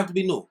 it don't have to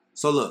be new.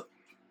 So look,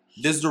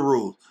 this is the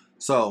rule.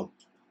 So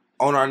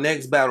on our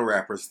next battle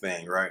rappers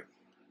thing, right?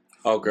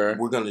 Okay,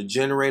 we're gonna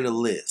generate a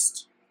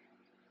list.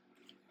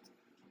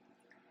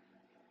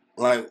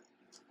 Like,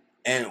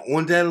 and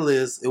on that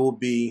list, it will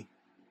be,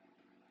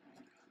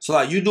 so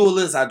like you do a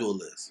list, I do a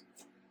list.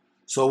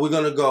 So we're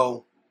going to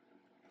go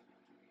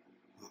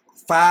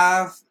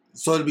 5,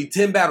 so it'll be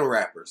 10 battle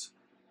rappers.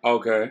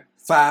 Okay.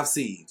 5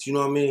 seeds, you know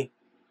what I mean?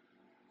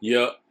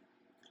 Yep.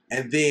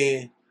 And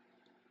then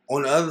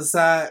on the other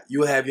side,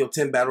 you'll have your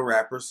 10 battle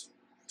rappers,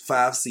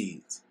 5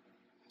 seeds.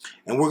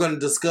 And we're going to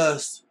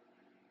discuss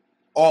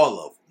all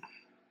of them,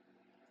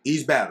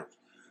 each battle.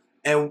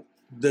 And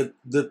the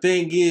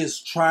thing is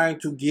trying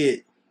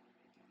to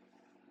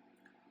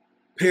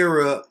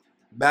pair up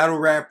battle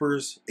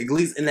rappers, at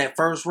least in that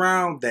first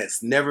round,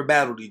 that's never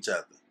battled each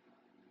other.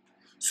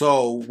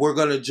 So we're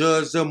going to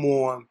judge them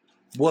on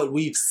what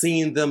we've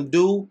seen them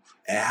do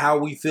and how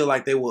we feel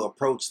like they will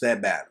approach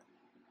that battle.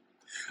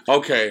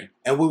 Okay.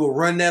 And we will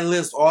run that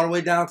list all the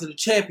way down to the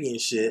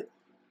championship.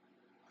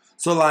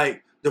 So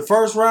like the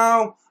first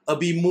round will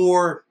be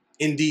more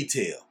in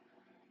detail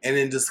and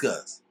then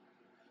discuss.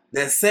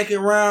 That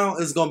second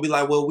round is going to be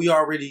like, well, we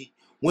already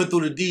went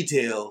through the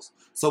details,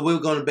 so we're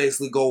going to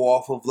basically go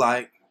off of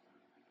like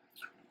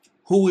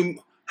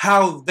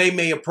how they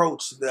may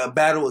approach the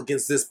battle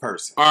against this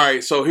person. All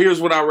right, so here's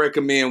what I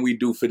recommend we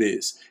do for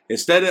this.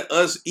 Instead of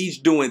us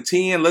each doing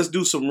 10, let's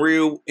do some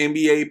real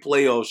NBA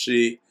playoff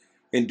shit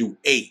and do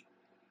 8.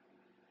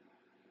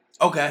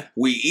 Okay.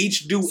 We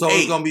each do 8. So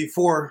it's going to be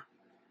four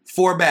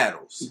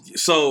battles.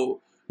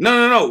 So,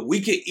 no. We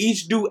can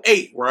each do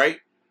 8, right?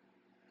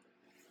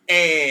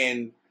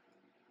 And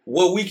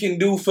what we can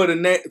do for the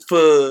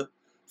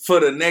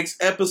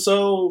next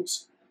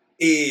episodes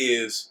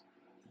is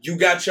you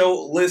got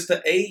your list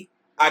of 8,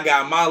 I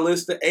got my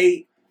list of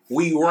 8.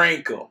 We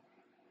rank them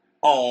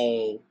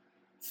on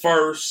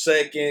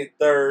 1st, 2nd,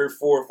 3rd,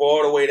 4th,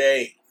 all the way to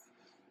 8.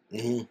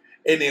 Mm-hmm.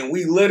 And then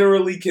we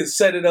literally can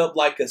set it up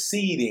like a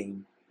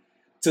seeding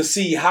to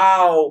see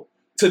how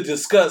to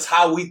discuss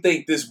how we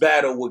think this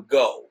battle would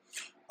go.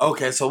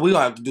 Okay, so we're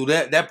going to have to do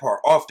that part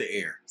off the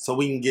air so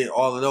we can get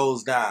all of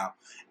those down.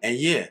 And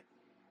yeah,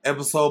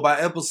 episode by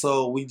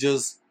episode, we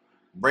just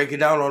break it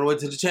down all the way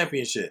to the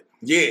championship.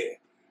 Yeah,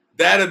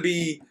 that'll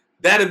be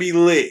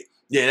lit.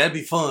 Yeah, that'd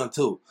be fun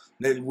too.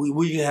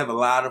 We can have a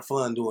lot of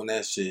fun doing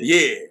that shit.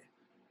 Yeah.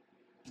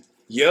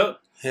 Yep.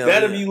 Hell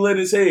that'll yeah. be lit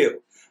as hell.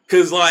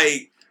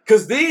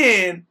 Cause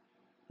then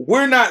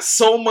we're not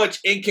so much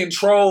in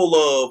control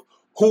of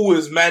who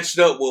is matched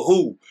up with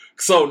who.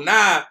 So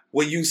now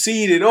when you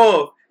seed it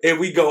off and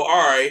we go, all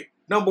right,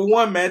 number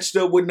 1 matched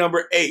up with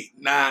number 8.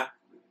 Now,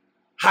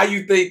 how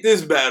you think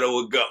this battle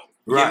would go?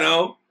 Right. You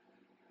know?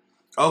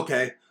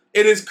 Okay.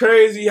 It is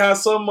crazy how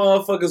some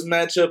motherfuckers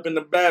match up in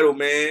the battle,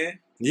 man.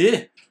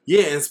 Yeah.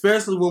 Yeah, and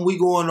especially when we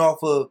going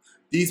off of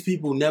these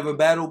people never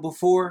battled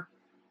before.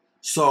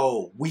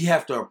 So we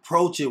have to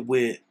approach it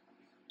with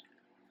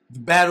the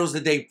battles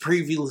that they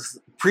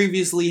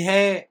previously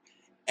had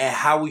and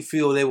how we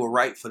feel they were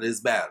right for this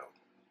battle.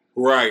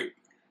 Right.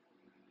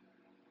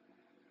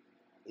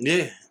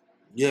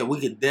 Yeah, we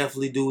could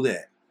definitely do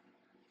that.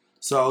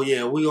 So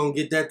yeah, we're gonna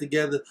get that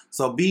together.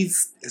 So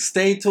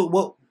stay tuned.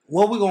 What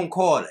we gonna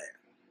call that?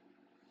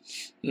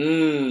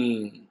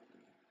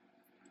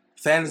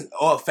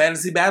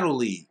 Fantasy Battle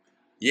League.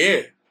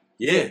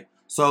 Yeah.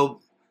 So,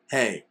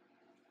 hey,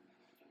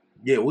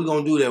 yeah, we're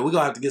gonna do that. We're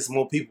gonna have to get some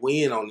more people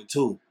in on it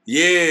too.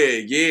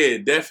 Yeah,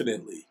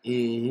 definitely.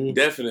 Mm-hmm.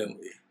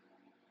 Definitely.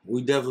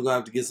 We definitely gonna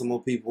have to get some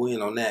more people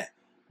in on that.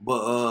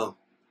 But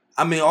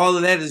I mean, all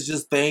of that is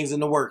just things in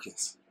the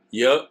workings.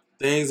 Yep.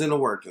 Things in the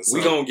workings. So.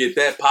 We gonna get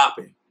that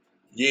popping.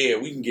 Yeah,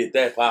 we can get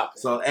that popping.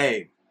 So,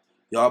 hey,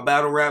 y'all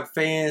battle rap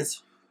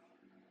fans,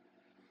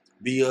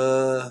 be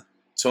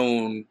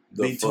tuned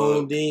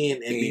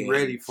in and be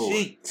ready for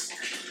it.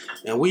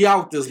 And we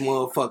out this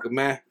motherfucker,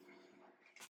 man.